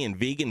gluten-free and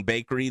vegan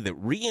bakery that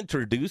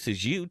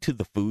reintroduces you to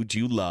the foods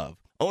you love.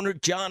 Owner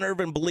John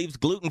Irvin believes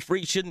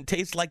gluten-free shouldn't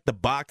taste like the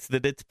box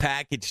that it's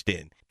packaged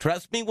in.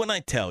 Trust me when I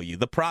tell you,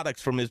 the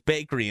products from his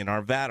bakery in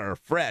Arvada are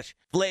fresh,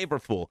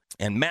 flavorful,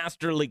 and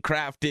masterly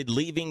crafted,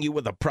 leaving you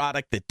with a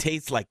product that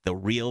tastes like the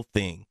real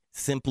thing.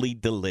 Simply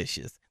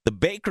delicious. The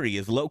bakery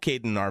is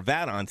located in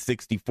Arvada on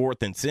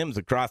 64th and Sims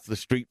across the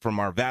street from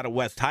Arvada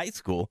West High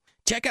School.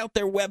 Check out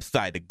their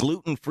website at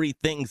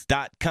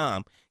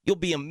glutenfreethings.com. You'll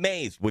be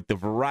amazed with the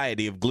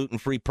variety of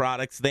gluten-free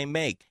products they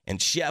make.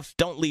 And chefs,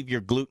 don't leave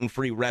your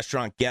gluten-free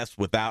restaurant guests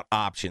without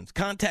options.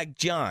 Contact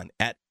John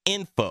at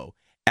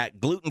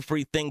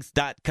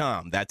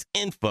info@glutenfreethings.com. That's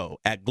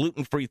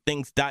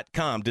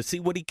info@glutenfreethings.com to see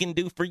what he can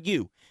do for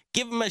you.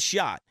 Give him a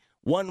shot.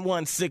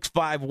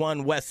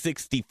 11651 West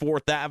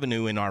 64th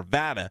Avenue in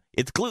Arvada.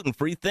 It's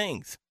Gluten-Free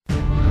Things.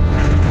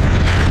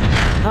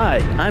 Hi,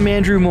 I'm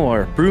Andrew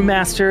Moore,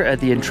 brewmaster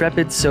at the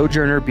Intrepid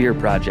Sojourner Beer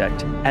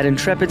Project. At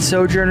Intrepid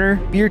Sojourner,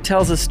 beer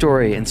tells a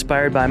story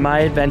inspired by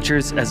my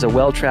adventures as a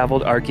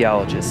well-traveled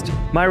archaeologist.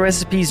 My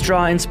recipes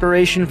draw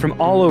inspiration from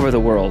all over the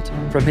world,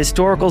 from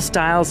historical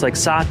styles like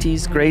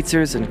Satis,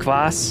 Greitzers, and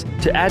Kvass,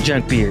 to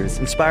adjunct beers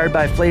inspired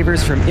by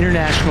flavors from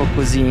international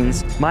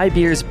cuisines. My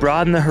beers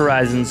broaden the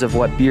horizons of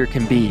what beer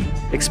can be.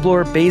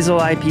 Explore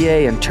Basil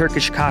IPA and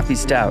Turkish Coffee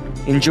Stout.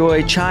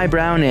 Enjoy Chai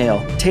Brown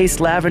Ale,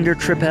 taste Lavender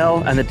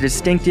Tripel and the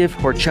distinctive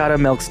Horchata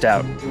Milk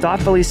Stout.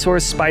 Thoughtfully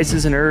sourced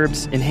spices and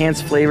herbs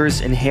enhance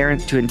flavors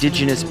inherent to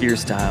indigenous beer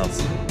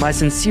styles. My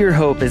sincere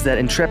hope is that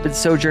Intrepid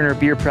Sojourner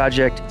Beer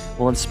Project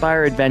will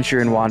inspire adventure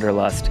and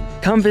wanderlust.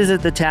 Come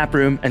visit the tap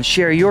room and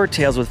share your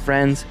tales with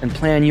friends and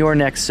plan your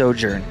next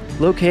sojourn.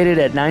 Located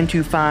at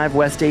 925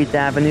 West 8th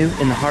Avenue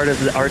in the heart of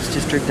the Arts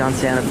District on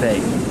Santa Fe.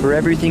 For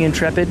everything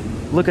Intrepid,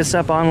 look us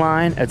up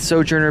online at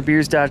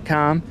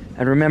sojournerbeers.com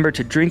and remember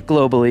to drink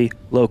globally,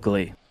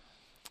 locally.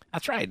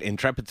 That's right,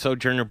 Intrepid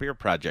Sojourner Beer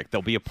Project.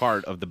 They'll be a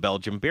part of the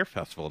Belgium Beer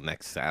Festival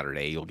next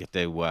Saturday. You'll get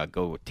to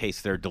go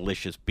taste their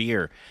delicious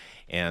beer.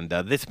 And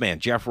this man,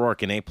 Jeff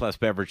Rourke in A-Plus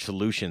Beverage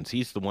Solutions,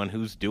 he's the one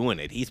who's doing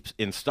it. He's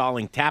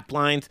installing tap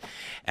lines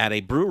at a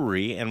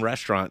brewery and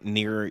restaurant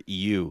near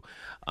you.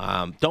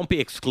 Don't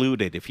be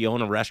excluded. If you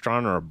own a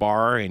restaurant or a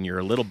bar and you're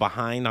a little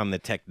behind on the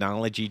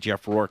technology,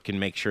 Jeff Rourke can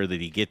make sure that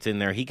he gets in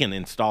there. He can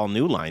install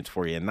new lines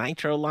for you. A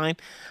nitro line,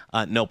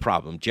 no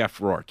problem.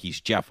 Jeff Rourke,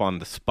 he's Jeff on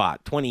the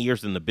spot. 20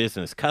 years in the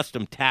business,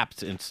 custom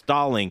taps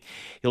installing.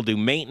 He'll do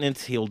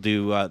maintenance. He'll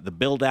do the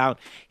build out.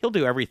 He'll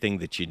do everything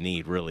that you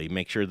need, really.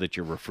 Make sure that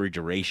your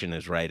refrigeration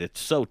is right. It's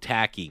so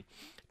tacky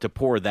to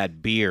pour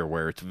that beer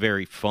where it's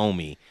very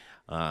foamy.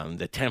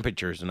 The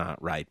temperature's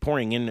not right.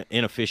 Pouring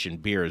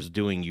inefficient beer is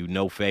doing you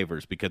no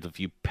favors, because if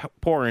you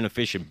pour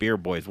inefficient beer,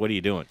 boys, what are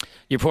you doing?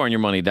 You're pouring your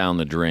money down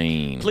the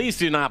drain. Please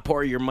do not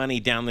pour your money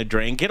down the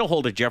drain. Get a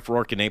hold of Jeff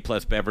Rourke and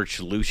A-Plus Beverage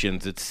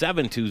Solutions. It's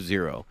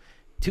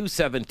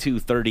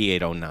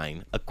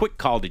 720-272-3809. A quick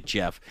call to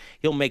Jeff.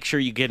 He'll make sure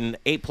you get an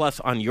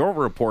A-Plus on your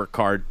report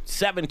card.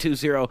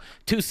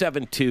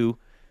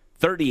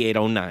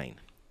 720-272-3809.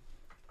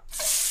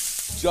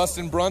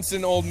 Justin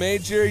Brunson, Old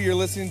Major. You're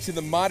listening to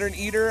The Modern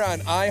Eater on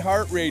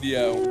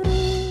iHeartRadio.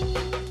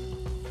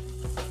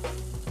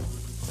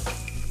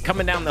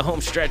 Coming down the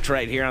home stretch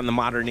right here on the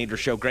Modern Eater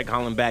Show, Greg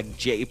Hollenbach,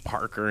 Jay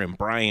Parker, and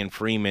Brian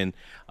Freeman.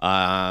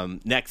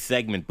 Next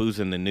segment, Booze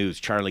in the News,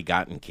 Charlie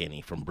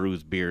Gottenkinney from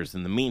Brews Beers.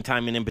 In the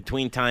meantime and in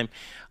between time,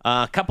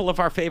 a couple of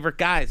our favorite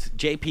guys.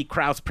 J.P.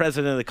 Krause,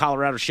 president of the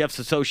Colorado Chefs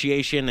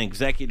Association,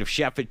 executive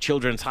chef at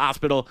Children's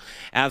Hospital.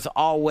 As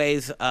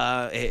always,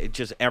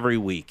 just every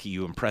week,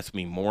 you impress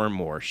me more and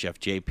more. Chef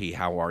J.P.,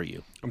 how are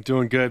you? I'm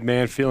doing good,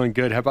 man. Feeling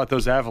good. How about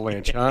those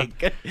Avalanche, huh?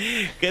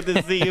 Good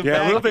to see you back.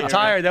 Yeah, a little bit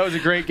tired. That was a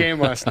great game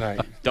last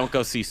night. Don't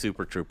go see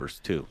Super Troopers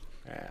 2.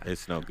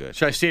 It's no good.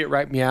 Should I see it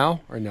right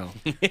meow or no?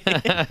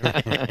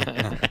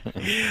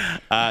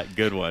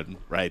 Good one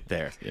right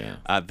there.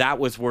 Yeah. That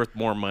was worth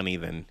more money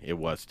than it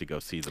was to go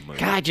see the movie.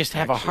 God, I just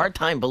have a hard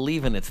time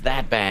believing it's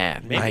that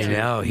bad. Maybe,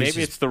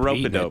 maybe it's the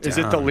rope-a-dope. Is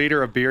it the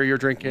liter of beer you're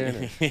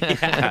drinking?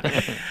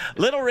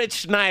 Little Rich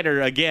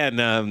Schneider, again,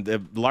 the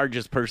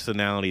largest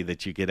personality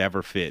that you could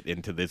ever fit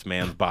into this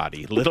man's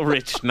body. Little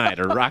Rich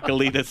Schneider,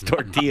 Rockalitas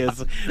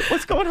Tortillas.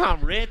 What's going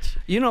on, Rich?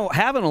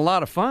 Having a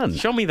lot of fun.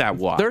 Show me that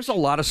watch. There's a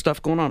lot of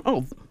stuff going on.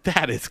 Oh,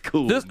 that is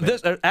cool. This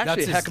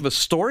actually a heck of a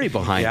story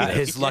behind it.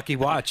 His lucky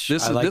watch.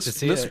 This is from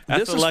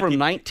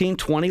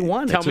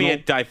 1921. Tell me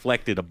it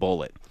deflected a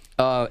bullet.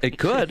 It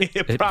could.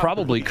 It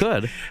probably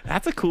could.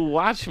 That's a cool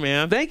watch,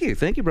 man. Thank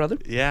you, brother.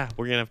 Yeah,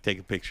 we're gonna have to take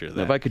a picture of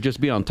that. If I could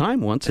just be on time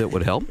once, it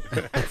would help.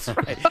 That's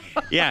right.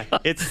 Yeah,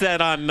 it's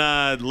set on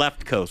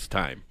left coast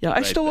time. Yeah,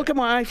 I still look at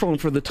my iPhone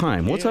for the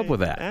time. What's up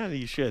with that? Yeah,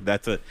 you should.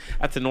 That's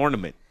an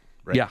ornament.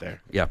 Right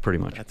there. Yeah, pretty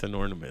much. That's an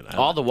ornament.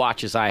 All the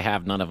watches I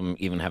have, none of them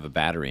even have a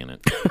battery in it.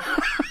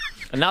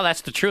 And now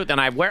that's the truth. And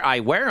I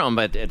wear them,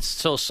 but it's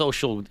so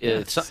social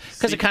because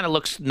it kind of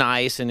looks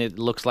nice and it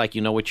looks like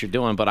you know what you're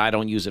doing. But I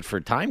don't use it for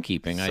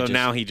timekeeping. So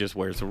now he just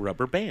wears a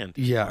rubber band.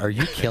 Yeah, are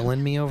you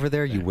killing me over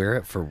there? You wear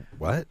it for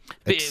what?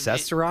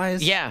 Accessorize?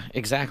 Yeah,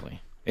 exactly.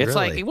 It's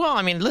Really?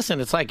 Listen,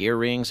 it's like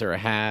earrings or a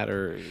hat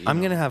or. I'm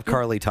going to have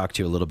Carly talk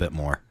to you a little bit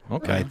more.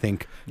 Okay. I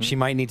think she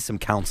might need some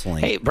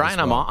counseling. Hey, Brian,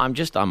 as well.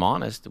 I'm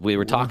honest. We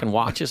were talking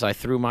watches. I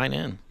threw mine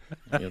in.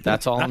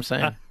 That's all I'm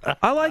saying.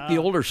 I like the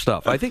older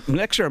stuff. I think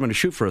next year I'm going to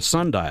shoot for a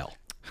sundial.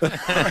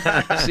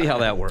 See how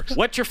that works.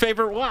 What's your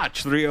favorite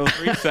watch?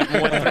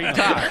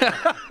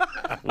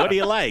 303-713-TALK. What do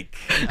you like?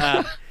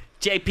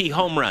 JP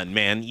Home Run,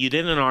 man. You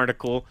did an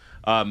article.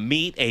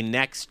 Meet a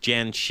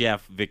next-gen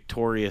chef,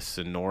 Victoria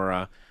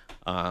Sonora.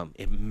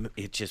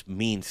 It just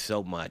means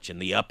so much,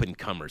 and the up and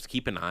comers,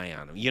 keep an eye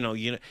on them. You know,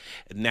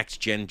 next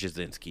gen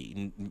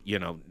Jasinski.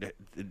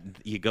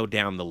 You go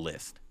down the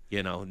list.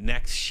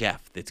 Next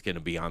chef that's going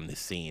to be on the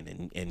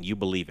scene, and you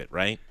believe it,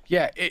 right?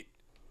 Yeah.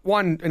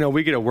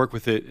 We get to work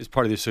with it as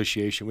part of the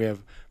association. We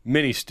have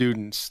many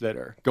students that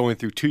are going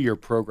through 2-year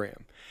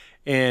program,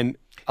 and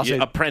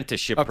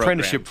apprenticeship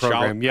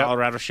program. Yep.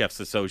 Colorado Chefs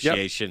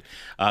Association,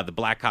 the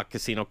Blackhawk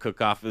Casino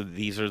Cook-Off.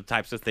 These are the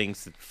types of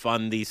things that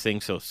fund these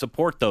things. So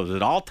support those.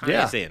 It all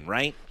ties in,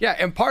 right? Yeah,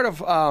 and part of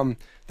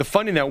the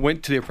funding that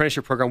went to the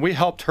apprenticeship program, we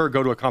helped her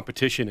go to a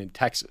competition in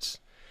Texas.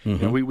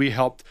 Mm-hmm. We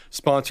helped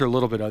sponsor a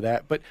little bit of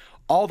that, but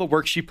all the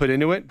work she put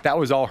into it, that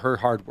was all her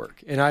hard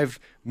work. And I've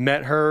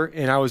met her,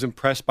 and I was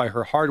impressed by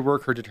her hard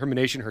work, her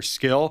determination, her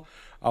skill,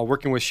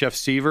 working with Chef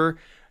Seaver,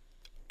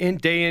 in,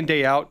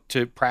 day out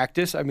to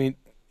practice. I mean,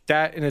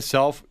 that in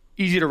itself,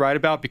 easy to write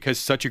about because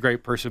such a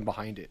great person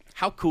behind it.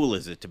 How cool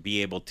is it to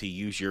be able to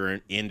use your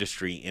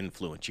industry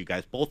influence, you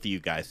guys, both of you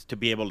guys, to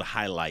be able to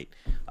highlight,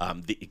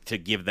 to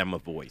give them a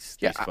voice,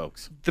 these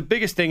folks? The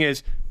biggest thing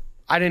is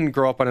I didn't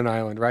grow up on an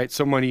island, right?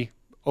 Somebody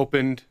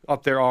opened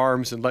up their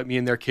arms and let me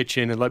in their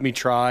kitchen and let me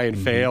try and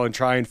fail and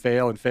try and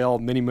fail and fail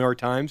many more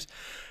times.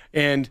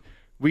 And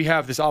we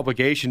have this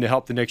obligation to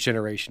help the next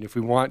generation. If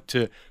we want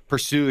to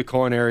pursue the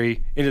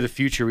culinary into the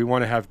future, we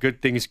want to have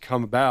good things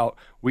come about,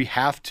 we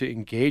have to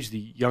engage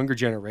the younger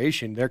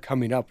generation. They're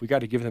coming up. We got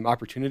to give them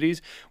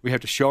opportunities. We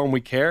have to show them we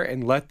care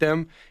and let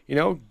them,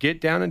 get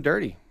down and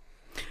dirty.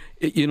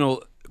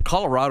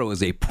 Colorado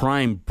is a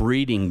prime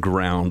breeding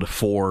ground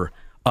for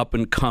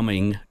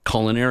up-and-coming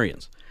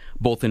culinarians,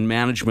 both in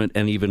management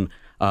and even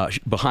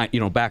behind,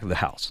 back of the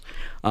house.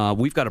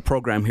 We've got a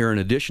program here in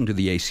addition to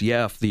the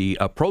ACF, the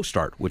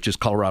ProStart, which is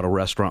Colorado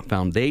Restaurant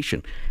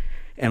Foundation.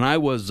 And I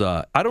was,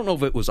 I don't know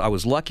if it was, I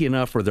was lucky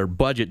enough or their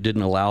budget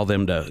didn't allow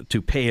them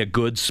to pay a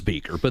good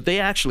speaker, but they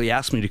actually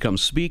asked me to come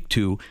speak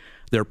to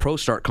their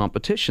ProStart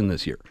competition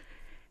this year.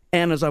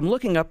 And as I'm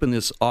looking up in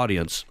this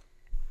audience,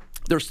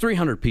 there's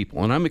 300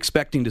 people, and I'm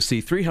expecting to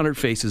see 300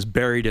 faces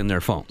buried in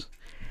their phones.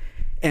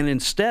 And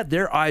instead,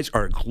 their eyes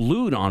are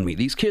glued on me.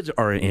 These kids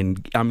are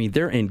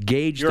they're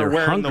engaged. You're they're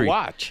wearing hungry. the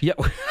watch. Yeah.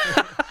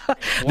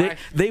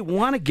 They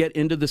want to get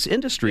into this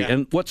industry. Yeah.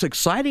 And what's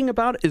exciting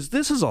about it is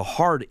this is a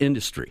hard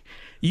industry.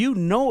 You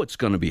know it's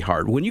going to be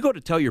hard. When you go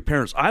to tell your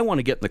parents, I want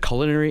to get in the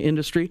culinary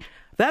industry,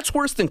 that's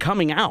worse than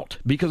coming out.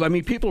 Because,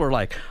 people are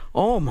like,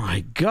 oh,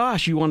 my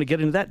gosh, you want to get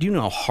into that? Do you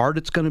know how hard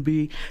it's going to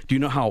be? Do you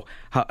know how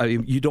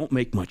you don't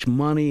make much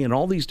money and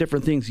all these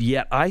different things?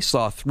 Yet I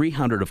saw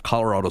 300 of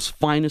Colorado's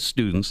finest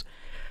students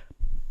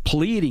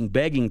pleading,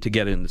 begging to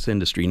get in this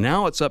industry.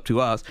 Now it's up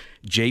to us.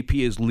 JP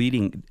is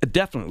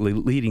definitely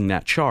leading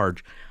that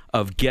charge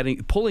of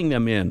pulling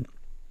them in,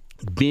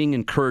 being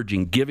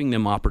encouraging, giving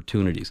them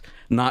opportunities,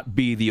 not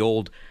be the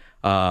old,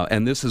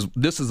 and this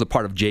is the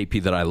part of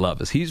JP that I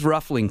love, is he's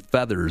ruffling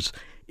feathers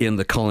in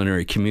the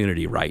culinary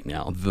community right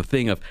now. The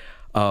thing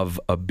of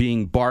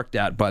being barked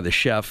at by the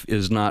chef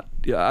is not.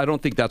 I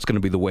don't think that's going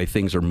to be the way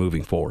things are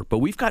moving forward. But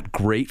we've got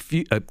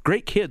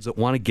great kids that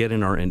want to get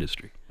in our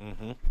industry.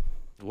 Mm-hmm.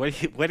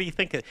 What do you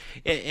think?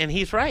 And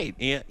he's right.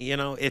 You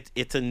know,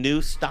 it's a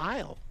new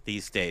style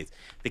these days.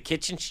 The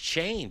kitchen's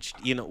changed,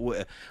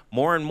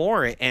 more and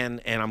more.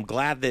 And I'm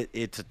glad that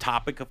it's a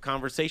topic of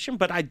conversation.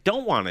 But I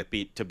don't want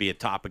it to be a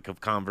topic of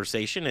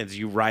conversation, as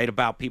you write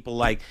about people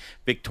like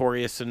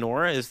Victoria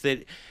Sonora, is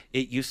that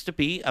it used to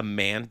be a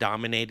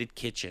man-dominated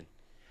kitchen.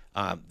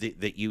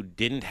 That you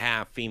didn't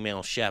have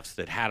female chefs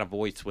that had a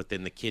voice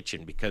within the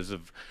kitchen because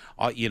of,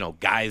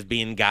 guys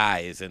being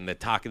guys and the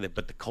talk of it.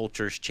 But the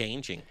culture's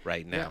changing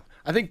right now. Yeah.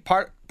 I think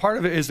part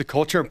of it is the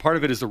culture, and part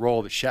of it is the role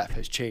of the chef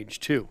has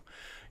changed too.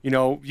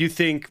 You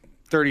think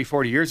 30,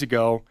 40 years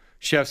ago,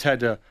 chefs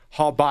had to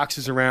haul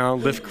boxes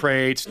around, lift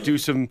crates, do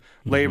some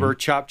labor,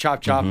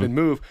 chop, and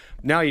move.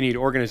 Now you need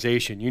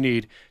organization. You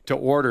need to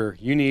order.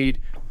 You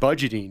need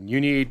budgeting. You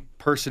need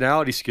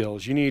personality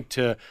skills. You need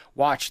to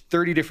watch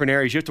 30 different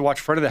areas. You have to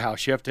watch front of the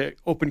house. You have to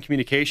open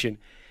communication.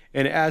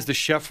 And as the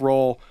chef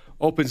role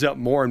opens up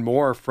more and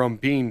more from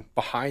being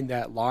behind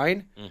that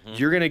line,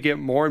 you're going to get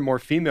more and more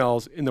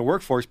females in the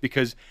workforce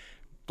because,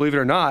 believe it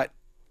or not,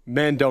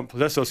 men don't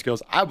possess those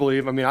skills. I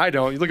believe. I mean, I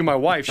don't. You look at my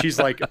wife. She's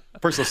like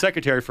personal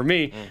secretary for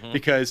me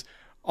because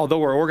although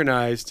we're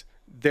organized,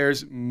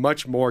 there's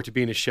much more to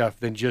being a chef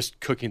than just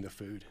cooking the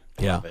food.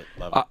 Yeah.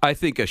 Love it. I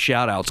think a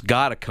shout-out's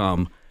got to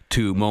come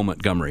to Mo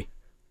Montgomery.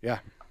 Yeah.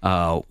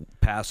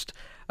 Past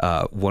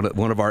one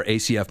of our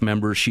ACF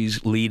members,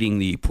 she's leading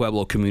the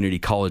Pueblo Community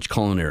College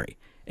Culinary.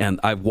 And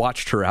I've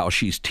watched her how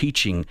she's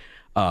teaching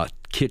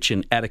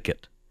kitchen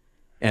etiquette.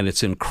 And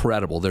it's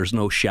incredible. There's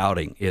no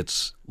shouting.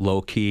 It's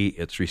low-key.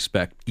 It's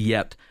respect.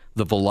 Yet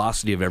the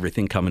velocity of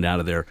everything coming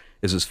out of there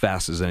is as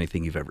fast as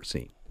anything you've ever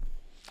seen.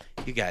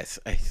 You guys,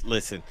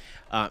 listen,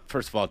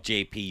 first of all,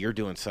 JP, you're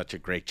doing such a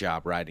great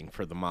job writing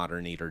for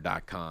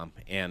themoderneater.com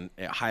and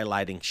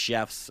highlighting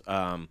chefs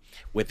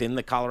within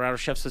the Colorado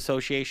Chefs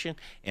Association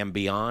and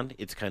beyond.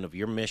 It's kind of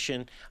your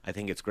mission. I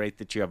think it's great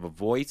that you have a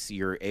voice.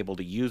 You're able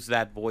to use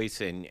that voice,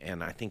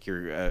 and I think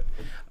you're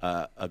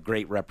a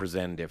great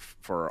representative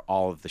for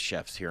all of the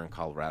chefs here in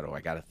Colorado.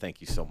 I got to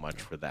thank you so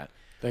much for that.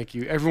 Thank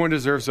you. Everyone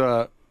deserves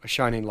a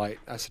shining light.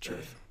 That's the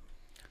truth.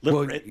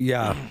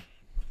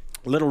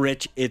 Little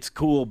Rich, it's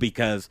cool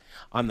because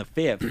on the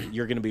 5th,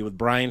 you're going to be with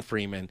Brian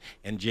Freeman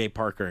and Jay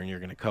Parker, and you're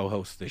going to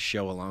co-host this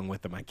show along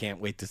with them. I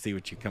can't wait to see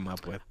what you come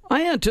up with.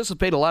 I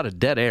anticipate a lot of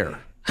dead air.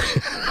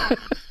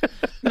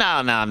 No.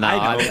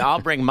 I mean,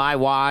 I'll bring my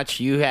watch.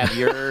 You have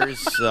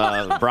yours.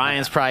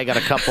 Brian's probably got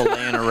a couple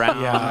laying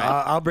around.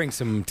 Yeah, I'll bring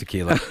some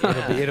tequila.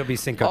 It'll be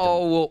sync up.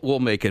 Oh, we'll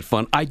make it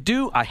fun. I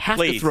have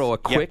to throw a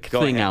quick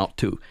thing out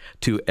to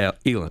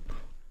Elan.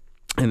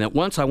 And that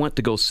once I went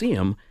to go see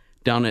him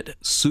down at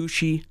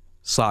Sushi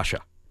Sasha.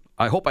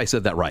 I hope I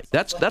said that right.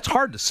 That's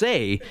hard to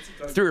say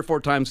 3 or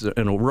 4 times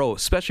in a row,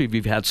 especially if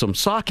you've had some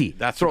sake.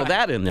 Throw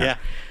that in there. Yeah.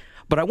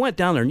 But I went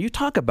down there, and you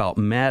talk about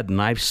mad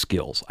knife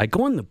skills. I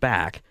go in the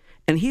back,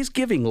 and he's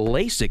giving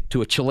LASIK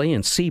to a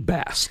Chilean sea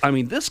bass. I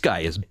mean, this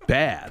guy is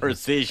bad.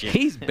 Precision.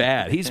 He's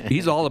bad.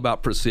 He's all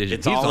about precision.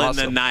 It's all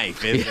awesome. In the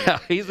knife, isn't it? Yeah,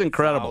 he's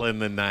incredible. It's all in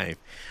the knife.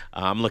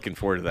 I'm looking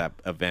forward to that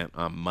event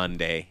on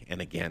Monday. And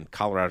again,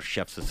 Colorado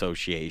Chefs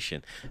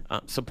Association.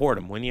 Support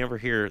them. When you ever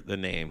hear the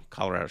name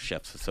Colorado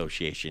Chefs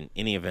Association,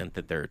 any event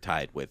that they're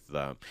tied with,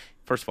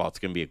 first of all, it's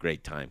going to be a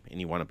great time, and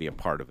you want to be a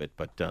part of it.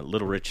 But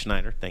Little Rich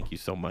Snyder, thank you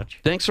so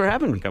much. Thanks for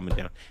having me. Coming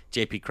down.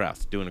 JP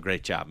Krause, doing a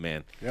great job,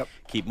 man. Yep.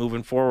 Keep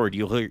moving forward.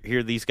 You'll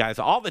hear these guys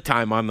all the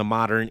time on the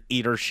Modern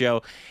Eater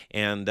Show.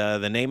 And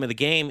the name of the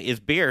game is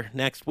beer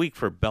next week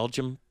for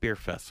Belgium Beer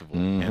Festival.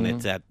 And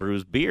it's at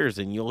Brews Beers.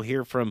 And you'll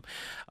hear from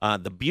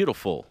the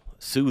beautiful,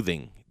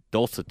 soothing,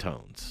 dulcet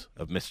tones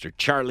of Mr.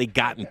 Charlie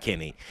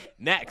Gottenkinney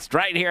next,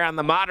 right here on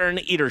the Modern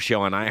Eater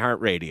Show on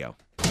iHeartRadio.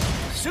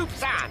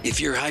 Soup's on. If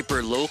you're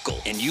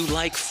hyper-local and you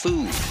like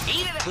food,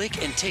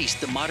 click and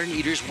taste the Modern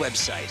Eater's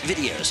website.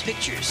 Videos,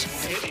 pictures.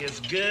 It is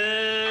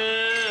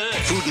good.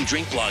 Food and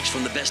drink blogs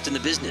from the best in the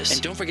business.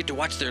 And don't forget to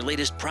watch their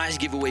latest prize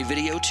giveaway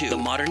video, too.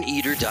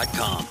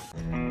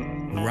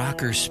 TheModernEater.com.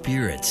 Rocker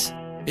Spirits.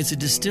 It's a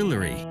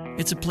distillery.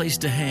 It's a place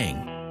to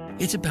hang.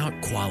 It's about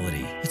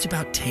quality. It's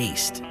about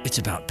taste. It's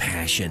about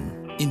passion.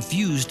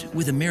 Infused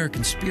with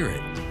American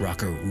spirit.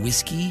 Rocker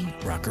whiskey,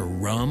 rocker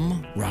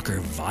rum, rocker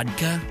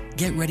vodka.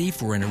 Get ready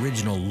for an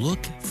original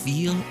look,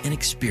 feel, and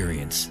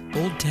experience.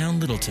 Old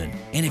Town Littleton.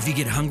 And if you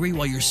get hungry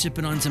while you're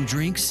sipping on some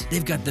drinks,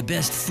 they've got the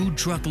best food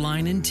truck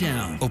line in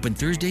town. Open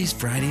Thursdays,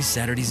 Fridays,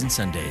 Saturdays, and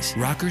Sundays.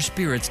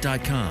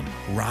 Rockerspirits.com.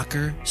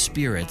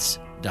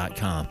 Rockerspirits.com.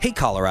 themoderneater.com. Hey,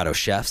 Colorado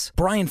chefs.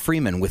 Brian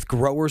Freeman with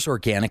Growers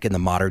Organic and the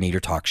Modern Eater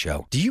Talk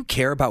Show. Do you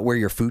care about where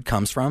your food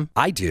comes from?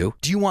 I do.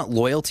 Do you want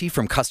loyalty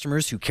from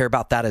customers who care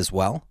about that as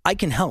well? I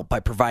can help by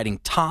providing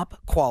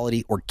top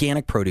quality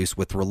organic produce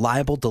with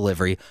reliable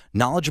delivery,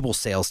 knowledgeable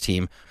sales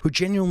team who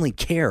genuinely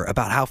care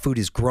about how food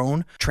is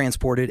grown,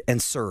 transported,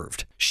 and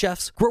served.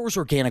 Chefs, Growers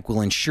Organic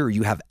will ensure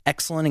you have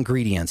excellent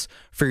ingredients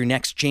for your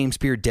next James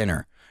Beard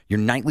dinner, your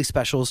nightly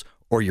specials,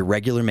 or your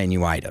regular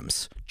menu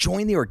items.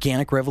 Join the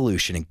organic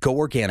revolution and go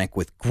organic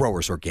with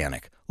Growers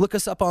Organic. Look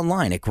us up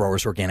online at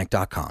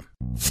growersorganic.com.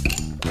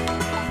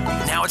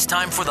 Now it's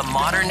time for the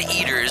Modern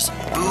Eater's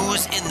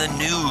Booze in the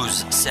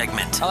News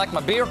segment. I like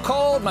my beer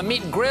cold, my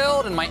meat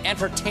grilled, and my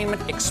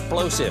entertainment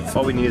explosive.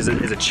 All we need is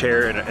a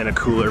chair and a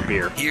cooler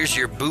beer. Here's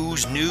your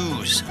booze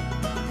news.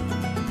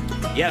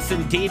 Yes,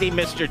 indeedy,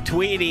 Mr.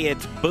 Tweety.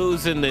 It's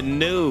Booze in the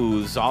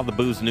News. All the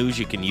booze news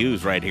you can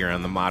use right here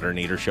on the Modern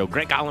Eater Show.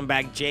 Greg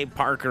Hollenbach, Jay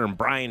Parker, and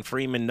Brian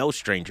Freeman. No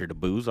stranger to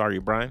booze, are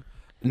you, Brian?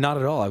 Not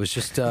at all. I was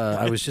just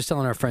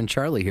telling our friend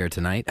Charlie here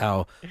tonight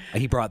how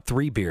he brought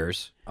 3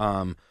 beers.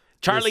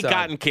 Charlie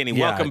Gottenkinney,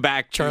 welcome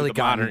back to Charlie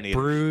the Modern Eater.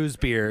 Brews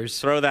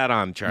Beers. Throw that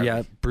on, Charlie.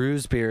 Yeah,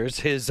 Brews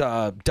Beers. His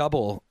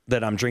double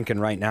that I'm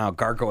drinking right now,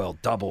 Gargoyle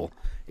Double,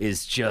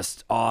 is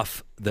just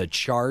off the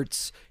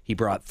charts. He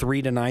brought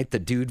 3 tonight. The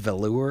Dude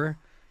Velour.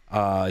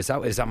 Is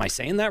that am I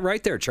saying that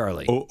right there,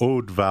 Charlie?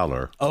 Ode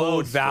Valor.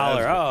 Ode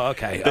Valor. Oh,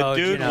 okay. The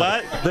dude,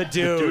 what? The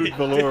dude.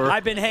 Velour.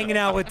 I've been hanging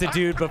out with the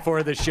dude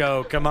before the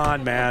show. Come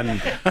on, man.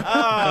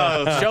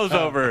 Oh, show's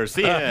over.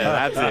 See ya.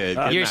 That's it.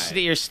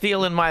 Good You're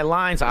stealing my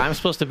lines. I'm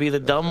supposed to be the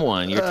dumb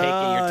one. You're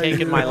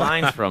taking my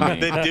lines from me.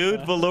 The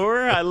Dude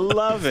Velour? I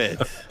love it.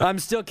 I'm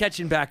still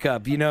catching back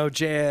up. You know,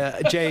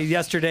 Jay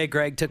yesterday,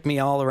 Greg took me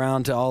all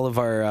around to all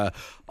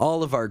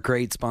of our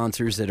great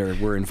sponsors that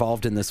were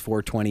involved in this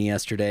 420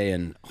 yesterday,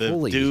 and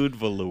the Dude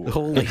Velour.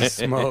 Holy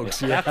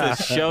smokes! Yeah.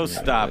 That's a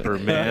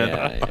showstopper,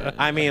 man. Yeah.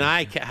 I mean,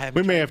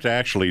 we may have to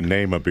actually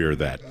name a beer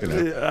that. You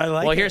know. I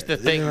like. Well, here's the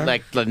thing: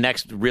 like the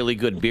next really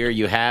good beer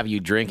you have, you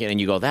drink it, and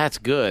you go, "That's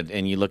good,"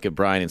 and you look at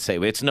Brian and say,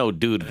 well, "It's no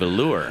Dude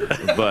Velour,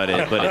 but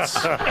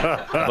it's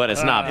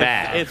not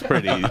bad.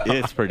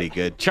 It's pretty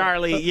good."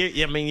 Charlie,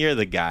 you're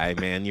the guy,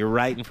 man. You're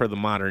writing for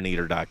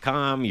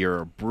themoderneater.com. You're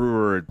a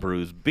brewer at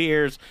Brews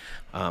Beers.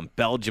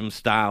 Belgium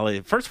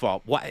style. First of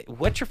all,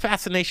 what's your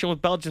fascination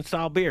with Belgian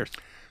style beers?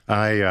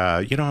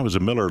 I was a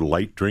Miller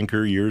Lite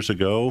drinker years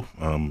ago.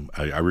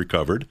 I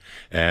recovered,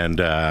 and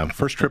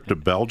first trip to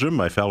Belgium,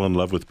 I fell in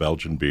love with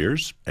Belgian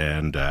beers,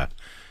 and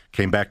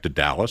came back to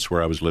Dallas,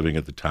 where I was living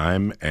at the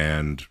time,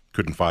 and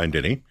couldn't find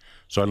any.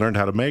 So I learned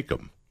how to make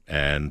them,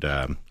 and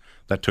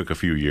that took a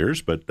few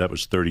years, but that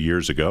was 30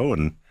 years ago,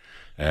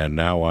 and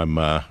now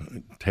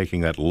I'm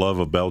taking that love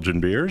of Belgian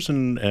beers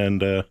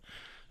and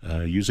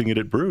using it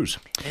at brews.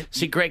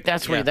 See, Greg,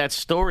 that's where that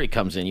story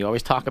comes in. You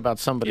always talk about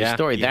somebody's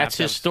story. That's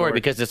his story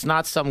because it's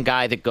not some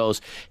guy that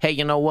goes, hey,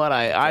 you know what?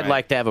 I'd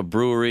like to have a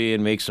brewery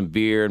and make some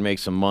beer and make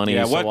some money.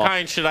 Yeah, so what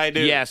kind should I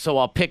do? Yeah, so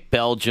I'll pick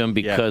Belgium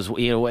because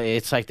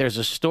it's like there's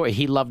a story.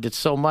 He loved it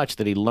so much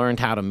that he learned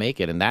how to make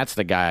it, and that's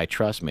the guy I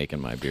trust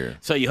making my beer.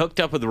 So you hooked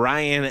up with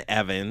Ryan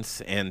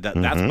Evans, and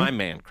that's my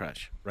man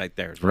crush. Right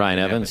there. Ryan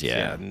Evans,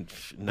 yeah.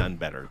 None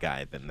better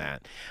guy than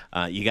that.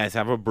 You guys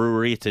have a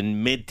brewery. It's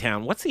in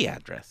Midtown. What's the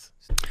address?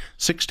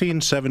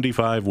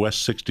 1675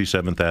 West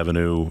 67th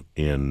Avenue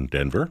in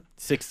Denver.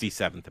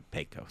 67th and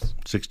Pecos.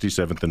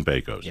 67th and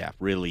Pecos. Yeah,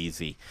 real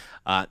easy.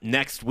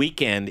 Next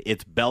weekend,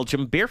 it's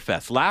Belgium Beer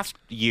Fest. Last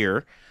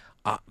year,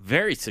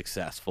 very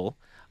successful.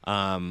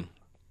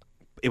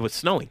 It was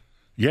snowing.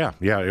 Yeah.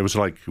 It was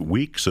like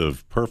weeks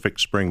of perfect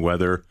spring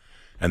weather,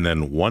 and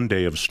then one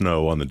day of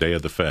snow on the day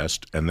of the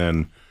fest, and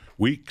then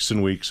weeks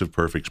and weeks of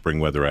perfect spring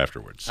weather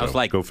afterwards. So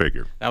go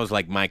figure. That was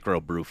like Micro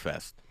Brew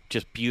Fest.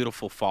 Just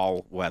beautiful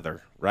fall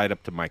weather right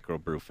up to Micro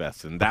Brew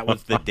Fest. And that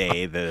was the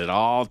day that it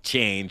all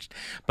changed.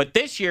 But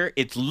this year,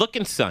 it's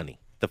looking sunny.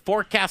 The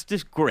forecast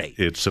is great.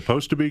 It's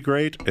supposed to be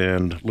great,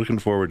 and looking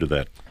forward to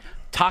that.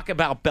 Talk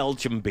about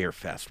Belgium Beer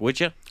Fest,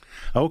 would you?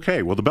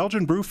 Okay. Well, the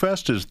Belgian Brew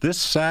Fest is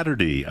this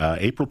Saturday,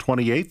 April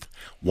 28th,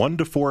 1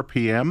 to 4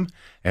 p.m.,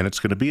 and it's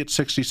going to be at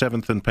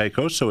 67th and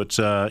Pecos. So it's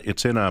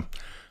in a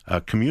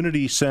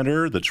community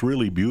center that's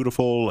really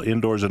beautiful,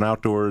 indoors and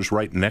outdoors,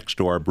 right next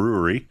to our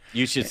brewery.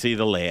 You should see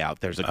the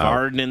layout. There's a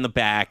garden in the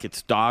back.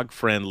 It's dog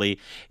friendly.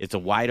 It's a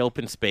wide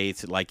open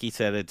space. Like he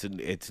said,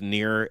 it's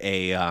near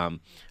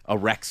a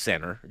rec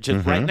center,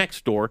 just right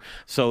next door.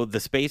 So the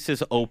space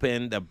is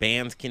open. The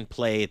bands can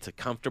play. It's a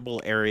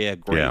comfortable area,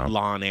 great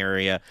lawn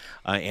area,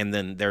 and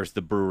then there's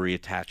the brewery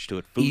attached to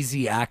it.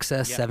 Easy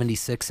access,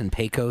 76 in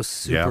Pecos.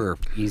 Super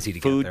easy to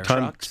get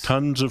there.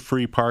 Tons of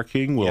free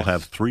parking. We'll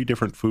have 3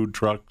 different food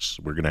trucks.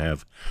 We're going to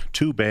have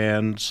 2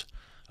 bands.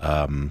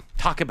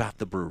 Talk about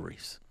the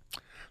breweries.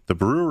 The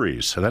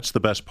breweries, that's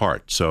the best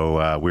part.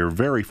 So we're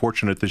very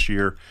fortunate this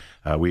year.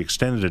 We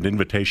extended an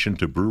invitation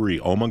to Brewery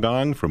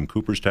Ommegang from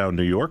Cooperstown,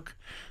 New York,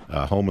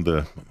 home of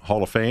the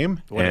Hall of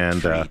Fame. What a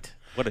treat.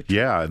 What a treat.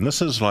 Yeah, and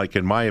this is, like,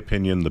 in my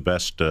opinion, the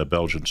best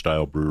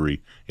Belgian-style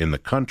brewery in the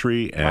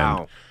country.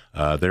 And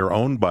They're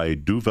owned by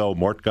Duvel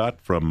Mortgat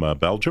from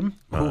Belgium.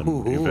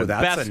 Ooh,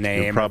 that's a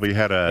name. You probably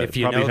had a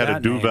Duvel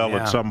name,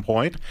 yeah. at some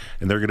point,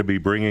 and they're going to be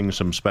bringing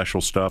some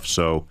special stuff.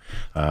 So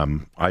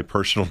I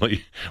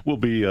personally will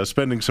be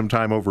spending some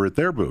time over at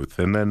their booth.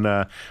 And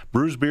then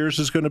Brews Beers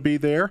is going to be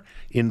there.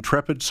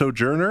 Intrepid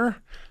Sojourner,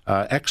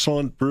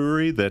 excellent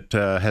brewery that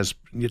has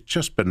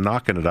just been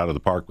knocking it out of the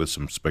park with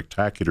some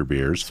spectacular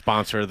beers.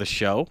 Sponsor of the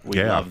show.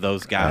 We love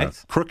those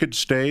guys. Crooked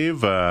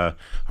Stave, our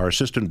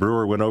assistant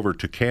brewer, went over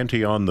to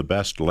Cantillon, the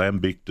best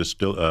lambic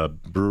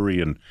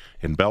brewery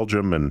in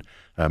Belgium, and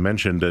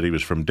mentioned that he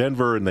was from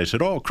Denver, and they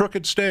said, "Oh,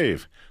 Crooked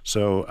Stave."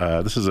 So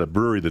this is a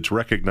brewery that's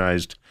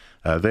recognized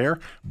there.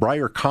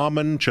 Briar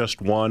Common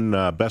just won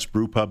Best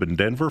Brew Pub in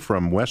Denver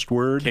from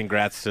Westward.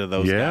 Congrats to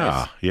those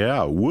guys.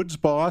 Yeah. Woods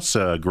Boss,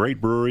 a great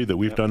brewery that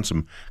we've done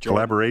some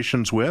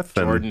collaborations with.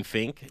 Jordan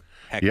Fink,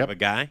 heck of a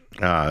guy.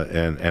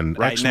 And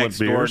right excellent next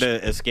beers. door to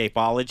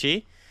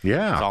Escapology.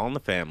 Yeah. It's all in the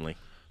family.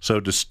 So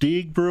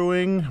Destigue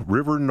Brewing,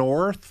 River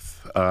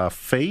North,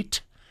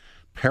 Fate,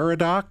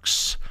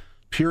 Paradox,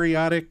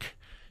 Periodic,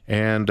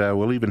 and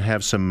we'll even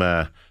have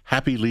some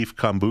Happy Leaf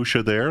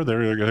Kombucha there.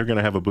 They're going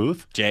to have a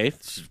booth. Jay,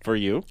 this is for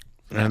you.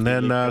 And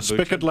then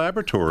Spigot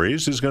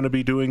Laboratories is going to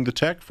be doing the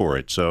tech for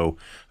it. So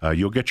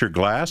you'll get your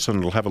glass, and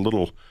it'll have a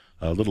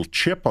little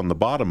chip on the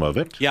bottom of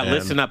it. Yeah, and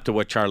listen up to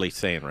what Charlie's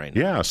saying right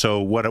now. Yeah, so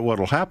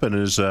what'll happen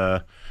is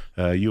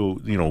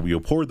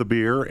you'll pour the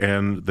beer,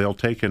 and they'll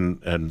take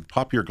and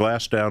pop your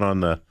glass down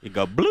on the... You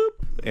go bloop,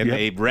 and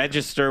they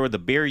register with the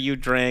beer you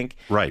drank.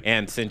 Right.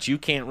 And since you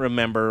can't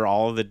remember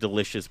all of the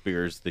delicious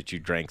beers that you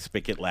drank,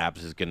 Spigot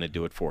Labs is going to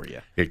do it for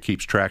you. It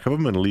keeps track of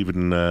them, and it'll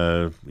even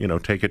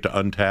take it to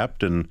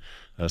Untapped and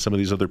some of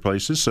these other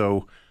places.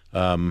 So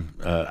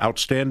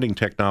outstanding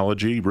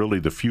technology, really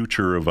the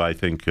future of, I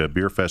think,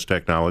 Beer Fest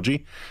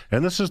technology.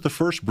 And this is the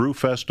first Brew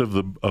Fest of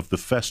the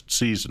fest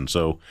season.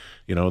 So,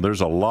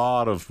 there's a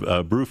lot of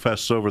Brew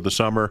Fests over the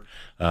summer.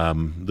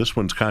 This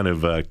one's kind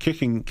of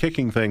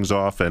kicking things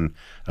off, and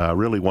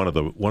really one of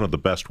the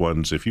best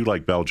ones. If you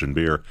like Belgian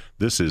beer,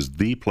 this is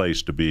the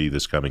place to be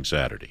this coming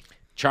Saturday.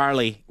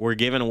 Charlie, we're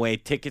giving away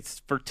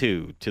tickets for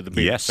 2 to the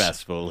Beer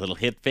Festival. It'll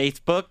hit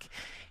Facebook.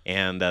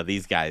 And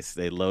these guys,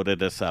 they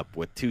loaded us up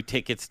with 2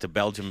 tickets to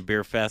Belgium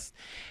Beer Fest.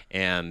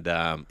 And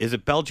is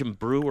it Belgium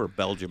Brew or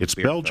Belgium Beer Fest?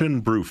 It's Belgian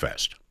Brew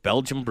Fest.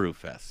 Belgium Brew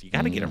Fest. You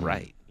got to get it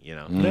right. You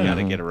got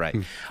to get it right.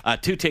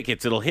 2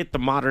 tickets. It'll hit the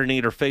Modern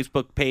Eater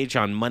Facebook page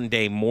on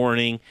Monday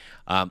morning.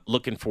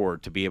 Looking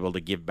forward to be able to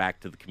give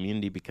back to the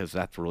community, because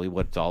that's really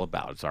what it's all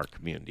about. It's our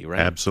community, right?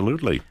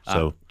 Absolutely.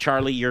 So,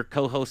 Charlie, you're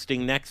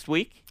co-hosting next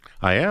week.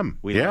 I am.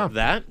 We love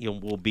that.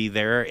 We'll be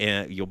there,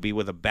 and you'll be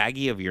with a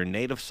baggie of your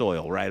native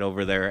soil right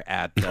over there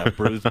at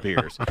Brews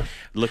Beers.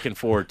 Looking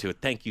forward to it.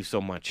 Thank you so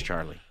much,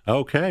 Charlie.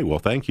 Okay. Well,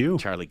 thank you.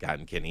 Charlie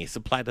Goddenkenny. He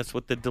supplied us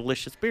with the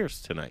delicious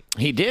beers tonight.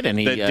 He did, and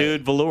the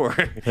Dude Velour.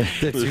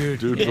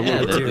 Dude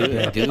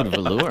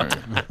Velour.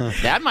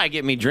 That might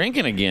get me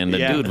drinking again. The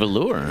Dude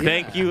Velour.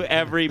 Thank you,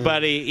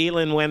 everybody.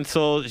 Elan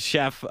Wenzel,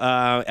 Chef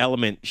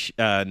Element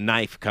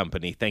Knife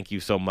Company. Thank you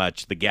so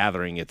much. The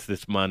Gathering. It's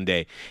this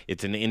Monday.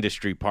 It's an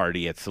industry party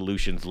at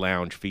Solutions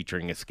Lounge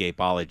featuring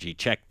Escapology.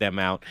 Check them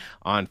out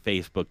on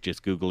Facebook.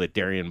 Just Google it.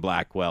 Darian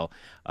Blackwell,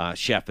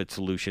 chef at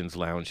Solutions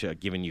Lounge,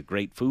 giving you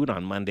great food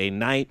on Monday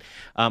night.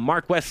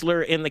 Mark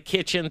Wessler in the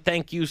kitchen.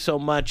 Thank you so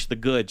much. The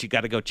Goods. You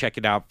got to go check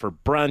it out for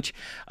brunch.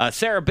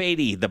 Sarah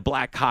Beatty, the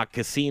Black Hawk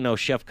Casino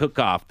Chef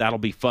Cook-Off. That'll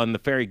be fun. The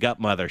Fairy Gut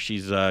Mother.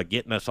 She's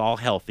getting us all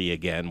healthy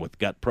again with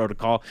Gut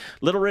Protocol.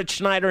 Little Rich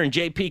Schneider and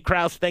JP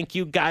Krause. Thank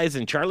you guys.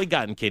 And Charlie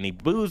Goddenkenny.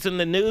 Booze in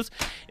the News.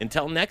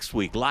 Until next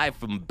week, live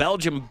from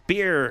Belgium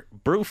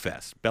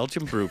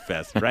Belgium Brew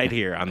Fest right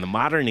here on the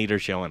Modern Eater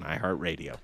Show on iHeartRadio.